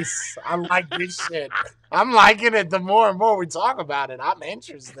 I like this shit. I'm liking it. The more and more we talk about it, I'm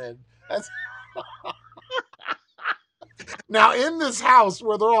interested. Now, in this house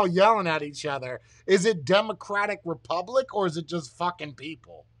where they're all yelling at each other, is it Democratic Republic or is it just fucking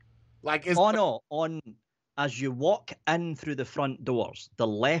people? Like, as you walk in through the front doors, the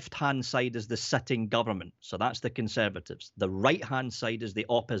left-hand side is the sitting government, so that's the Conservatives. The right-hand side is the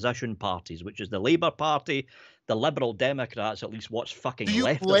opposition parties, which is the Labour Party, the Liberal Democrats, at least what's fucking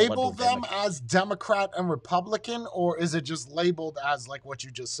left of the Liberal Democrats. Do you label them as Democrat and Republican, or is it just labeled as like what you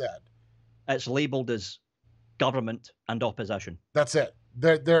just said? It's labeled as government and opposition. That's it.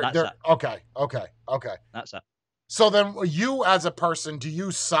 They're okay. That's it. So then you as a person, do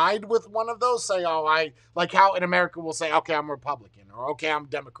you side with one of those? Say, I like how in America we'll say, okay, I'm Republican or okay, I'm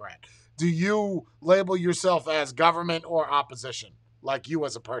Democrat. Do you label yourself as government or opposition, like you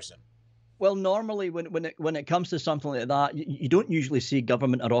as a person? Well, normally when it comes to something like that, you don't usually see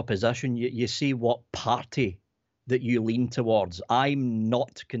government or opposition. You see what party that you lean towards. I'm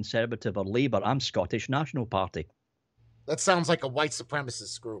not Conservative or Labour. I'm Scottish National Party. That sounds like a white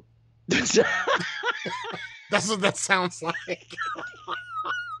supremacist group. That's what that sounds like.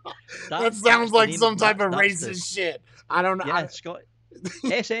 That sounds like some type of racist shit. I don't know. Yeah,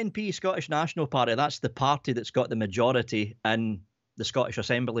 SNP, Scottish National Party, that's the party that's got the majority in the Scottish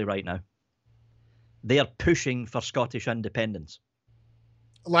Assembly right now. They are pushing for Scottish independence.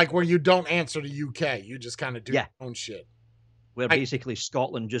 Like where you don't answer the UK, you just kind of do your own shit. Where basically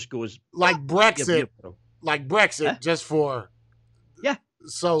Scotland just goes... Like Brexit. Like Brexit, just for... Yeah,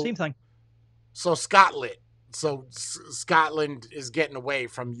 same thing. So Scotland is getting away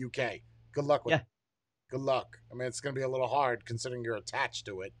from UK. Good luck with it. Good luck. I mean, it's going to be a little hard considering you're attached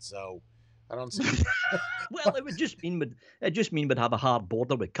to it. So I don't see. Well, it would just mean we'd have a hard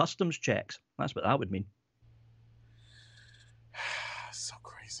border with customs checks. That's what that would mean.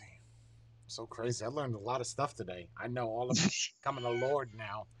 So crazy. I learned a lot of stuff today. I know all of becoming a lord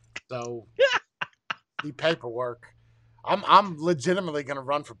now. So the paperwork. I'm legitimately gonna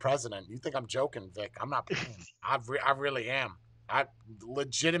run for president. You think I'm joking, Vic? I'm not playing. I really am. I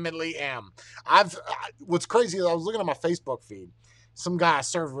legitimately am. What's crazy is I was looking at my Facebook feed. Some guy I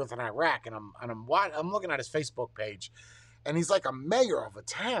served with in Iraq, and I'm looking at his Facebook page, and he's like a mayor of a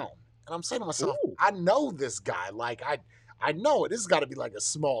town, and I'm saying to myself, Ooh. I know this guy. Like I know it. This has got to be like a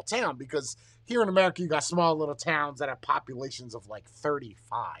small town because here in America you got small little towns that have populations of like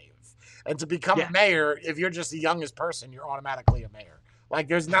 35. And to become a mayor, if you're just the youngest person, you're automatically a mayor. Like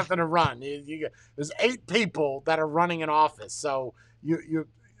there's nothing to run. There's 8 people that are running an office, so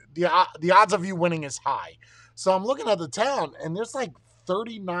the odds of you winning is high. So I'm looking at the town, and there's like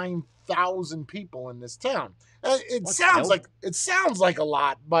 39,000 people in this town. It sounds like a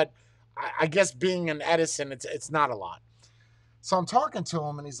lot, but I guess being an Edison, it's not a lot. So I'm talking to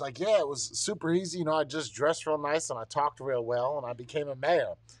him, and he's like, "Yeah, it was super easy. You know, I just dressed real nice, and I talked real well, and I became a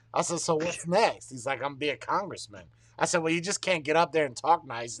mayor." I said, "So what's next?" He's like, "I'm gonna be a congressman." I said, "Well, you just can't get up there and talk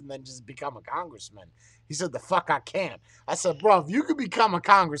nice and then just become a congressman." He said, "The fuck I can't." I said, "Bro, if you could become a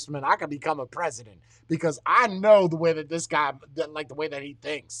congressman, I could become a president because I know the way that this guy, like the way that he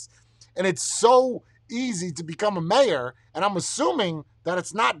thinks, and it's so easy to become a mayor, and I'm assuming that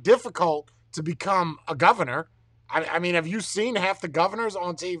it's not difficult to become a governor." I mean, have you seen half the governors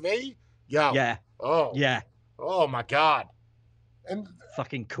on TV? Yo. Yeah. Oh. Yeah. Oh my God. And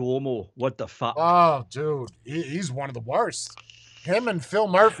fucking Cuomo. What the fuck? oh, dude, he's one of the worst. Him and Phil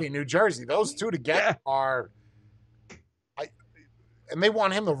Murphy, New Jersey, those two together are. And they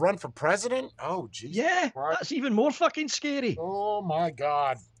want him to run for president. Oh, Jesus. Yeah, Christ. that's even more fucking scary. Oh my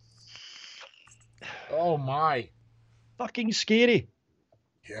God. Oh my. Fucking scary.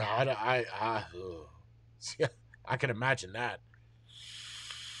 Yeah, I can imagine that.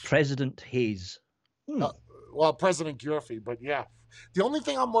 President Hayes. Well, President Gurfey, but yeah. The only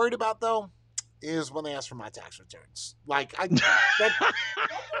thing I'm worried about, though, is when they ask for my tax returns. Like, Don't put it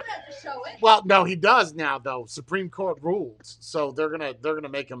to show it. well, no, he does now, though. Supreme Court ruled, so they're gonna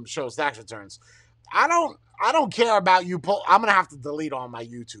make him show his tax returns. I don't care about you. I'm gonna have to delete all my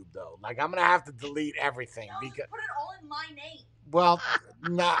YouTube, though. Like, I'm gonna have to delete everything No, because. put it all in my name. Well,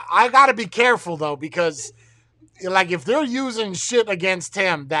 nah, I gotta be careful though because. Like if they're using shit against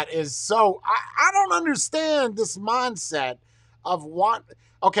him, that is so. I don't understand this mindset of what.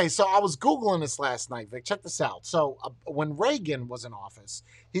 Okay, so I was Googling this last night, Vic. Check this out. So when Reagan was in office,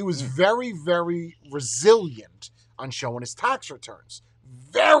 he was very, very resilient on showing his tax returns.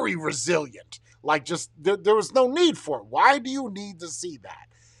 Very resilient. Like just there was no need for it. Why do you need to see that?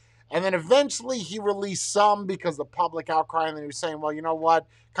 And then eventually he released some because the public outcry, and then he was saying, well, you know what?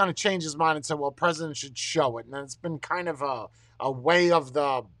 Kind of changed his mind and said, well, president should show it. And then it's been kind of a way of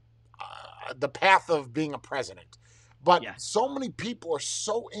the path of being a president. But so many people are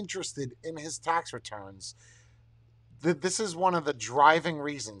so interested in his tax returns that this is one of the driving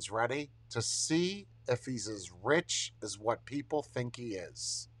reasons, ready? To see if he's as rich as what people think he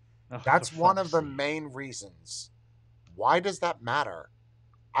is. Oh, that's one of the main reasons. Why does that matter?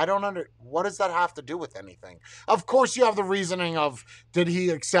 I don't what does that have to do with anything? Of course, you have the reasoning of did he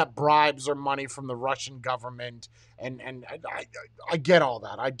accept bribes or money from the Russian government, and I get all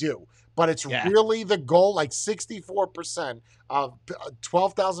that, I do, but it's really the goal. Like 64% of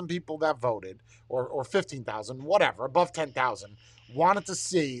 12,000 people that voted, or 15,000, whatever, above 10,000, wanted to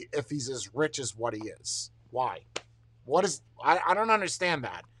see if he's as rich as what he is. Why? What is? I don't understand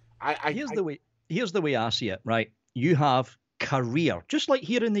that. Here's the way I see it. Right, you have career, just like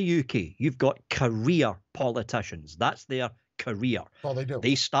here in the UK, you've got career politicians. That's their career. Oh, they do.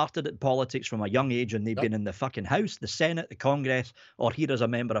 They started at politics from a young age, and they've been in the fucking House, the Senate, the Congress, or here as a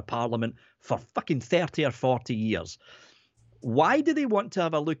member of Parliament for fucking 30 or 40 years. Why do they want to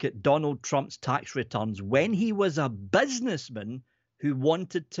have a look at Donald Trump's tax returns when he was a businessman who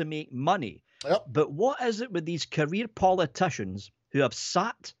wanted to make money? Yep. But what is it with these career politicians who have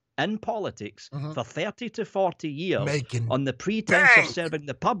sat in politics for 30 to 40 years on the pretense of serving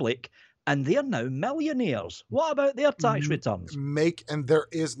the public, and they're now millionaires? What about their tax returns? And there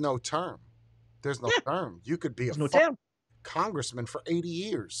is no term. There's no term. You could be a congressman for 80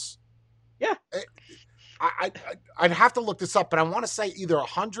 years. Yeah. I'd have to look this up, but I want to say either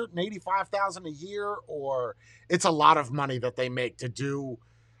 $185,000 a year, or it's a lot of money that they make to do.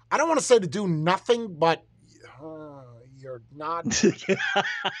 I don't want to say to do nothing, but you're not.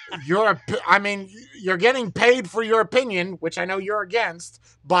 You're getting paid for your opinion, which I know you're against,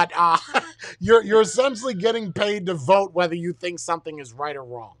 but you're essentially getting paid to vote whether you think something is right or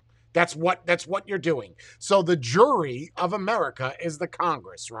wrong. That's what you're doing. So the jury of America is the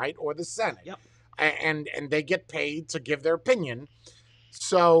Congress, right, or the Senate. Yep. And they get paid to give their opinion.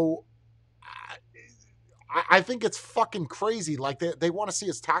 So I think it's fucking crazy. Like they want to see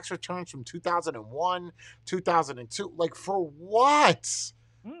his tax returns from 2001, 2002. Like for what?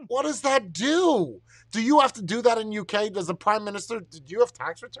 What does that do? Do you have to do that in UK? Does the Prime Minister, do you have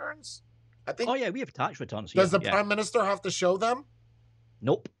tax returns? I think. Oh yeah, we have tax returns. Does the Prime Minister have to show them?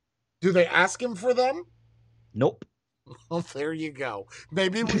 Nope. Do they ask him for them? Nope. Well, there you go.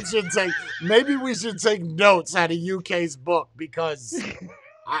 Maybe we should take notes out of UK's book because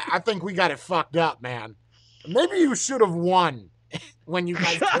I think we got it fucked up, man. Maybe you should have won when you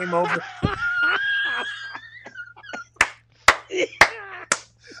guys came over.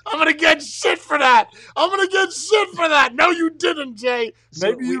 I'm gonna get shit for that. No, you didn't, Jay.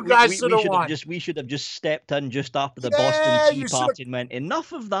 Maybe you guys should have won. We should have just stepped in just after the Boston Tea Party and went,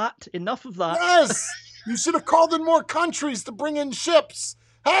 enough of that. Yes, you should have called in more countries to bring in ships.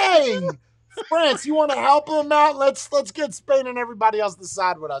 Hey, France, you want to help them out? Let's get Spain and everybody else to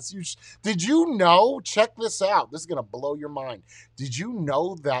side with us. Did you know? Check this out. This is gonna blow your mind. Did you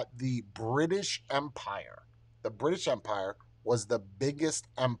know that the British Empire was the biggest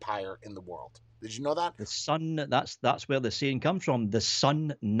empire in the world? Did you know that? The sun, that's where the saying comes from. The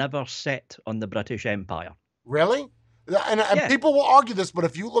sun never set on the British Empire. Really? And people will argue this, but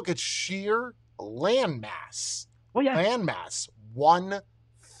if you look at sheer landmass, 1/3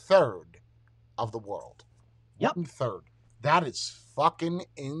 of the world. Yep. 1/3. That is fucking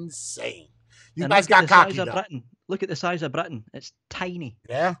insane. You guys got cocky though. Look at the size of Britain. It's tiny.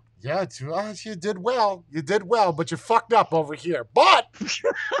 Yeah, you did well. But you fucked up over here. But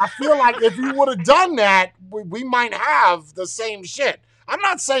I feel like if you would have done that, we might have the same shit. I'm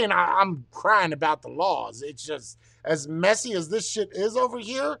not saying I'm crying about the laws. It's just as messy as this shit is over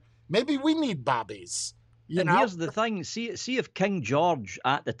here, maybe we need bobbies. Here's the thing. See if King George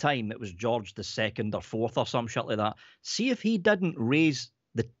at the time, it was George the Second or Fourth or some shit like that, see if he didn't raise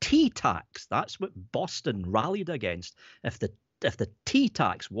the tea tax. That's what Boston rallied against. If the tea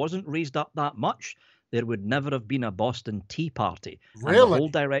tax wasn't raised up that much, there would never have been a Boston Tea Party. Really? And the whole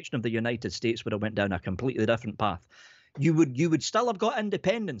direction of the United States would have went down a completely different path. You would still have got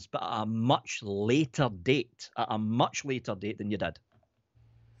independence, but at a much later date than you did.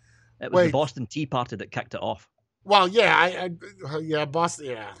 It was the Boston Tea Party that kicked it off. Well, yeah, Boston.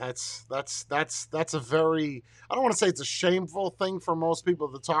 Yeah, that's a very, I don't want to say it's a shameful thing for most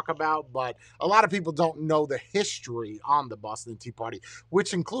people to talk about, but a lot of people don't know the history on the Boston Tea Party,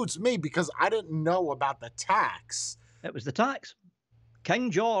 which includes me because I didn't know about the tax. It was the tax.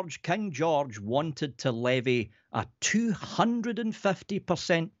 King George wanted to levy a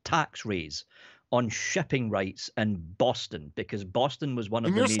 250% tax raise on shipping rights in Boston because Boston was one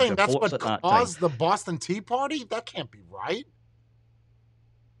of the major ports at that time. And you're saying that's what caused the Boston Tea Party? That can't be right.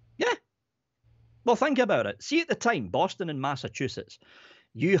 Yeah. Well, think about it. See, at the time, Boston and Massachusetts,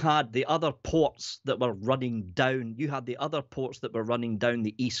 you had the other ports that were running down. You had the other ports that were running down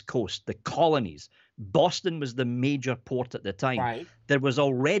the East Coast, the colonies. Boston was the major port at the time. Right. There was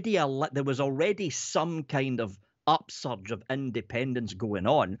already some kind of upsurge of independence going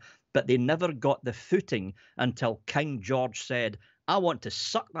on, but they never got the footing until King George said, I want to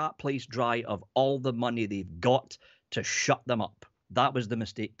suck that place dry of all the money they've got to shut them up. That was the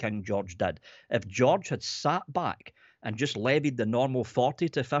mistake King George did. If George had sat back and just levied the normal 40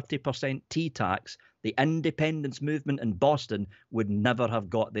 to 50% tea tax, the independence movement in Boston would never have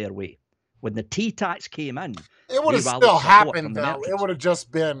got their way. When the tea tax came in, it would have still happened though. It would have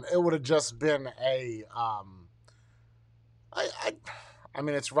just been a I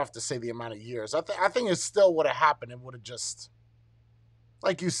mean, it's rough to say the amount of years. I think it still would have happened. It would have just,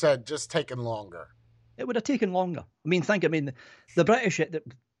 like you said, just taken longer. It would have taken longer. The British,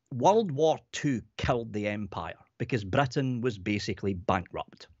 World War II killed the empire because Britain was basically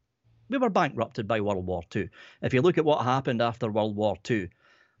bankrupt. We were bankrupted by World War II. If you look at what happened after World War II,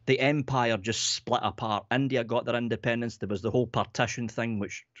 the empire just split apart. India got their independence. There was the whole partition thing,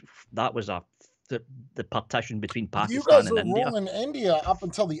 which that was the partition between Pakistan and India. You guys were ruling India up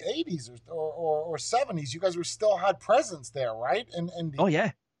until the 80s or 70s. You guys still had presence there, right? In India. Oh,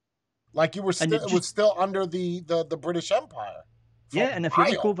 yeah. Like it was still under the British Empire. Yeah, and if you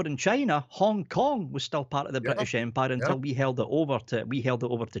look over in China, Hong Kong was still part of the British Empire until we held it over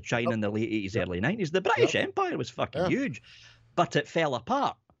to China in the late 80s, early 90s. The British Empire was fucking huge, but it fell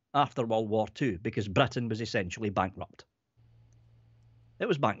apart after World War II because Britain was essentially bankrupt. It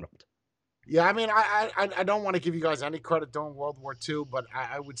was bankrupt. Yeah, I mean, I don't want to give you guys any credit during World War II, but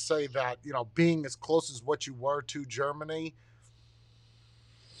I would say that, being as close as what you were to Germany.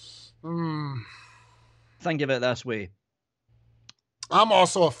 Think of it this way. I'm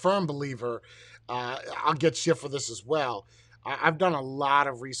also a firm believer. I'll get shit for this as well. I've done a lot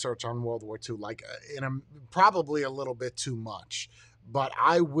of research on World War II, like probably a little bit too much. But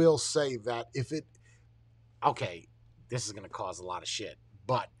I will say that okay, this is going to cause a lot of shit,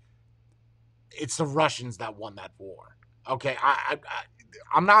 but it's the Russians that won that war. Okay,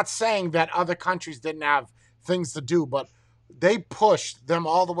 I'm not saying that other countries didn't have things to do, but they pushed them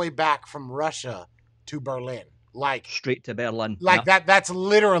all the way back from Russia to Berlin. Like straight to Berlin. Like that's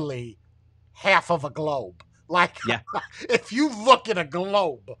literally half of a globe. Like if you look at a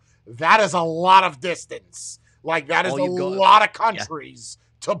globe, that is a lot of distance. Like that is a lot of countries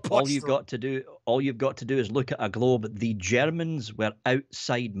to push. All you've got to do is look at a globe. The Germans were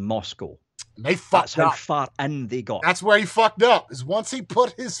outside Moscow. And they fucked up. That's how far in they got. That's where he fucked up. Is once he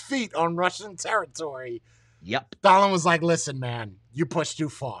put his feet on Russian territory. Yep. Stalin was like, "Listen, man, you pushed too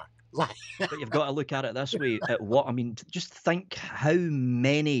far." Like, but you've got to look at it this way. Just think how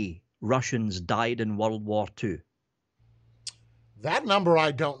many Russians died in World War II. That number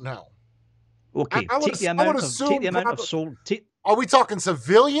I don't know. Okay, take the amount of soldiers. Are we talking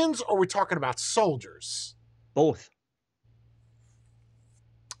civilians or are we talking about soldiers? Both.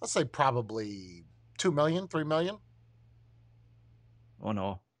 Let's say probably 2 million, 3 million. Oh,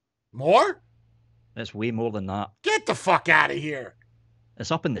 no. More? It's way more than that. Get the fuck out of here. It's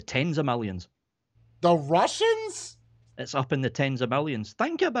up in the tens of millions. The Russians? It's up in the tens of millions.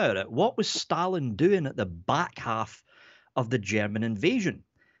 Think about it. What was Stalin doing at the back half of the German invasion?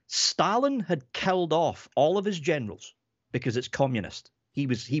 Stalin had killed off all of his generals because it's communist. He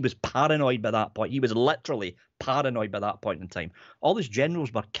was paranoid by that point. He was literally paranoid by that point in time. All his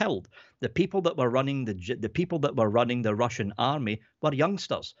generals were killed. The people that were running the Russian army were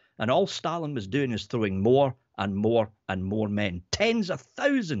youngsters, and all Stalin was doing is throwing more and more and more men. Tens of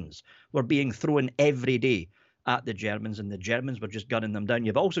thousands were being thrown every day at the Germans, and the Germans were just gunning them down.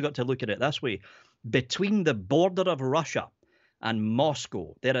 You've also got to look at it this way: between the border of Russia and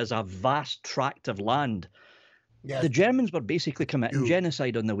Moscow, there is a vast tract of land. Yes. The Germans were basically committing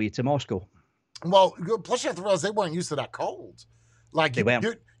genocide on the way to Moscow. Well, plus you have to realize they weren't used to that cold. Like,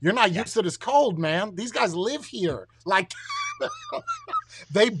 you're not used to this cold, man. These guys live here. Like,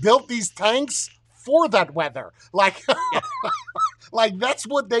 they built these tanks for that weather. Like, like that's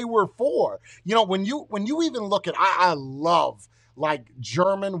what they were for. You know, when you even look at, I love like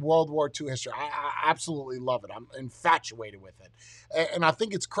German World War II history. I absolutely love it. I'm infatuated with it. And I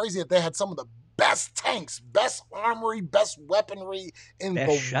think it's crazy that they had some of the best tanks, best armory, best weaponry in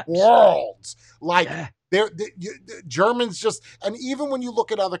the world. Like, the Germans just, and even when you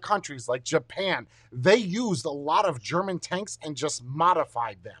look at other countries like Japan, they used a lot of German tanks and just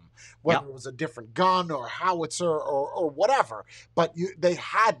modified them, whether it was a different gun or howitzer or whatever. But they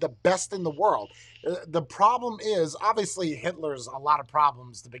had the best in the world. The problem is, obviously, Hitler's a lot of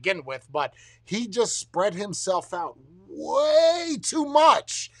problems to begin with, but he just spread himself out way too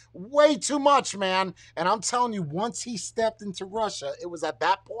much, man. And I'm telling you, once he stepped into Russia, it was at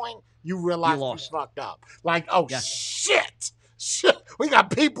that point you realize he fucked up. Like, shit. We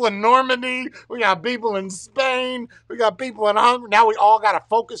got people in Normandy, we got people in Spain, we got people in Hungary. Now we all got to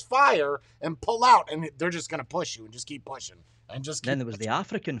focus fire and pull out, and they're just gonna push you and just keep pushing and just. Then there was the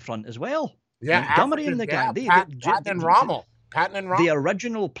African front as well. Yeah, Montgomery and the gang. Patton and Rommel. The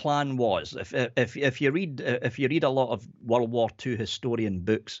original plan was, if you read a lot of World War II historian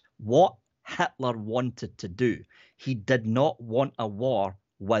books, what Hitler wanted to do, he did not want a war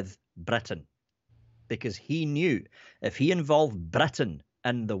with Britain, because he knew if he involved Britain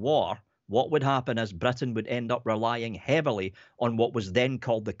in the war, what would happen is Britain would end up relying heavily on what was then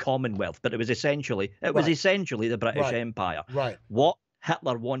called the Commonwealth, but it was essentially the British Empire. Right. What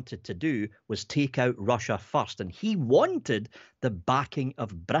Hitler wanted to do was take out Russia first, and he wanted the backing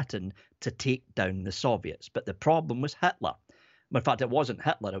of Britain to take down the Soviets. But the problem was Hitler. In fact, it wasn't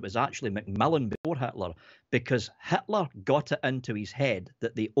Hitler, it was actually Macmillan before Hitler, because Hitler got it into his head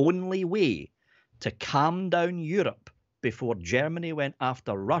that the only way to calm down Europe before Germany went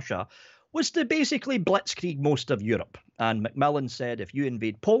after Russia was to basically blitzkrieg most of Europe. And Macmillan said, if you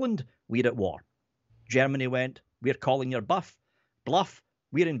invade Poland, we're at war. Germany went, we're calling your bluff,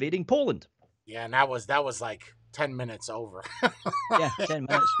 we're invading Poland. Yeah, and that was like 10 minutes over. Yeah, 10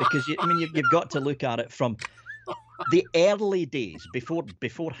 minutes, because you've got to look at it from the early days, before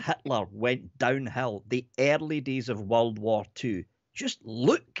Hitler went downhill, the early days of World War II. Just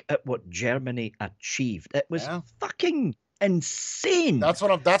look at what Germany achieved. It was fucking insane. That's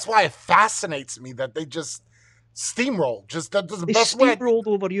why it fascinates me that they just steamrolled. Just that's the best way. Steamrolled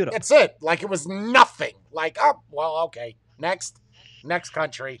over Europe. That's it. Like it was nothing. Like, okay, next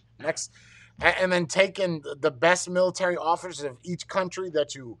country, next, and then taking the best military officers of each country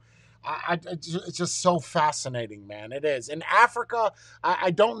that you It's just so fascinating, man. It is. In Africa,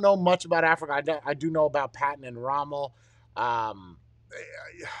 I don't know much about Africa. I do know about Patton and Rommel. Um,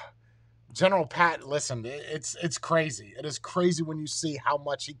 General Patton, listen, it's crazy. It is crazy when you see how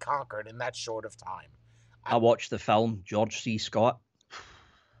much he conquered in that short of time. I watched the film George C. Scott.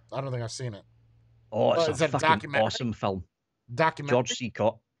 I don't think I've seen it. Oh, it's is a it a fucking documentary? awesome film. Documentary? George C.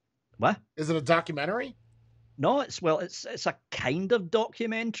 Scott. What? Is it a documentary? No, it's a kind of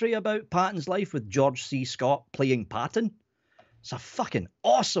documentary about Patton's life with George C. Scott playing Patton. It's a fucking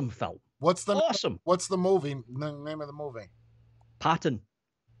awesome film. What's the Awesome. What's the movie? The name of the movie? Patton.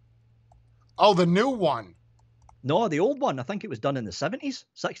 Oh, the new one. No, the old one. I think it was done in the 70s,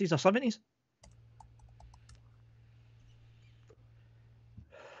 60s or 70s.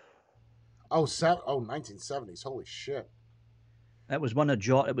 Oh, 1970s. Holy shit. It was one of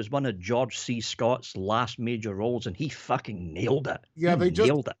George C. Scott's last major roles, and he fucking nailed it. Yeah, he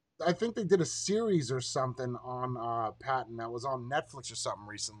nailed it. I think they did a series or something on Patton that was on Netflix or something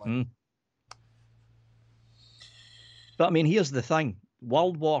recently. But I mean, here's the thing: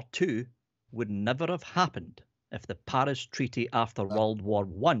 World War II would never have happened if the Paris Treaty after World War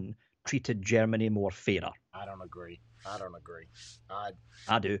I treated Germany more fairer. I don't agree.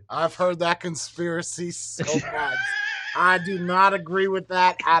 I do. I've heard that conspiracy so much. I do not agree with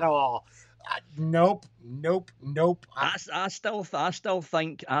that at all. Nope. I still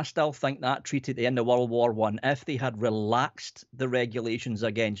think that treaty at the end of World War I, if they had relaxed the regulations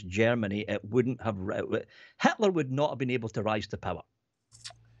against Germany, it wouldn't have. Hitler would not have been able to rise to power.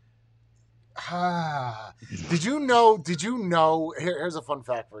 Did you know? Here's a fun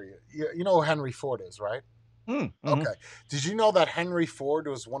fact for you. You know who Henry Ford is, right? Mm-hmm. Okay. Did you know that Henry Ford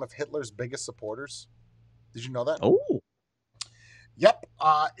was one of Hitler's biggest supporters? Did you know that? Oh. Yep.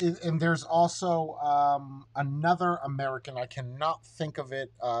 And there's also another American. I cannot think of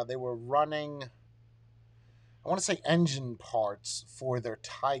it. They were running, I want to say, engine parts for their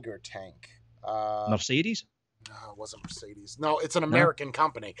Tiger tank. Mercedes? No, it wasn't Mercedes. No, it's an American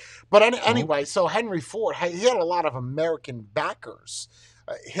company. But anyway, so Henry Ford, he had a lot of American backers.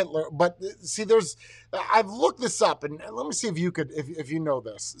 Hitler, but see, I've looked this up, and let me see if you could, if you know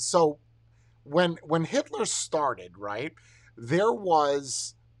this. So when Hitler started, right, there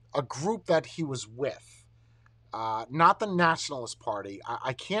was a group that he was with, not the Nationalist Party.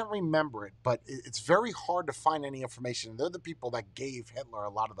 I can't remember it, but it's very hard to find any information. They're the people that gave Hitler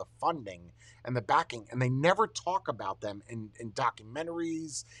a lot of the funding and the backing, and they never talk about them in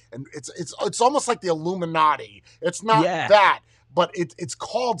documentaries. And it's almost like the Illuminati. It's not that, but it's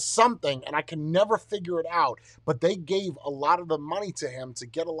called something, and I can never figure it out. But they gave a lot of the money to him to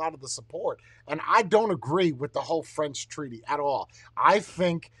get a lot of the support. And I don't agree with the whole French treaty at all. I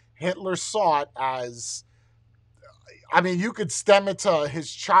think Hitler saw it as, I mean, you could stem it to his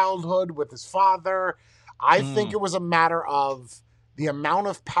childhood with his father. I think it was a matter of the amount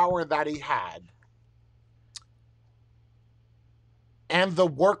of power that he had and the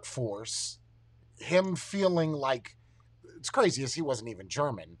workforce, him feeling like, it's crazy as he wasn't even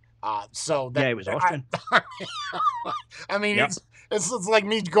German. He was Austrian. I mean, it's like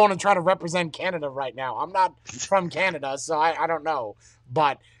me going and trying to represent Canada right now. I'm not from Canada, so I don't know.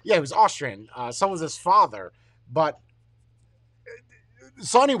 But yeah, he was Austrian. So was his father. But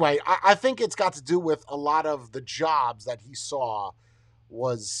so anyway, I think it's got to do with a lot of the jobs that he saw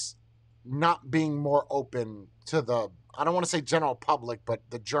was not being more open to the, I don't want to say general public, but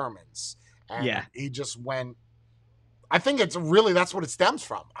the Germans. And he just went, I think it's really, that's what it stems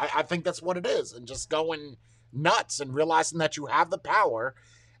from. I think that's what it is. And just going nuts and realizing that you have the power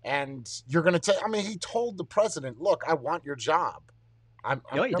and you're going to take, I mean, he told the president, look, I want your job. I'm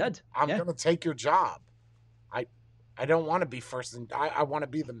going to take your job. I don't want to be first. I want to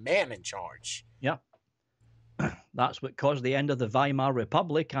be the man in charge. Yeah. That's what caused the end of the Weimar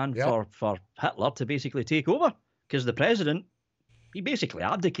Republic and for Hitler to basically take over. Because the president, he basically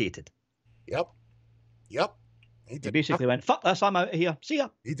abdicated. Yep. He basically went, fuck this, I'm out of here. See ya.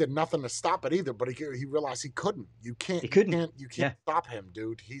 He did nothing to stop it either, but he realized he couldn't. You can't stop him,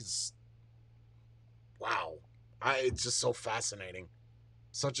 dude. He's, wow. It's just so fascinating.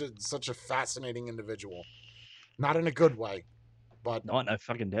 Such a fascinating individual. Not in a good way, but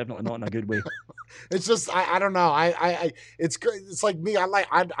definitely not in a good way. It's just, I don't know. It's like me.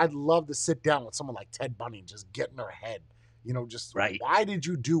 I'd love to sit down with someone like Ted Bundy and just get in their head, just why did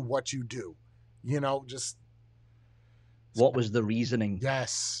you do what you do? Just what was the reasoning?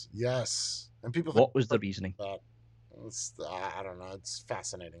 Yes. And people, what was the reasoning? I don't know. It's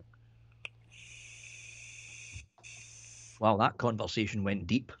fascinating. Well, that conversation went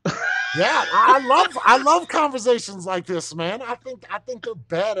deep. Yeah, I love conversations like this, man. I think they're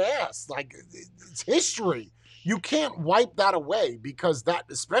badass. Like it's history. You can't wipe that away because that,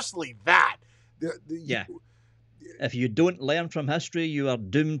 especially that. Yeah. If you don't learn from history, you are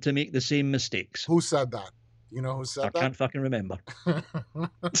doomed to make the same mistakes. Who said that? You know who said I that? can't fucking remember.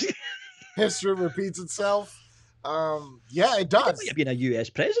 History repeats itself. Yeah, it It does. might have been a US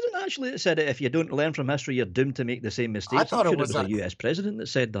president actually that said it. If you don't learn from history, you're doomed to make the same mistakes. thought I'm it sure was a US president that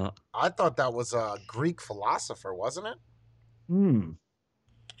said that. I thought that was a Greek philosopher, wasn't it?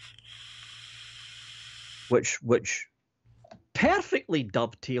 Which perfectly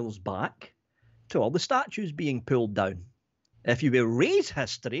dovetails back to all the statues being pulled down. If you erase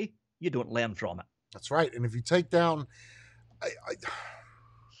history, you don't learn from it. That's right. And if you take down,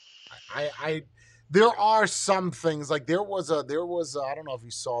 there are some things like there was a I don't know if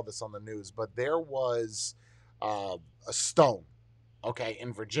you saw this on the news, but there was a stone, okay,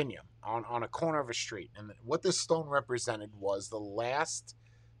 in Virginia on a corner of a street, and what this stone represented was the last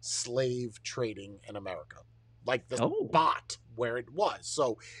slave trading in America, like the spot where it was.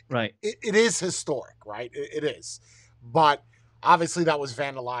 So right, it is historic, right? It is, but obviously that was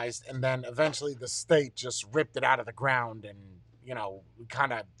vandalized, and then eventually the state just ripped it out of the ground and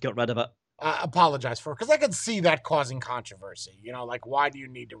kind of got rid of it. Apologize for it, because I could see that causing controversy. Like, why do you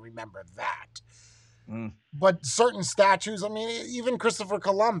need to remember that? But certain statues, I mean, even Christopher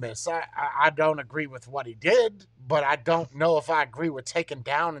Columbus, I don't agree with what he did, but I don't know if I agree with taking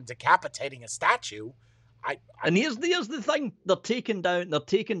down and decapitating a statue. And here's the thing: they're taking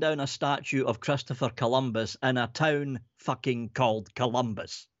down a statue of Christopher Columbus in a town fucking called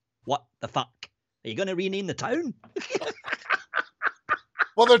Columbus. What the fuck? Are you going to rename the town?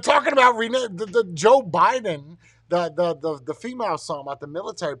 Well, they're talking about the Joe Biden, the female song about the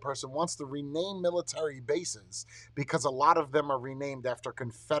military person wants to rename military bases because a lot of them are renamed after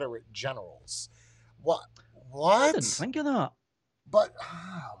Confederate generals. What? I didn't think of that. But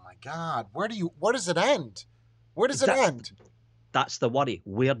oh my God, where does it end? Where does it end? That's the worry.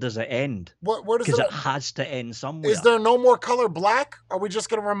 Where does it end? Where does Because it has to end somewhere. Is there no more color black? Are we just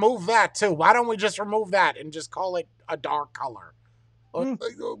going to remove that too? Why don't we just remove that and just call it a dark color? When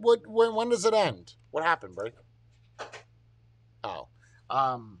does it end? What happened, Bray? Oh,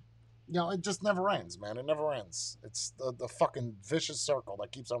 it just never ends, man. It never ends. It's the fucking vicious circle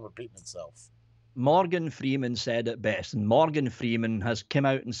that keeps on repeating itself. Morgan Freeman said it best, and Morgan Freeman has come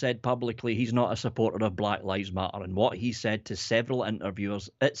out and said publicly he's not a supporter of Black Lives Matter. And what he said to several interviewers,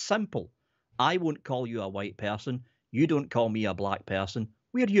 it's simple. I won't call you a white person. You don't call me a black person.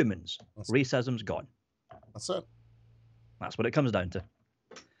 We're humans. Racism's gone. That's it. That's what it comes down to.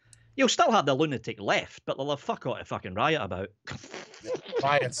 You'll still have the lunatic left, but they'll have fuck all to fucking riot about.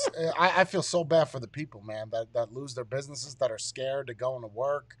 Riots. I feel so bad for the people, man, that lose their businesses, that are scared to go into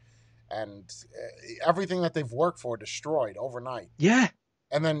work, and everything that they've worked for destroyed overnight. Yeah.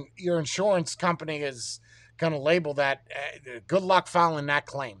 And then your insurance company is going to label that, good luck filing that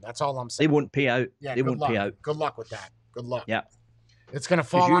claim. That's all I'm saying. They won't pay out. Yeah, they won't pay out. Good luck with that. Good luck. Yeah. It's going to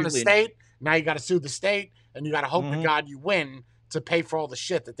fall on the state. Now you got to sue the state, and you got to hope to God you win to pay for all the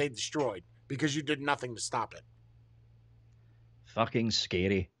shit that they destroyed because you did nothing to stop it. Fucking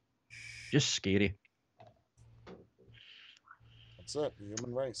scary. Just scary. That's it. The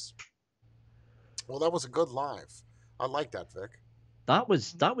human race. Well, that was a good live. I like that, Vic. That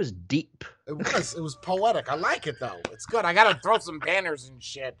was deep. It was poetic. I like it though. It's good. I gotta throw some banners and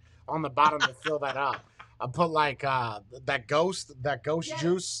shit on the bottom to fill that up. I put like that ghost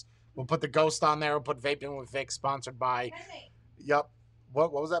juice. We'll put the ghost on there. We'll put Vaping with Vic, sponsored by. Penmate. Yep.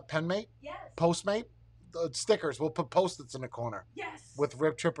 What was that? Penmate? Yes. Postmate? The stickers. We'll put Post-its in the corner. Yes. With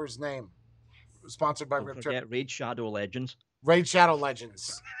Rip Tripper's name. Sponsored by Rip Tripper. Raid Shadow Legends. Raid Shadow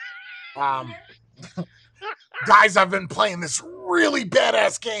Legends. Guys, I've been playing this really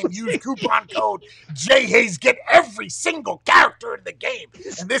badass game. Use coupon code JHayes. Get every single character in the game.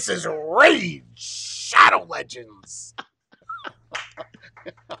 And this is Raid Shadow Legends.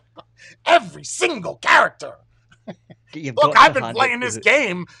 Every single character. Look, I've been playing this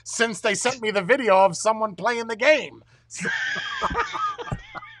game since they sent me the video of someone playing the game.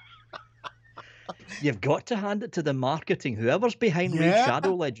 You've got to hand it to the marketing. Whoever's behind Raid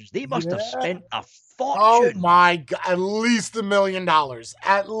Shadow Legends, they must have spent a fortune. Oh my God, at least $1 million.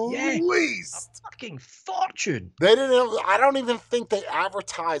 At least. A fucking fortune. They didn't. I don't even think they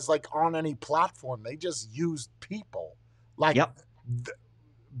advertised like on any platform. They just used people. Like,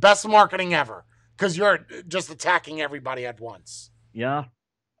 best marketing ever. Because you're just attacking everybody at once. Yeah.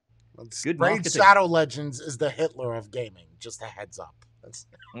 Good marketing. Raid Shadow Legends is the Hitler of gaming. Just a heads up. That's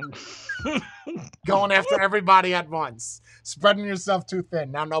going after everybody at once, spreading yourself too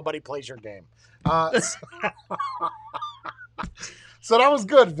thin. Now nobody plays your game. So that was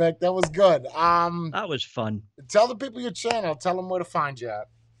good, Vic. That was good. That was fun. Tell the people your channel. Tell them where to find you at.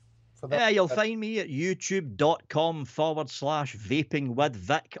 Yeah, you'll find me at youtube.com/vaping with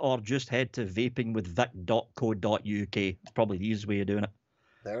Vic, or just head to vapingwithvic.co.uk. It's probably the easiest way of doing it.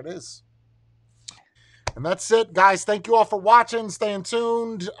 There it is. And that's it, guys. Thank you all for watching, staying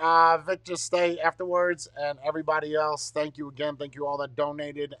tuned. Vic, just stay afterwards. And everybody else, thank you again. Thank you all that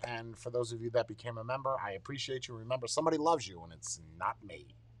donated. And for those of you that became a member, I appreciate you. Remember, somebody loves you, and it's not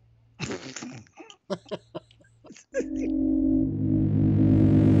me.